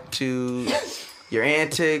 subscribe to your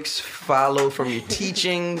antics, follow from your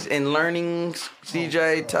teachings and learnings.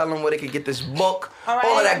 CJ, tell them where they can get this book,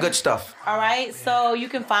 all of that good stuff. All right, so you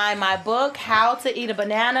can find my book, How to Eat a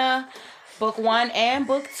Banana, Book 1 and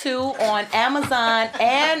Book 2 on Amazon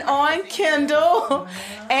and on Kindle.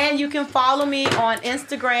 And you can follow me on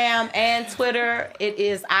Instagram and Twitter. It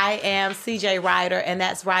is I am CJ Ryder, and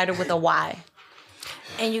that's Ryder with a Y.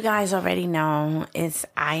 And you guys already know it's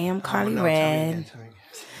I am Carly Red.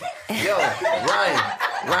 Yo,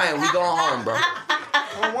 Ryan, we going home, bro.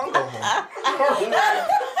 I don't want to go home.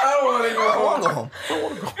 I don't want to go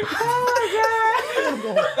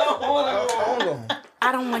home.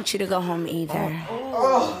 I don't want you to go home either.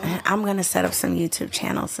 I'm gonna set up some YouTube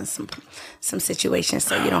channels and some situations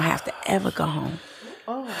so you don't have to ever go home.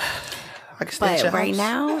 I can stay at your right house.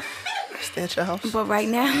 now, Stay at your house. but right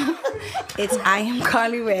now, it's I am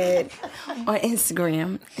Carly Red on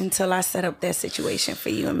Instagram until I set up that situation for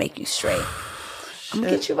you and make you straight. I'm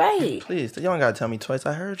gonna get you right. Please, you don't gotta tell me twice.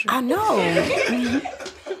 I heard you. I know.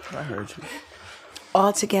 I heard you.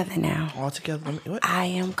 All together now. All together. What? I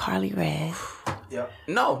am Carly Red. Yep.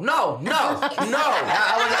 No. I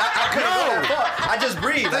just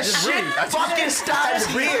breathed. I just breathed. I Fucking stops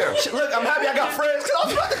here. Look, I'm happy I got friends because I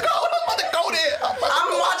was about to go. I'm about to go there.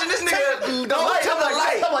 I'm watching this nigga go to the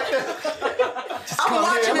light. I'm like this. I'm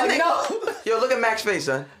watching this nigga. No. Yo, look at Mac's face,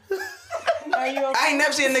 son. Are you okay? I ain't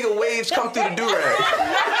never seen a nigga waves come through the do-rag.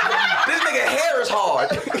 This nigga hair is hard.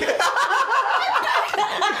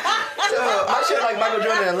 My shit like Michael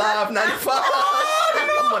Jordan in Live 95.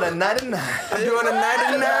 I'm on a 99. I'm doing a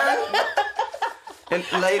 99. And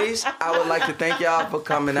ladies, I would like to thank y'all for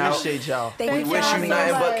coming out. Appreciate y'all. We wish you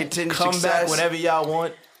nothing but continued Come success. back whenever y'all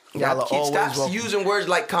want. Y'all are always Stop welcome. using words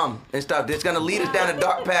like come and stuff. It's going to lead us down a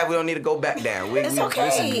dark path we don't need to go back down. It's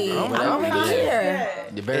okay. I'm already here.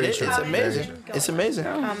 It's amazing. It's amazing.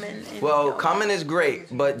 Well, coming is great,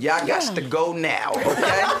 but y'all got to go now,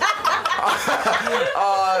 okay?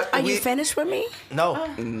 Are you finished with me? No.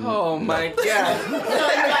 Oh, my God. Let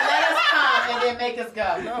us come and then make us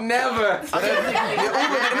go. Never. No.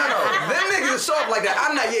 Them niggas are soft like that.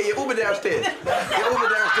 I'm not yet. Your Uber downstairs. Your Uber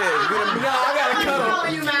downstairs. No, I got to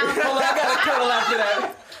cuddle. You, man. Hold on, I got to cuddle after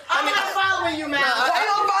that. I'm not following you, man. Why you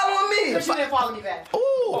don't following me? Because you didn't follow me back.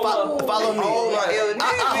 Ooh, follow me. Oh, my I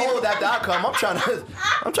hold after I come. I'm trying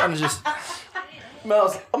to just.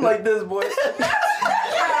 Mouse, I'm like this, boy.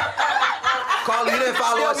 Carly, you didn't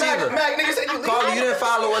follow us either. Mac, nigga said you leaving. Carly, you didn't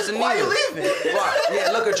follow us either. Why you leaving? What?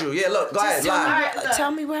 Yeah, look at you. Yeah, look. Go ahead, live.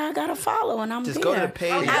 Tell me where I gotta follow, and I'm Just there. go to the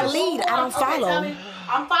page. I lead. I don't follow.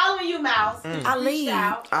 I'm following you, Mouse. I lead.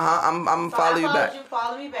 I'm follow you back. You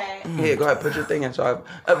follow me back. Here, go ahead. Put your thing in. So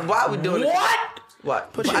why are we doing this?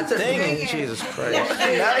 What? Put your thing in. Jesus Christ.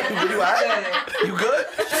 You good?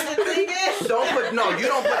 You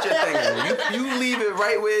don't put your thing in. You leave it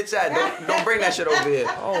right where it's at. Don't bring that shit over here.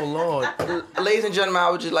 Oh, Lord. Ladies and gentlemen, I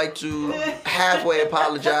would just like to halfway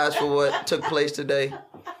apologize for what took place today.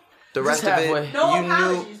 The rest of it,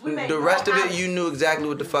 you knew exactly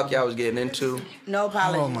what the fuck y'all was getting into. No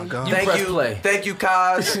apology. Oh, my God. Thank you,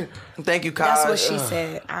 Kaz. Thank you, Kaz. That's what she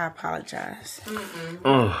said. I apologize. No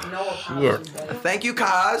apology. Thank you,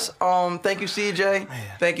 Kaz. Thank you, CJ.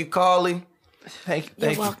 Thank you, Carly. Thank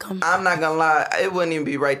You're you. welcome. I'm not gonna lie, it wouldn't even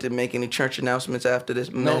be right to make any church announcements after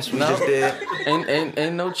this mess we just did.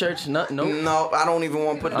 Ain't no church, no. No, I don't even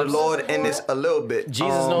want to put the Lord in this a little bit.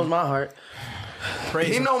 Jesus knows my heart.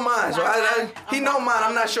 He know mine, so he know mine.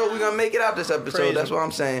 I'm not sure we're gonna make it out this episode. That's what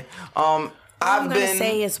I'm saying. All I'm gonna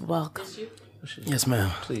say is welcome. Yes,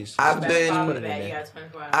 ma'am. Please. I've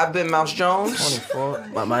been Mouse Jones.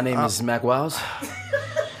 24. My name is Mac Wiles.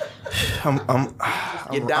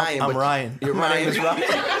 You're dying. I'm Ryan. Your name is Ryan.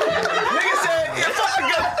 Nigga said,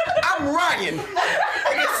 I'm Ryan.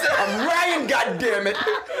 I'm Ryan, goddammit.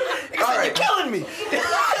 All right. You're killing me.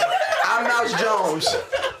 I'm Mouse Jones.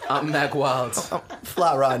 I'm Mac Wilds.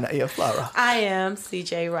 Fly Rod. Yeah, Fly Rod. I am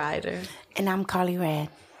CJ Ryder. And I'm Carly Red.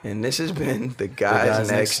 And this has been The Guys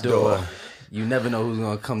Next Door. You never know who's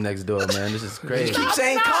gonna come next door, man. This is crazy. Keep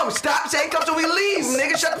saying come. Stop saying come till we leave,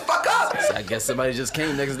 nigga. Shut the fuck up. I guess somebody just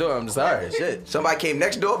came next door. I'm sorry. Shit. Somebody came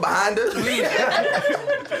next door behind us.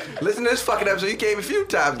 Listen to this fucking episode. You came a few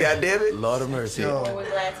times, goddammit. Lord of mercy. We're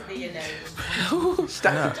glad to be your name.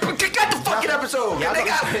 Stop. Got the fucking episode. Y'all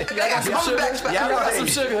got some sugar. Y'all got some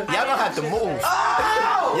sugar. Y'all gonna have to move.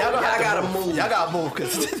 Oh! Y'all gotta move. Y'all gotta move,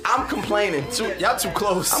 cause I'm complaining. Y'all too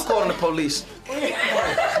close. I'm calling the police.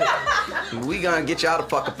 We gonna get y'all the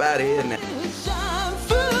fuck up out of here now.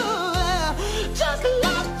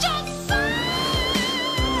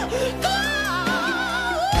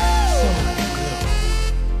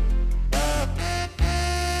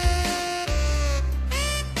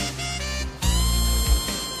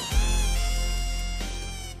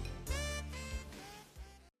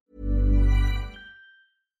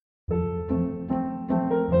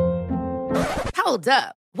 Hold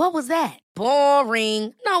up. What was that?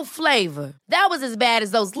 Boring. No flavor. That was as bad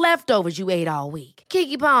as those leftovers you ate all week.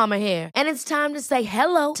 Keke Palmer here, and it's time to say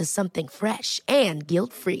hello to something fresh and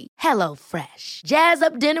guilt-free. HelloFresh. Jazz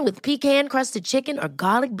up dinner with pecan-crusted chicken or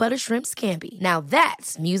garlic butter shrimp scampi. Now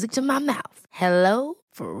that's music to my mouth.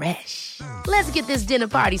 HelloFresh. Let's get this dinner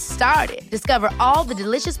party started. Discover all the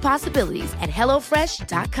delicious possibilities at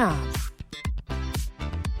HelloFresh.com.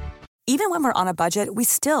 Even when we're on a budget, we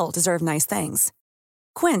still deserve nice things.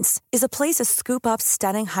 Quince is a place to scoop up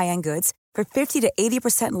stunning high-end goods for 50 to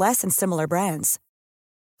 80% less than similar brands.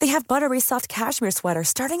 They have buttery soft cashmere sweaters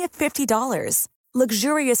starting at $50,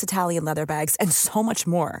 luxurious Italian leather bags, and so much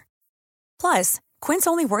more. Plus, Quince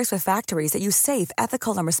only works with factories that use safe,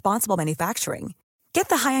 ethical, and responsible manufacturing. Get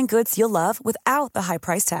the high-end goods you'll love without the high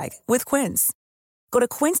price tag with Quince. Go to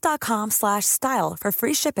quince.com/style for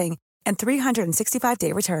free shipping and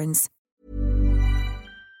 365-day returns.